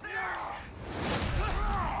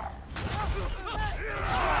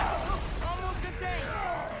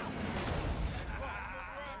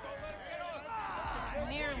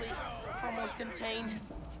 Nearly. Almost contained.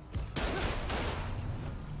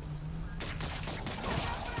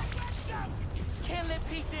 Can't let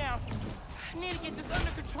Pete down. I need to get this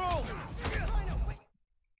under control.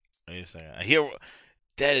 Wait a second. I hear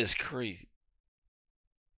that is crazy.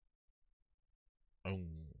 Oh.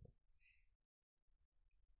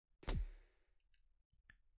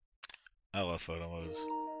 I love photo modes.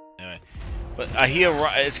 Anyway, But I hear,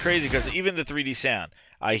 it's crazy because even the 3D sound,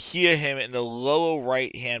 I hear him in the lower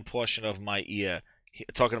right-hand portion of my ear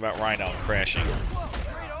talking about Rhino and crashing.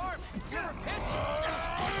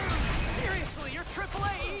 Seriously, you're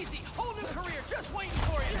AAA easy. Whole new career just waiting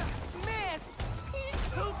for you. Man, he's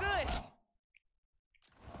too good.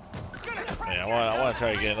 Yeah, I want to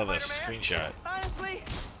try to get another screenshot. Honestly,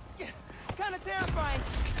 kind of terrifying.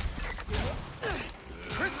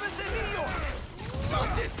 Christmas in New York.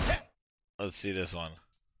 Let's see this one.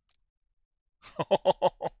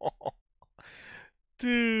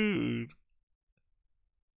 Dude.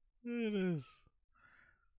 It is.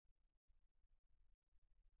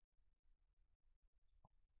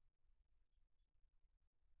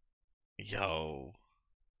 Yo.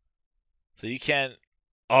 So you can't.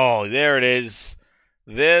 Oh, there it is.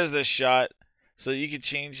 There's the shot. So you can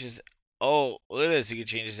change his. Oh, look at this. You can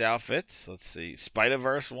change his outfits. Let's see.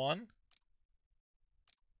 Spider-Verse 1.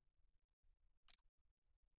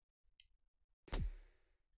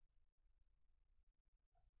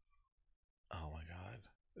 Oh my god.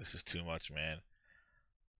 This is too much, man.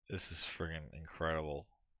 This is friggin' incredible.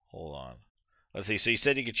 Hold on. Let's see. So you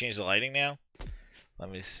said you could change the lighting now?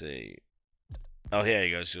 Let me see. Oh, here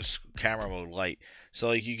you go. It's just camera mode light. So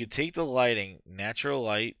like you could take the lighting, natural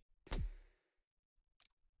light.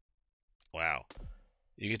 Wow.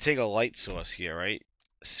 You could take a light source here, right?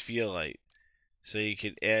 Sphere light. So you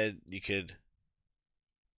could add,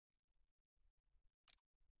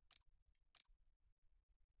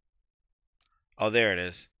 oh, there it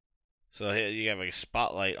is. So here you have like a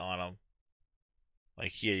spotlight on them.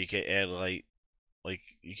 Like here, you could add light. Like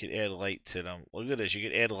you could add light to them. Look at this. You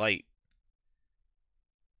could add light.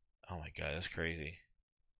 Oh my god, that's crazy.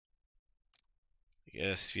 You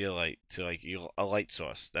get a sphere light to like a light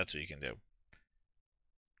source. That's what you can do.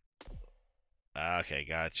 Okay,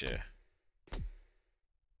 gotcha.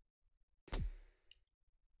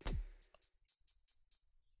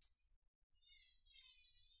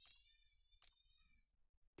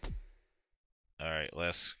 Alright,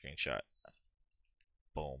 last screenshot.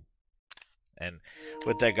 Boom. And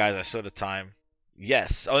with that, guys, I saw the time.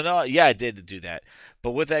 Yes. Oh, no. Yeah, I did do that.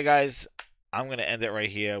 But with that, guys, I'm going to end it right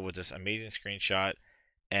here with this amazing screenshot.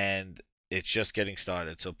 And it's just getting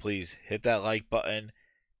started. So please hit that like button.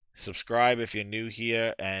 Subscribe if you're new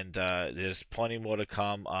here. And there's plenty more to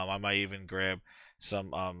come. I might even grab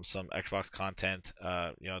some Xbox content,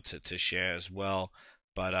 to share as well.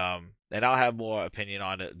 But and I'll have more opinion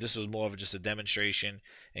on it. This was more of just a demonstration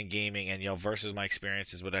in gaming, and versus my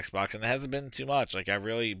experiences with Xbox, and it hasn't been too much. Like I've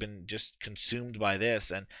really been just consumed by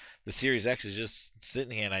this, and the Series X is just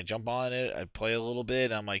sitting here, and I jump on it, I play a little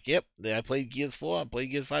bit, and I'm like, yep, I played Gears 4, I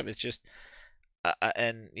played Gears 5. It's just,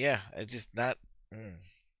 and yeah, it's just not.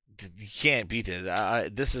 You can't beat it.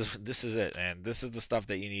 This is it, man. This is the stuff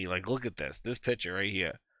that you need. Like, look at this picture right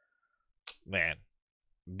here, man.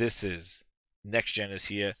 This is next gen is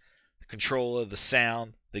here. The controller, the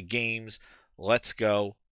sound, the games. Let's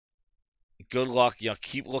go. Good luck.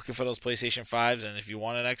 Keep looking for those PlayStation 5s, and if you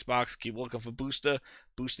want an Xbox, keep looking for Booster.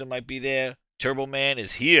 Booster might be there. Turbo Man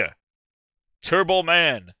is here. Turbo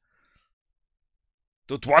Man.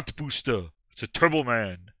 The what Booster? It's a Turbo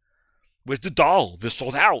Man. Where's the doll? They're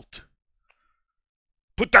sold out.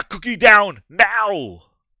 Put that cookie down now.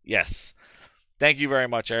 Yes. Thank you very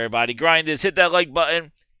much, everybody. Grinders, hit that like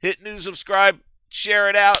button. Hit new subscribe. Share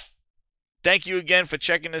it out. Thank you again for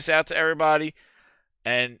checking this out to everybody.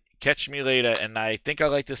 And catch me later. And I think I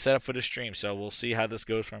like this setup for the stream, so we'll see how this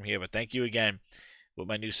goes from here. But thank you again with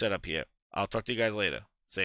my new setup here. I'll talk to you guys later.